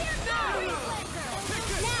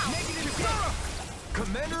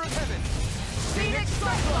 Commander of Heaven! Phoenix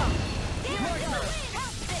Cyclone!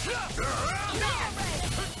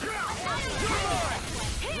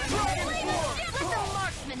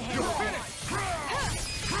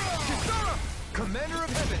 Commander of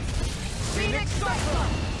Heaven! Phoenix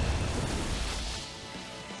Cyclone!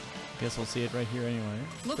 Guess we'll see it right here anyway.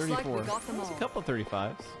 Looks 34. like we got them There's all. a couple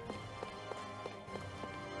 35s.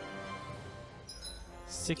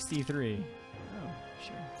 63. Oh,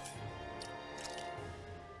 sure.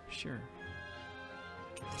 Sure.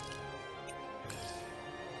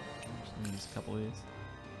 Just use a couple of these.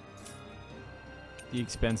 The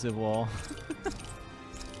expensive wall.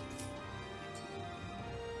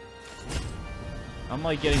 I'm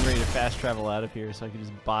like getting ready to fast travel out of here so I can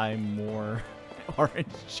just buy more orange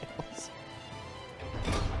shells.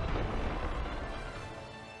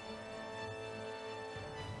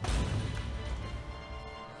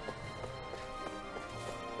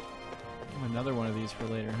 Another one of these for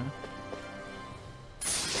later, huh?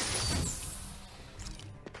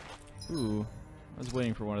 Ooh, I was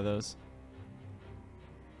waiting for one of those.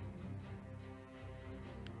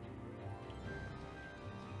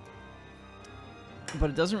 But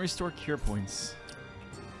it doesn't restore cure points.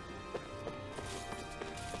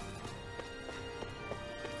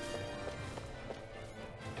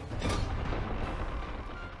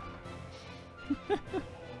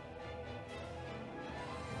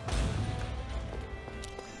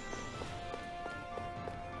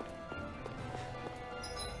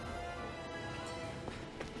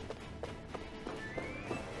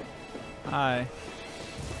 Hi.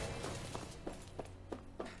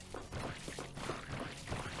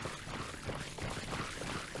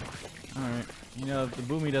 Alright. You know, if the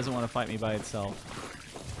Boomy doesn't want to fight me by itself,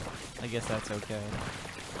 I guess that's okay.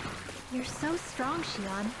 You're so strong,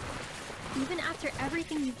 Xion. Even after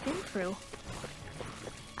everything you've been through.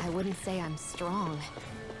 I wouldn't say I'm strong.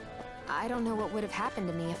 I don't know what would have happened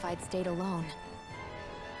to me if I'd stayed alone.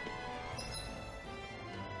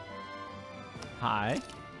 Hi.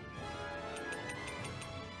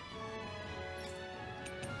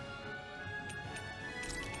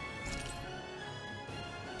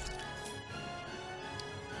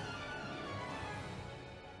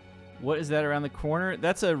 What is that around the corner?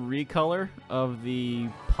 That's a recolor of the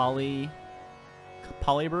Polyborus.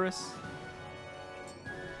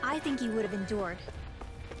 I think you would have endured.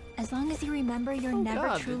 As long as you remember you're never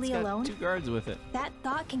God, truly it's got alone, 2 guards with it. that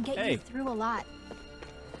thought can get Hey. you through a lot.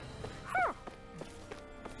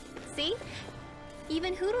 See?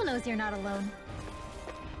 Even Hoodle knows you're not alone.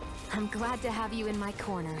 I'm glad to have you in my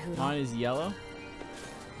corner, Hoodle. Mine is yellow.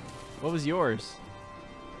 What was yours?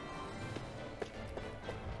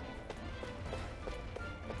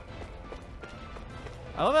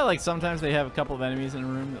 I love that, like, sometimes they have a couple of enemies in a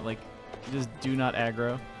room that, like, just do not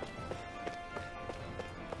aggro.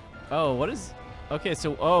 Oh, what is... Okay,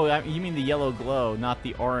 so... Oh, you mean the yellow glow, not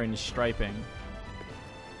the orange striping.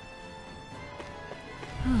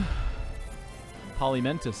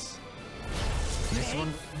 Polymentus. This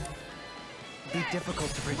one be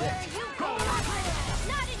difficult to predict.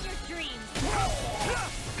 Not in your dreams.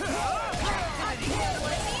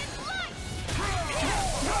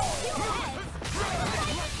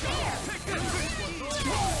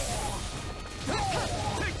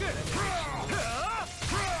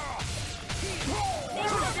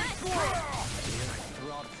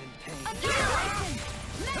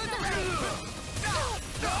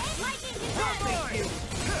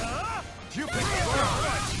 You pick it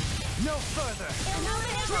no further.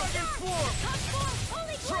 Dragon form.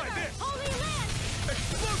 Try this.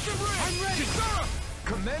 Explosive ring. I'm ready.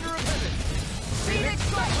 Commander of Heaven. Phoenix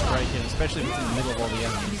Strike him, especially if it's in the middle of all the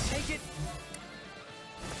enemies. Take it.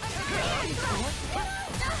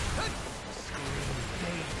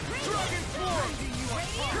 Dragon form.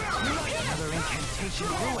 Another incantation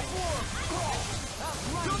ruin.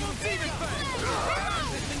 Double demon fang.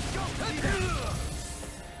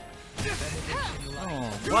 Oh,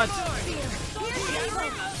 what?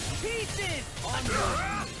 Pieces.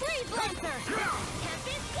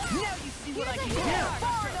 Now you see what I can do.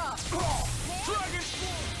 Dragon.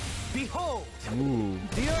 Behold, Ooh.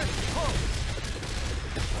 the Earth pulse.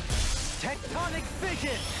 Tectonic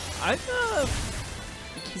fission.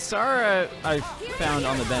 Kisara I found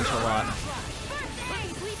on the bench a lot.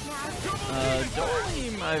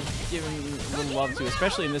 Dolim I've given a little love to,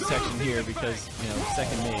 especially in this section here because, you know,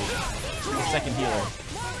 second mage, second healer.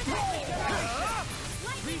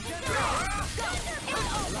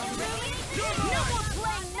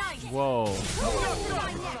 Whoa.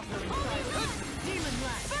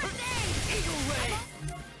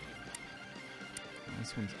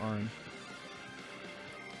 This one's orange.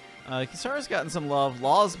 Kisara's gotten some love.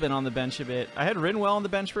 Law's been on the bench a bit. I had Rinwell on the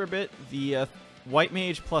bench for a bit. The White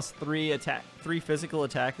Mage plus 3 physical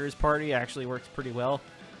attackers party actually works pretty well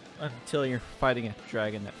until you're fighting a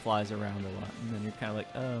dragon that flies around a lot, and then you're kind of like,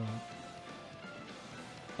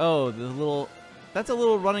 oh, that's a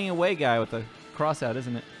little running away guy with a cross out,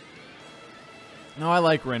 isn't it? No, I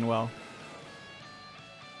like Rinwell.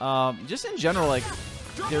 Just in general, like,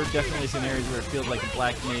 there are definitely scenarios where it feels like a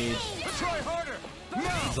black mage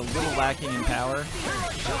is a little lacking in power.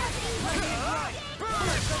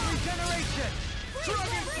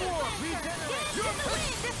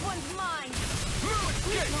 This one's mine.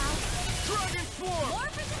 Dragon form.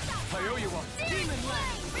 I owe you one. Demon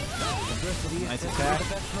Land. Nice attack. The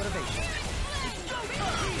best motivation.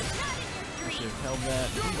 Should have held that.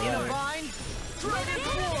 Divine. Dragon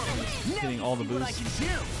form. Hitting all the boosts.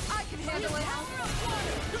 I can handle it.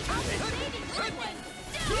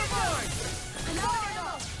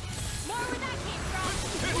 More where that came from.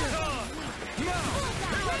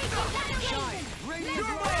 Shine. Radiant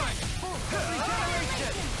light.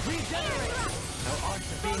 Regenerate. No arts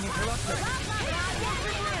are being interrupted.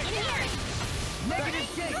 Negative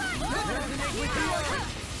gate. Resonate with the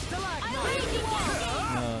earth.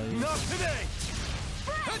 Stalagmite. Not today.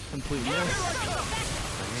 Complete miss.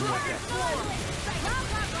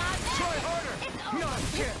 Try harder. Not a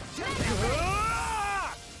chance.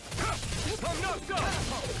 I'm knocked up.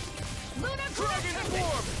 Dragon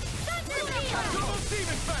form. Double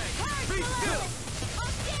demon fang. Be still.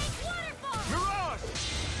 Mirage.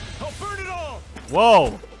 I'll burn it all.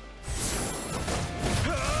 Whoa!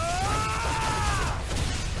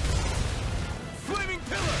 Flaming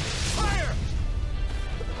pillar. Fire.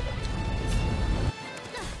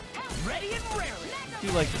 Ready and raring. I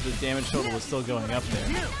feel like the damage total was still going up there.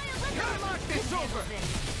 Gotta knock this over.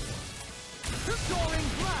 Soaring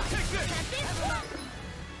blast. Take this.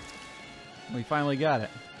 We finally got it.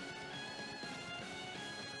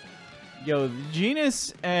 Yo, the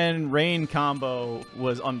Genus and Rain combo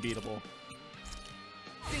was unbeatable.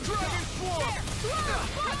 Dragon Swarm!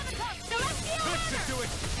 Fix it to it!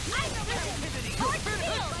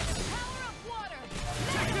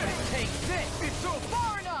 Take this! It's so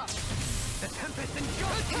Far enough! The Tempest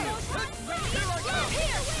engulfs you! Here I go!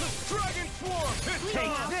 Dragon Swarm!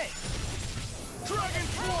 Take this! Dragon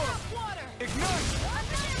Swarm! Ignite!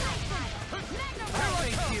 I'll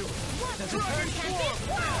face you! Dragon Swarm!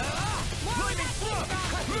 Lightning Flood!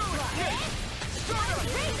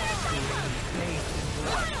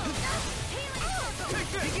 Take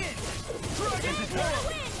this! Begin! Dragon Swarm!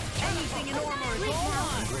 Anything in armor is all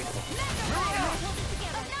mine!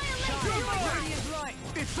 Radiant light!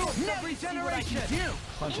 It's so Net regeneration!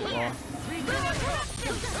 Punch it, Law.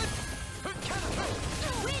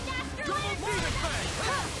 Double Demon Fang!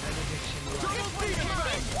 Double Demon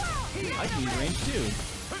Fang! I can use range too.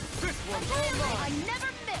 This one's all mine! I never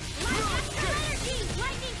miss.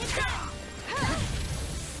 Lightning control.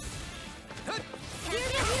 Here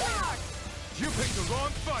you are. You picked the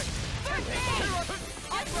wrong fight!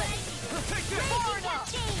 I'm ready. Take this! Far enough.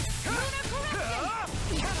 Lunar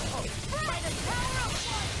corruption. By the power of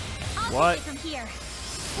one. I'll What? take it from here.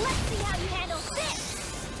 Let's see how you handle this.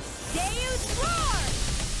 Deus Roar.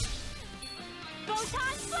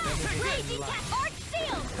 Photon Blast. Raging Cat Arch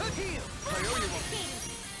Shield.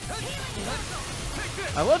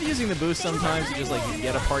 I love using the boost sometimes to just like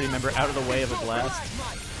get a party member out of the way of a blast.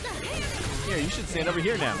 Here, you should stand over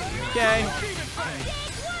here now. Okay.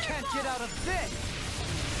 Can't get out of this!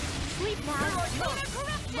 Sleep now. Lunar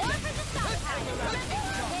corruption. More for the sun.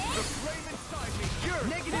 The flame inside me! You're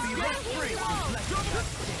Negative free!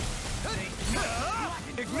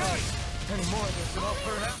 Ignite! Any more of this and I'll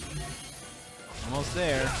burn out? Almost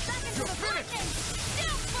there. You're finished!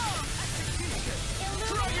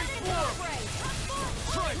 Dragon Swarm!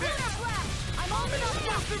 Try this! I'm almost done.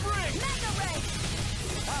 Explosive ring! Mega Ray.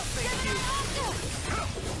 I'll face you!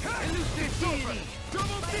 Elusive deity!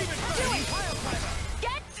 Double Demon Fang!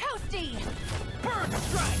 Get toasty. Burn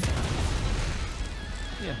strike!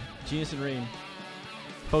 Yeah, Genius and Rain.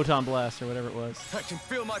 Photon Blast or whatever it was. I can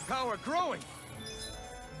feel my power growing!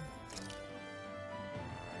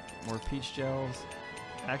 More peach gels.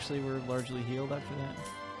 Actually, we're largely healed after that.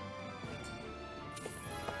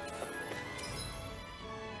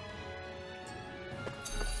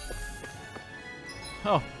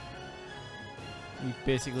 Oh. We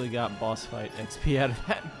basically got boss fight XP out of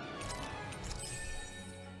that.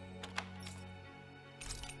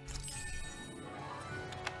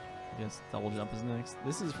 I guess double jump is next.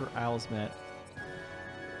 This is for Owlsmet.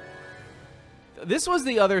 This was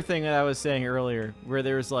the other thing that I was saying earlier, where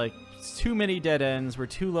there's like too many dead ends, we're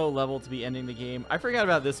too low level to be ending the game. I forgot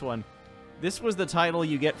about this one. This was the title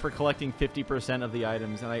you get for collecting 50% of the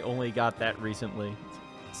items, and I only got that recently.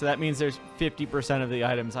 So that means there's 50% of the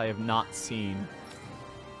items I have not seen.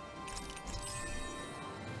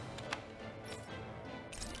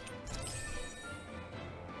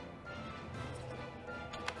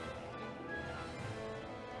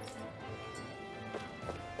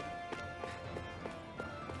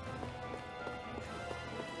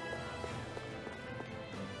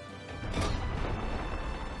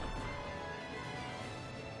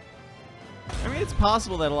 I mean, it's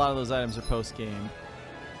possible that a lot of those items are post-game.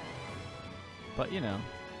 But, you know.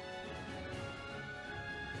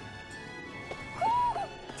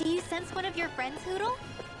 Do you sense one of your friends, Hoodle?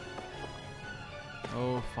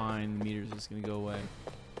 Oh, fine. The meter's just gonna go away.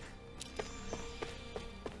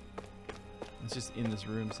 It's just in this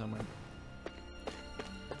room somewhere.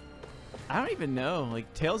 I don't even know.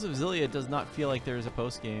 Like, Tales of Xillia does not feel like there's a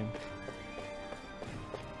post-game.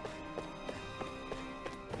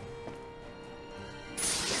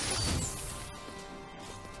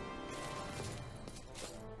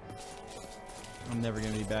 I'm never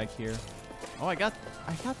gonna be back here. Oh, I got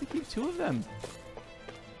to keep 2 of them.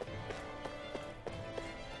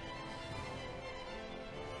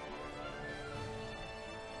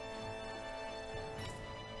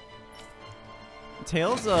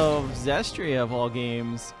 Tales of Zestria of all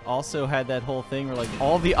games also had that whole thing where like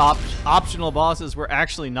all the optional bosses were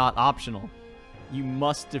actually not optional. You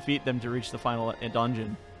must defeat them to reach the final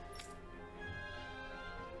dungeon.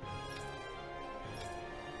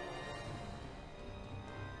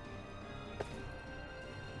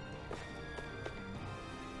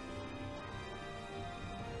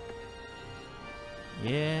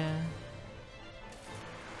 Yeah.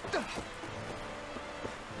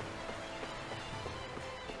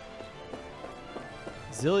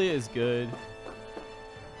 Xillia is good.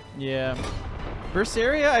 Yeah.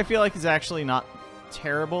 Berseria, I feel like, is actually not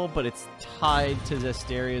terrible, but it's tied to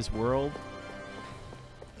Zesteria's world.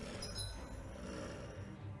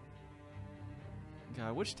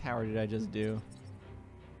 God, which tower did I just do?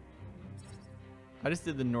 I just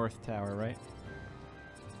did the north tower, right?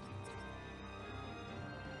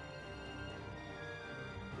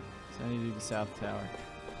 So I need to do the south tower.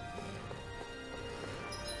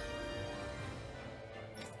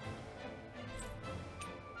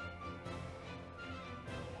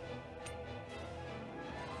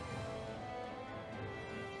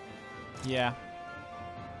 Yeah.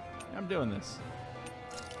 I'm doing this.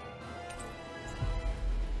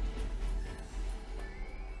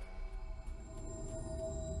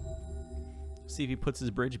 See if he puts his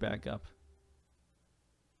bridge back up.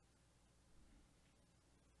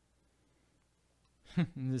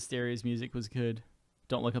 Hysteria's music was good.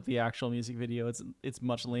 Don't look up the actual music video. It's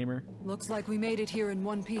much lamer. Looks like we made it here in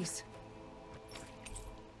one piece.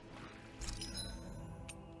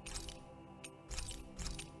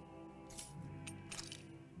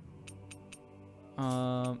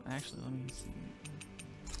 Actually, let me see.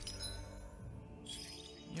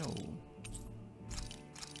 Yo.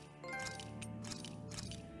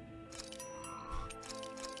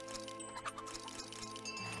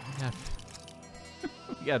 Yeah.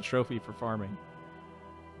 We got a trophy for farming.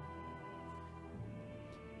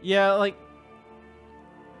 Yeah, like,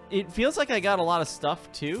 it feels like I got a lot of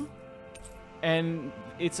stuff too. And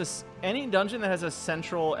it's any dungeon that has a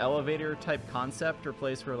central elevator type concept or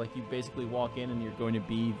place where like you basically walk in and you're going to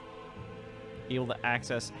be able to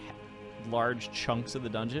access large chunks of the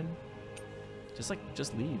dungeon.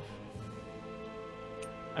 Just leave.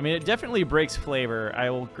 I mean, it definitely breaks flavor.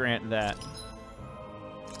 I will grant that.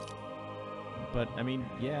 But I mean,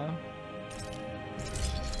 yeah.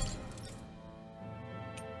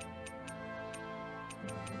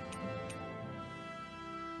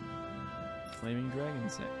 Flaming dragon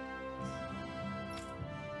set.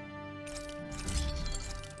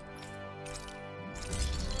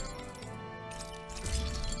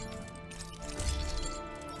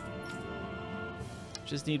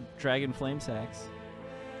 Just need dragon flame sacks.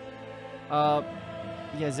 Yeah,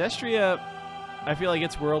 Zestria, I feel like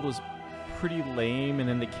its world was pretty lame, and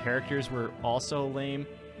then the characters were also lame.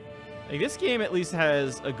 Like, this game at least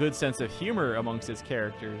has a good sense of humor amongst its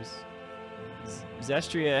characters.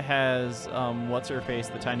 Zestria has, what's-her-face,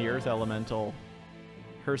 the tiny earth elemental.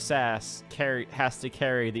 Her sass has to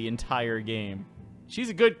carry the entire game. She's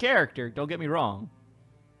a good character, don't get me wrong.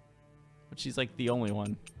 But she's, like, the only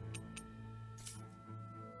one.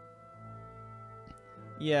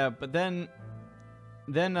 Yeah, but then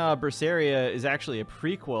Berseria is actually a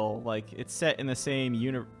prequel. Like, it's set in the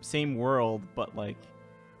same world, but, like,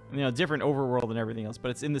 you know, different overworld and everything else.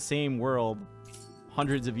 But it's in the same world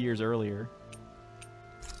hundreds of years earlier.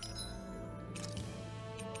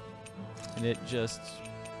 And it just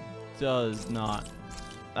does not.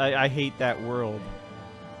 I hate that world.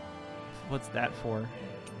 What's that for?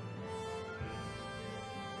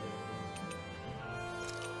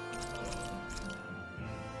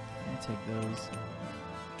 I'll take those.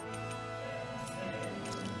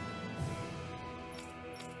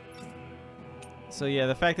 So yeah,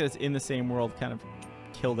 the fact that it's in the same world kind of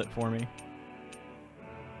killed it for me.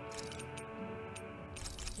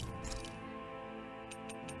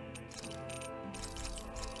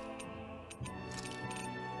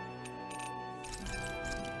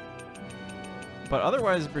 But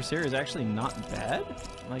otherwise, Berseria is actually not bad.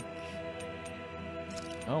 Like,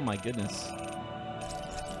 oh my goodness.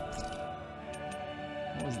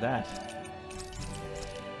 What was that?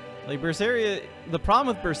 Like, Berseria, the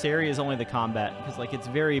problem with Berseria is only the combat, because, like, it's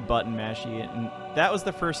very button mashy, and that was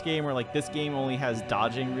the first game where, like, this game only has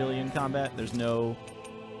dodging really in combat. There's no,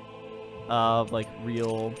 like,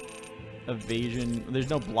 real evasion. There's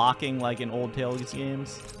no blocking like in old Tales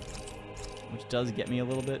games, which does get me a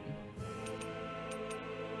little bit.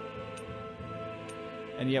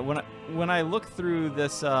 And yet, when I look through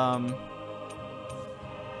this, you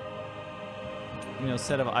know,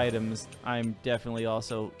 set of items, I'm definitely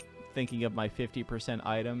also thinking of my 50%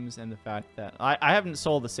 items and the fact that I haven't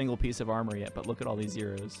sold a single piece of armor yet, but look at all these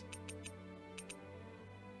zeros.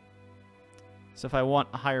 So if I want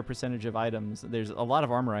a higher percentage of items, there's a lot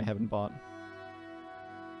of armor I haven't bought.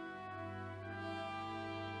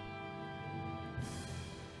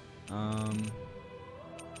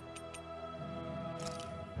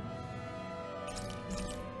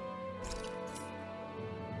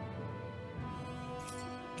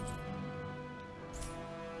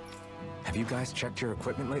 Have you guys checked your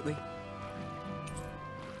equipment lately?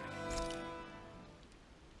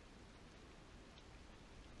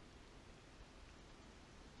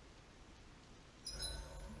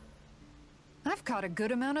 I've caught a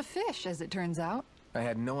good amount of fish, as it turns out. I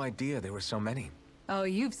had no idea there were so many. Oh,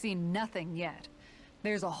 you've seen nothing yet.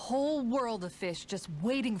 There's a whole world of fish just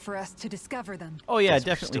waiting for us to discover them. Oh yeah, it Guess we've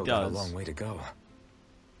definitely still got does. a long way to go.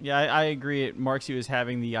 Yeah, I agree. It marks you as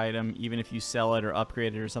having the item, even if you sell it or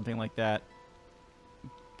upgrade it or something like that.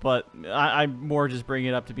 But I more just bring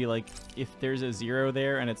it up to be like, if there's a 0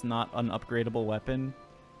 there and it's not an upgradable weapon,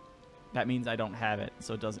 that means I don't have it.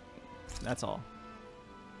 So it doesn't. That's all.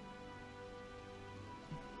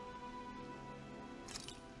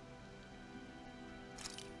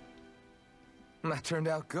 That turned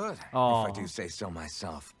out good, Oh. if I do say so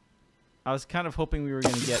myself. I was kind of hoping we were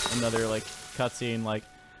going to get another, like, cutscene, like,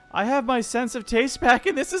 I have my sense of taste back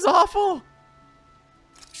and this is awful!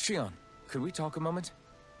 Shion, could we talk a moment?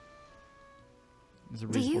 There's a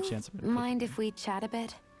Do reasonable you chance of it. mind if we chat a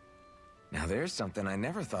bit? Now there's something I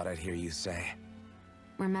never thought I'd hear you say.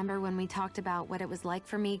 Remember when we talked about what it was like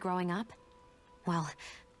for me growing up? Well,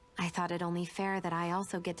 I thought it only fair that I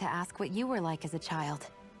also get to ask what you were like as a child.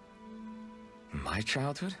 My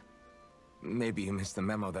childhood? Maybe you missed the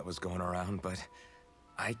memo that was going around, but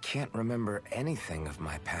I can't remember anything of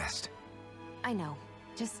my past. I know.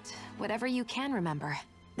 Just whatever you can remember.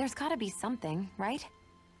 There's gotta be something, right?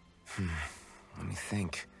 Let me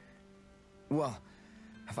think. Well,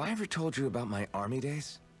 have I ever told you about my army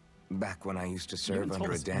days? Back when I used to serve haven't told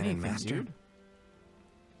under a us Danon anything, master? dude.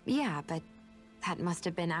 Yeah, but that must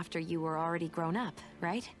have been after you were already grown up,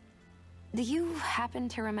 right? Do you happen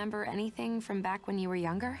to remember anything from back when you were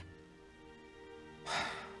younger?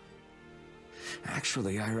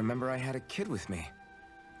 Actually, I remember I had a kid with me.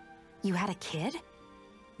 You had a kid?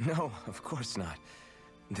 No, of course not.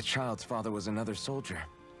 The child's father was another soldier.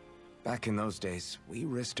 Back in those days, we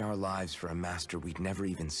risked our lives for a master we'd never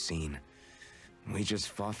even seen. We just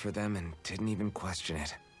fought for them and didn't even question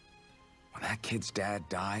it. When that kid's dad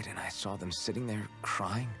died and I saw them sitting there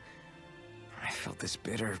crying, I felt this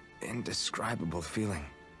bitter, indescribable feeling.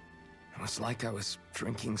 It was like I was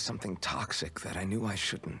drinking something toxic that I knew I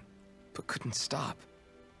shouldn't, but couldn't stop.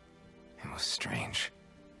 It was strange.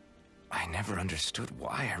 I never understood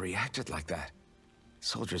why I reacted like that.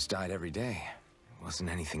 Soldiers died every day. It wasn't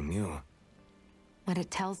anything new. What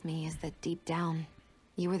it tells me is that deep down,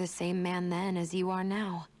 you were the same man then as you are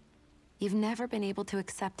now. You've never been able to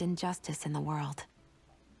accept injustice in the world.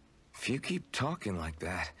 If you keep talking like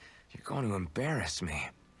that, you're going to embarrass me.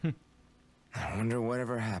 I wonder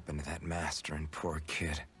whatever happened to that master and poor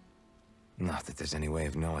kid. Not that there's any way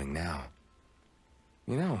of knowing now.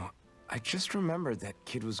 You know, I just remembered that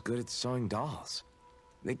kid was good at sewing dolls.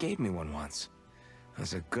 They gave me one once.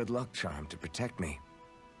 As a good luck charm to protect me.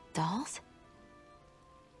 Dolls?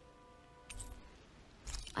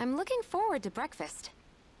 I'm looking forward to breakfast.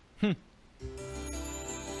 Get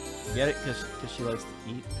it? Because she likes to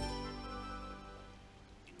eat.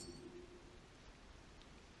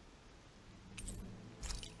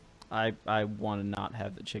 I want to not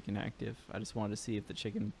have the chicken active. I just wanted to see if the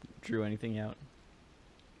chicken drew anything out.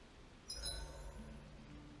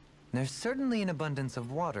 There's certainly an abundance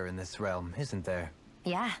of water in this realm, isn't there?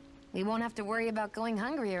 Yeah, we won't have to worry about going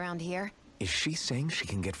hungry around here. Is she saying she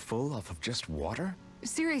can get full off of just water?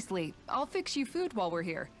 Seriously, I'll fix you food while we're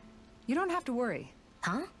here. You don't have to worry.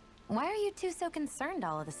 Huh? Why are you two so concerned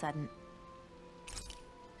all of a sudden?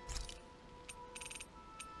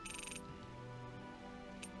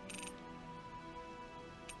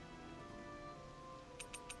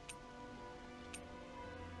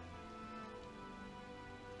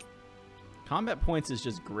 Combat points is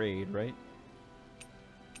just grade, right?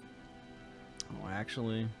 Oh,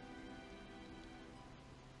 actually...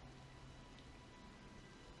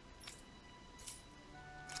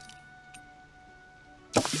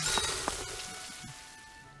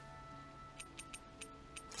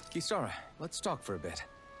 Kisara, let's talk for a bit.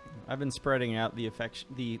 I've been spreading out the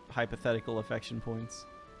hypothetical affection points.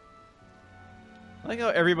 I like how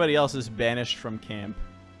everybody else is banished from camp.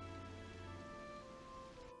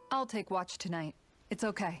 I'll take watch tonight. It's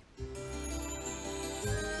okay.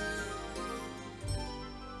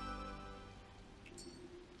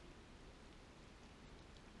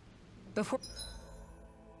 Before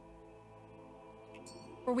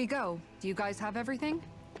we go, do you guys have everything?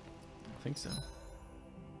 I think so.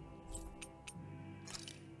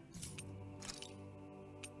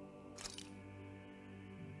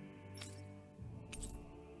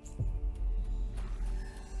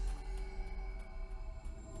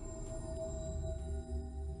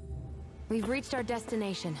 We've reached our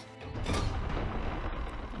destination.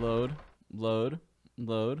 Load, load,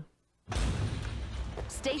 load.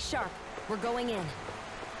 Stay sharp. We're going in.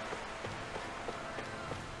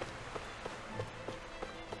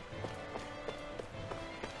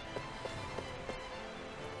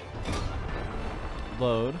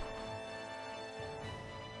 Load.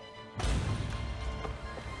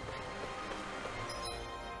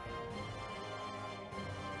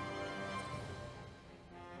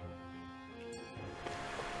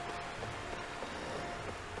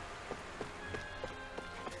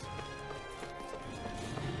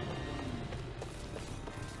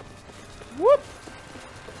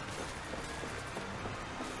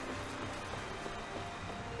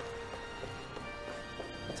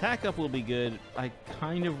 attack up will be good. I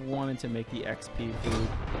kind of wanted to make the XP food.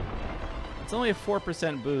 It's only a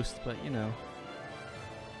 4% boost, but you know.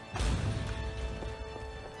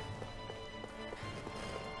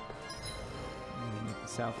 Make the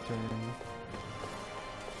south turn.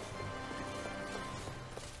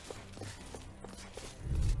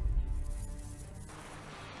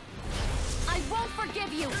 I won't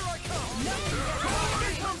forgive you!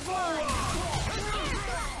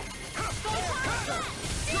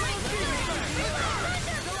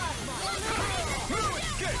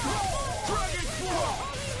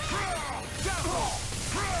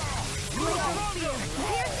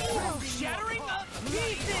 Shattering up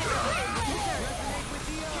pieces!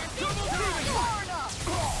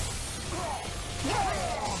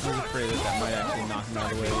 I was afraid that that might actually knock him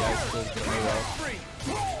out of the way. The ice skills, but oh well.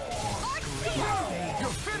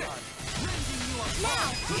 Now!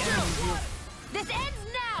 This ends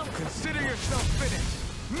now! Consider yourself finished.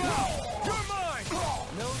 Now! You're mine!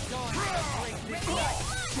 No dawn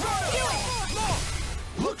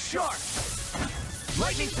Look sharp!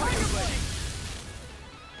 Lightning Tiger Blade!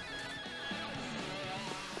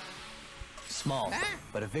 Small,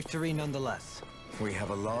 but a victory nonetheless. We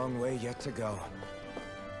have a long way yet to go.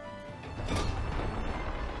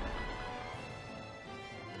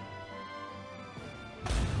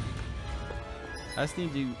 I just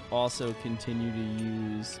need to also continue to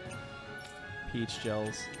use peach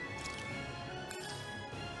gels.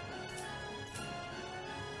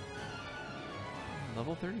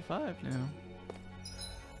 Level 35 now.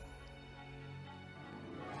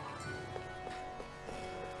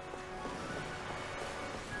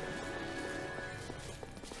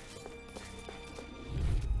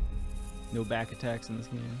 No back attacks in this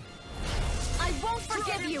game. I won't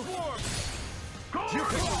forgive you! You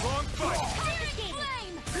picked the wrong fight!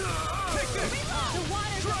 Flame! Take this! The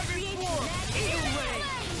water Dragon Form! Eagle Ray!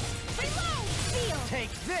 Reload! Feel!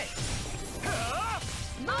 Take this!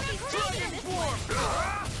 Dragon Form!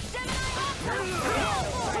 Gemini Opera!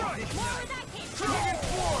 More of that came Dragon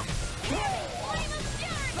Form! Flame of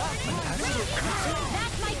Fury!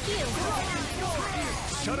 That's my cue!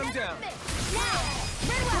 Shut him down! Now!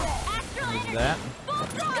 Farewell! Astral Use energy! that. Full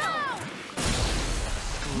throttle!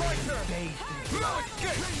 My turn! No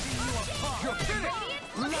escape! You're finished!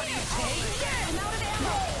 I'm out of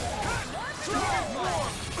ammo! Dragon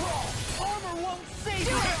Form! Armor won't save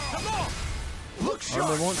you! Come on! Look Armor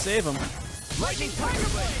sharp! won't save him. Lightning Tiger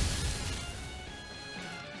Blade!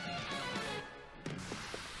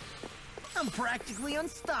 I'm practically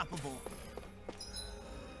unstoppable.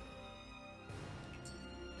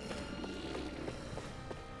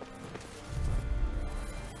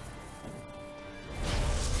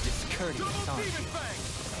 Discourteous on Demon Fang!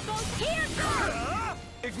 Here, sir!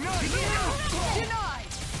 Ignite! Denied!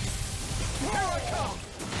 Here I come!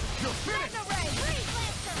 You're finished! Magna Ray! Freeze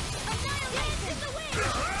Lancer! Annihilation! The wind!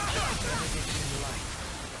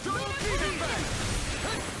 Double Demon Fang!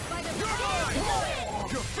 By the You're power of mine! the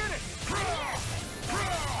wind! You're finished! Demon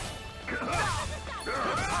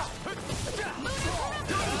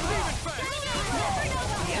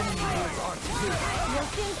Fang! We'll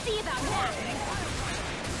soon see about that!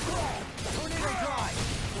 Tornado Drive!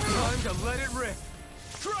 Time to let it rip!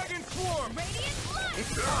 Dragon Swarm! Radiant Blood!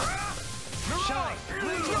 It's time! Shine!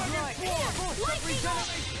 Dragon Swarm! Lightning Bolt!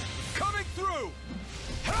 Coming through!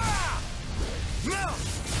 Ha! Now!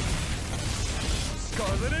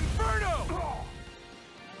 Scarlet Inferno!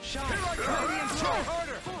 Shine! Here I come! Try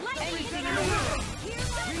harder! Lightning Here Here's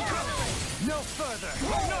the No further!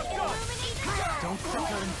 I'm not done! Don't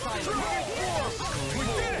suffer in silence. Dragon Swarm! We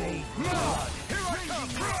did it! Now! Here I come!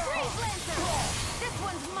 Freeze Lancer! This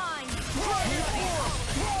one's mine! Dragon Swarm!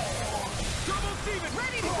 Double Demon!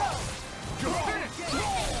 Ready to go! You're finished!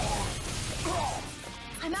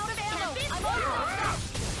 I'm out of ammo! I'm almost!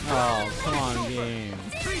 Oh, come on, game.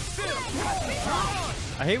 Be still!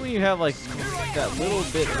 I hate when you have like that little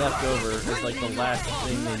bit left over as like the last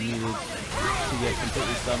thing they needed to get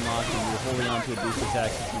completely stun locked, and you're holding on to a boost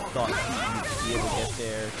attack because you thought you'd be able to get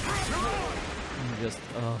there. And just,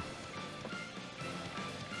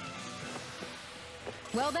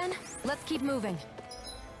 Well then, let's keep moving.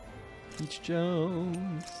 Peach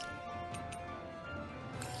Jones.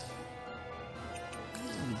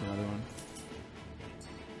 There's another one.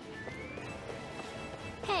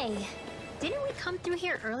 Hey, didn't we come through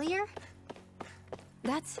here earlier?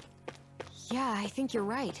 Yeah, I think you're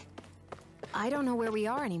right. I don't know where we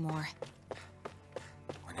are anymore.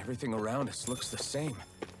 When everything around us looks the same,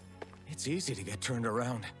 it's easy to get turned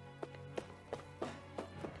around.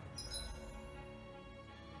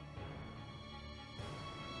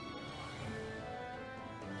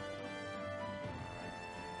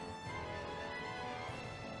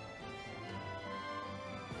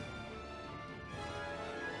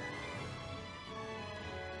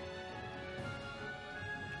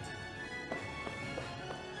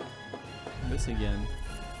 This again.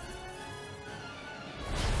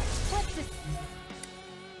 What's this?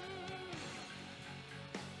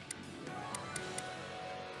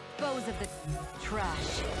 Foes of the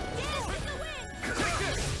trash.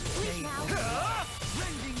 Sleep now.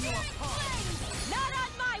 Not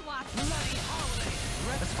on my watch.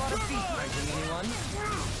 A spot of feet rising, anyone?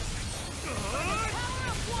 Power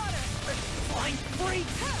of water. Flying freak!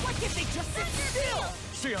 Why can't they just sit still?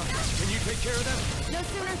 Sion, can you take care of them? No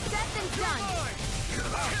sooner said than done.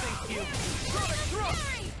 Thank you. Sonic Drop!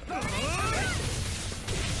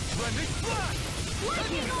 Blending Flash!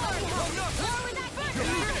 Lightning Orb. More with that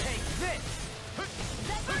Take this!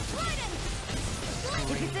 Zephyr Trident.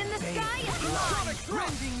 If it's in the sky, it's Sonic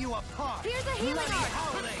rending you apart! here's a healing Bloody art.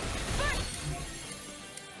 howling!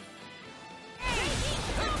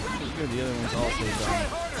 Pretty good. The other one's also done.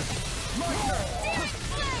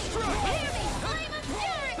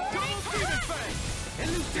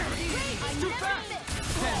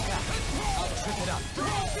 I'll trip it up.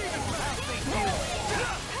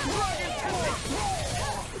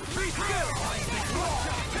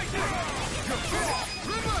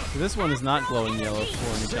 So this one is not glowing yellow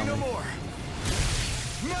for me, tell me. I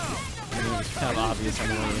mean, it's kind of obvious on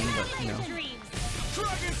the way in, but you know.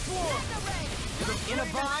 Dragon Swarm! In a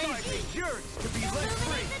bind? Yours to be let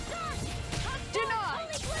free!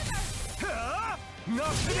 Huh?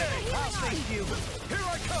 Not today! I'll thank you. Here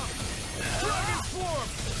I come! Dragon Swarm!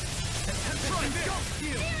 Try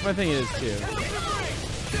this! My thing is too.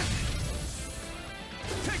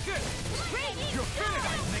 Take this! You're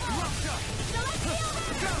finished! Make Russia!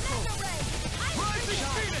 Castle! Rising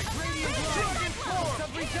Phoenix! Radiant Dragon Swarm! of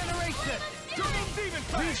regeneration! Double Demon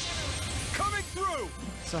Fang! Coming through!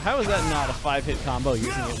 So how is that not a 5-hit combo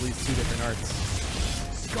using at least 2 different arts?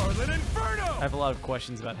 Scarlet Inferno! I have a lot of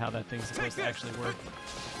questions about how that thing's supposed to actually work.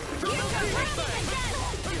 Double Demon Fang!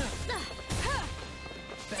 Double Demon Fang!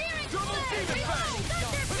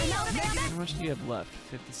 How much do you have left?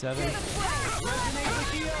 57? You're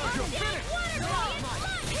finished!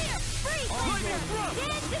 Lightning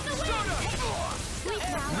Thrust!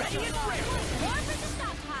 Ready and ready. More for the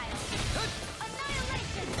stockpile.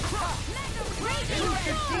 Annihilation. Raging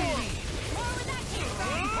Storm. More with that kick.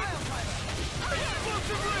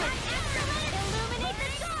 Explosive Ring! Illuminate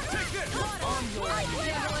the dark. Take this!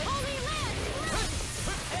 Holy land.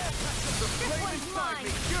 The flame inside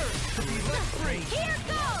me yearns to be let free! Here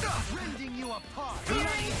goes. Rending you apart! Burn in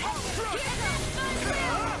hell!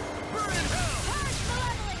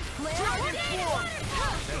 Dragon Swarm!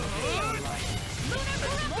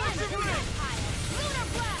 Lunar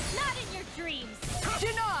blast, not in your dreams.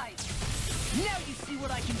 Denied! Now you see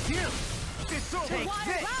what I can do! It's over! Take Water,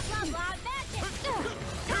 this! blah, blah, blah, magic.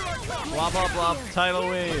 Here I come! Blah blah blah tidal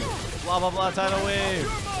wave. Blah blah blah tidal wave.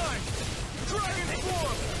 You're mine! Dragon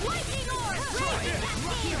Swarm! Lightning orb.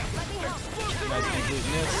 Let me help. Nice complete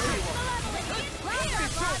miss.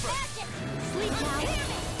 Sleep now.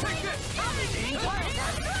 Take this!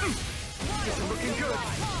 This is looking good!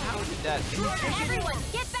 How did that? Everyone,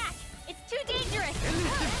 get back. It's too dangerous.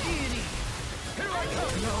 Here I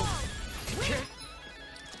come! No! Can't...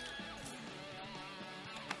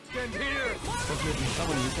 Stand here!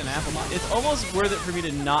 Someone used an apple. It's almost worth it for me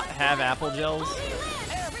to not have apple gels,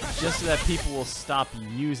 just so that people will stop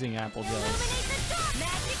using apple gels.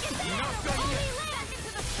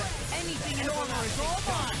 Anything in order is all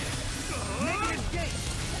mine! Negative gate!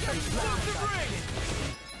 Explosive Ring!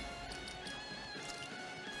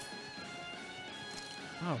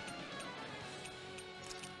 Oh.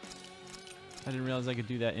 I didn't realize I could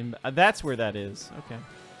do that in... that's where that is. Okay.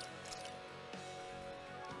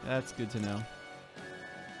 That's good to know.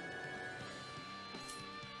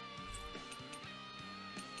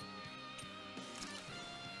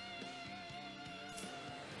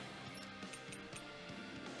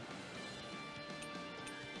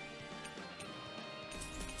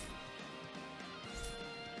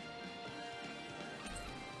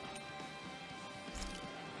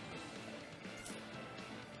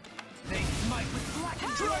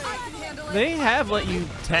 They have let you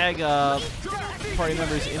tag party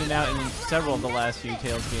members in and out in several of the last few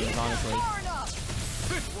Tales games, honestly.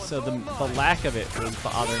 So the lack of it was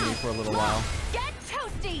bothering me for a little while. Get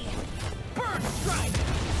toasty. Burn strike!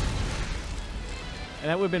 And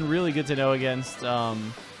that would have been really good to know against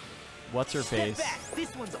what's her Step face, back!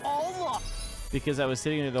 This one's all lost! because I was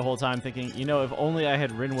sitting there the whole time thinking, you know, if only I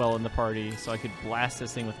had Rinwell in the party so I could blast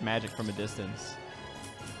this thing with magic from a distance.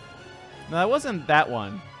 No, that wasn't that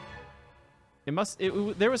one.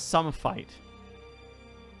 There was some fight.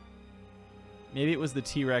 Maybe it was the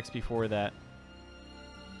T-Rex before that.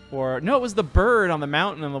 Or, no, it was the bird on the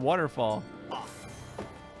mountain and the waterfall.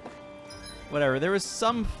 Whatever. There was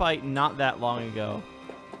some fight not that long ago.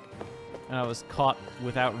 And I was caught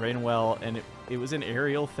without Rainwell, and it was an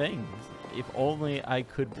aerial thing. If only I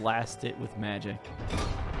could blast it with magic.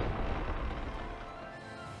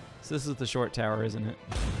 So this is the short tower, isn't it?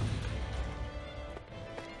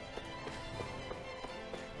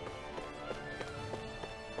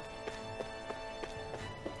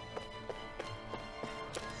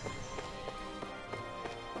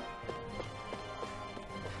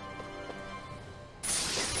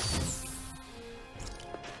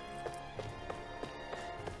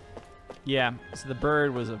 Yeah, so the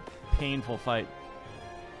bird was a painful fight.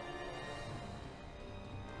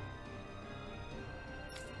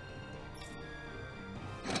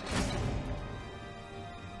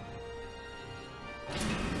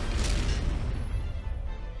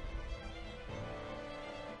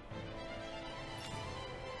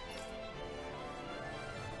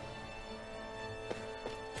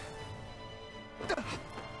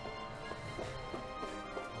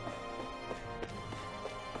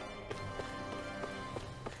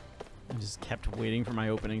 Just kept waiting for my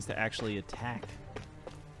openings to actually attack.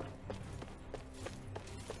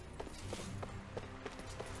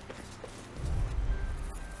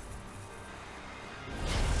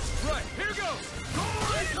 Right, here goes!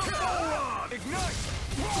 Volren! Ignite!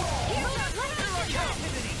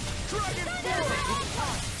 Activity! Dragon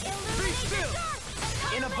form! Be still!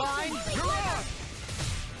 In a bind, You're on!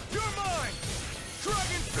 You're mine!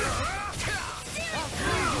 Dragon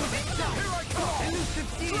Here I come! elusive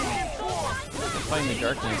Dragon demon! form! Fighting the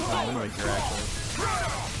darkness on Wind Waker, actually.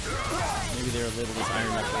 Maybe they were labeled as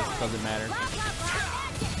Iron Knuckles, doesn't matter.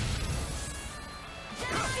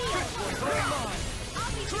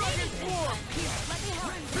 Dragon form! Be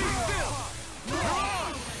still! You're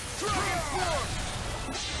on! Dragon form!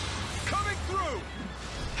 Coming through!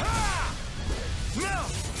 Ha! Now!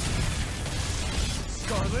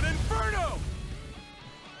 Scarlet Inferno!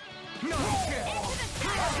 No chance!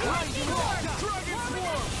 Dragon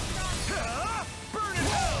form! Ha! Burn in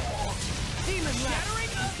hell! Demon shattering!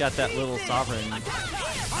 He's got that little sovereign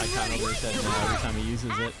icon over his head now every time he uses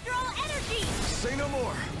it. Astral energy! Say no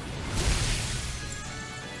more!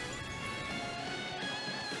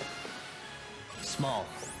 Small,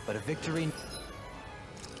 but a victory.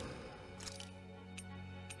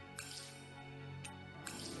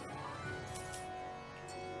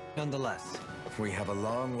 Nonetheless. We have a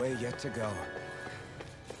long way yet to go.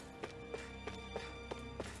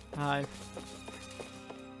 Hi.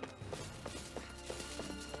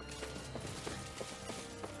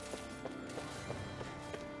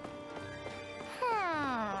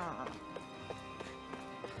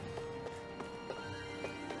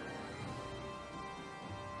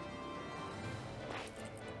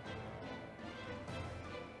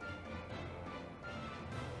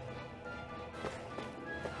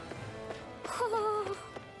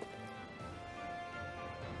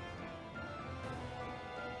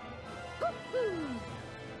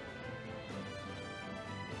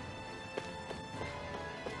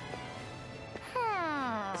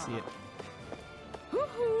 See it.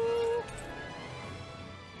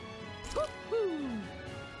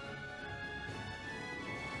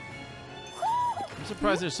 I'm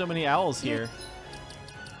surprised there's so many owls here.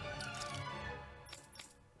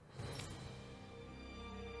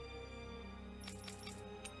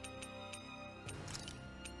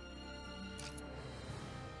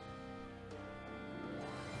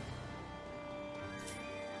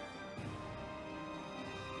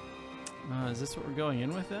 Is this what we're going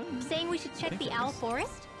in with then? Saying we should check the owl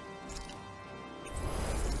forest?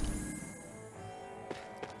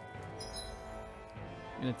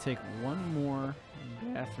 I'm gonna take one more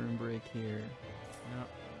bathroom break here. No.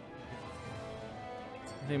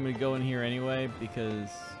 I think I'm gonna go in here anyway because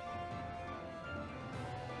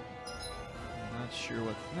I'm not sure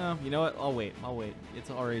what. No, you know what? I'll wait.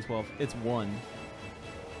 It's already 12. It's 1.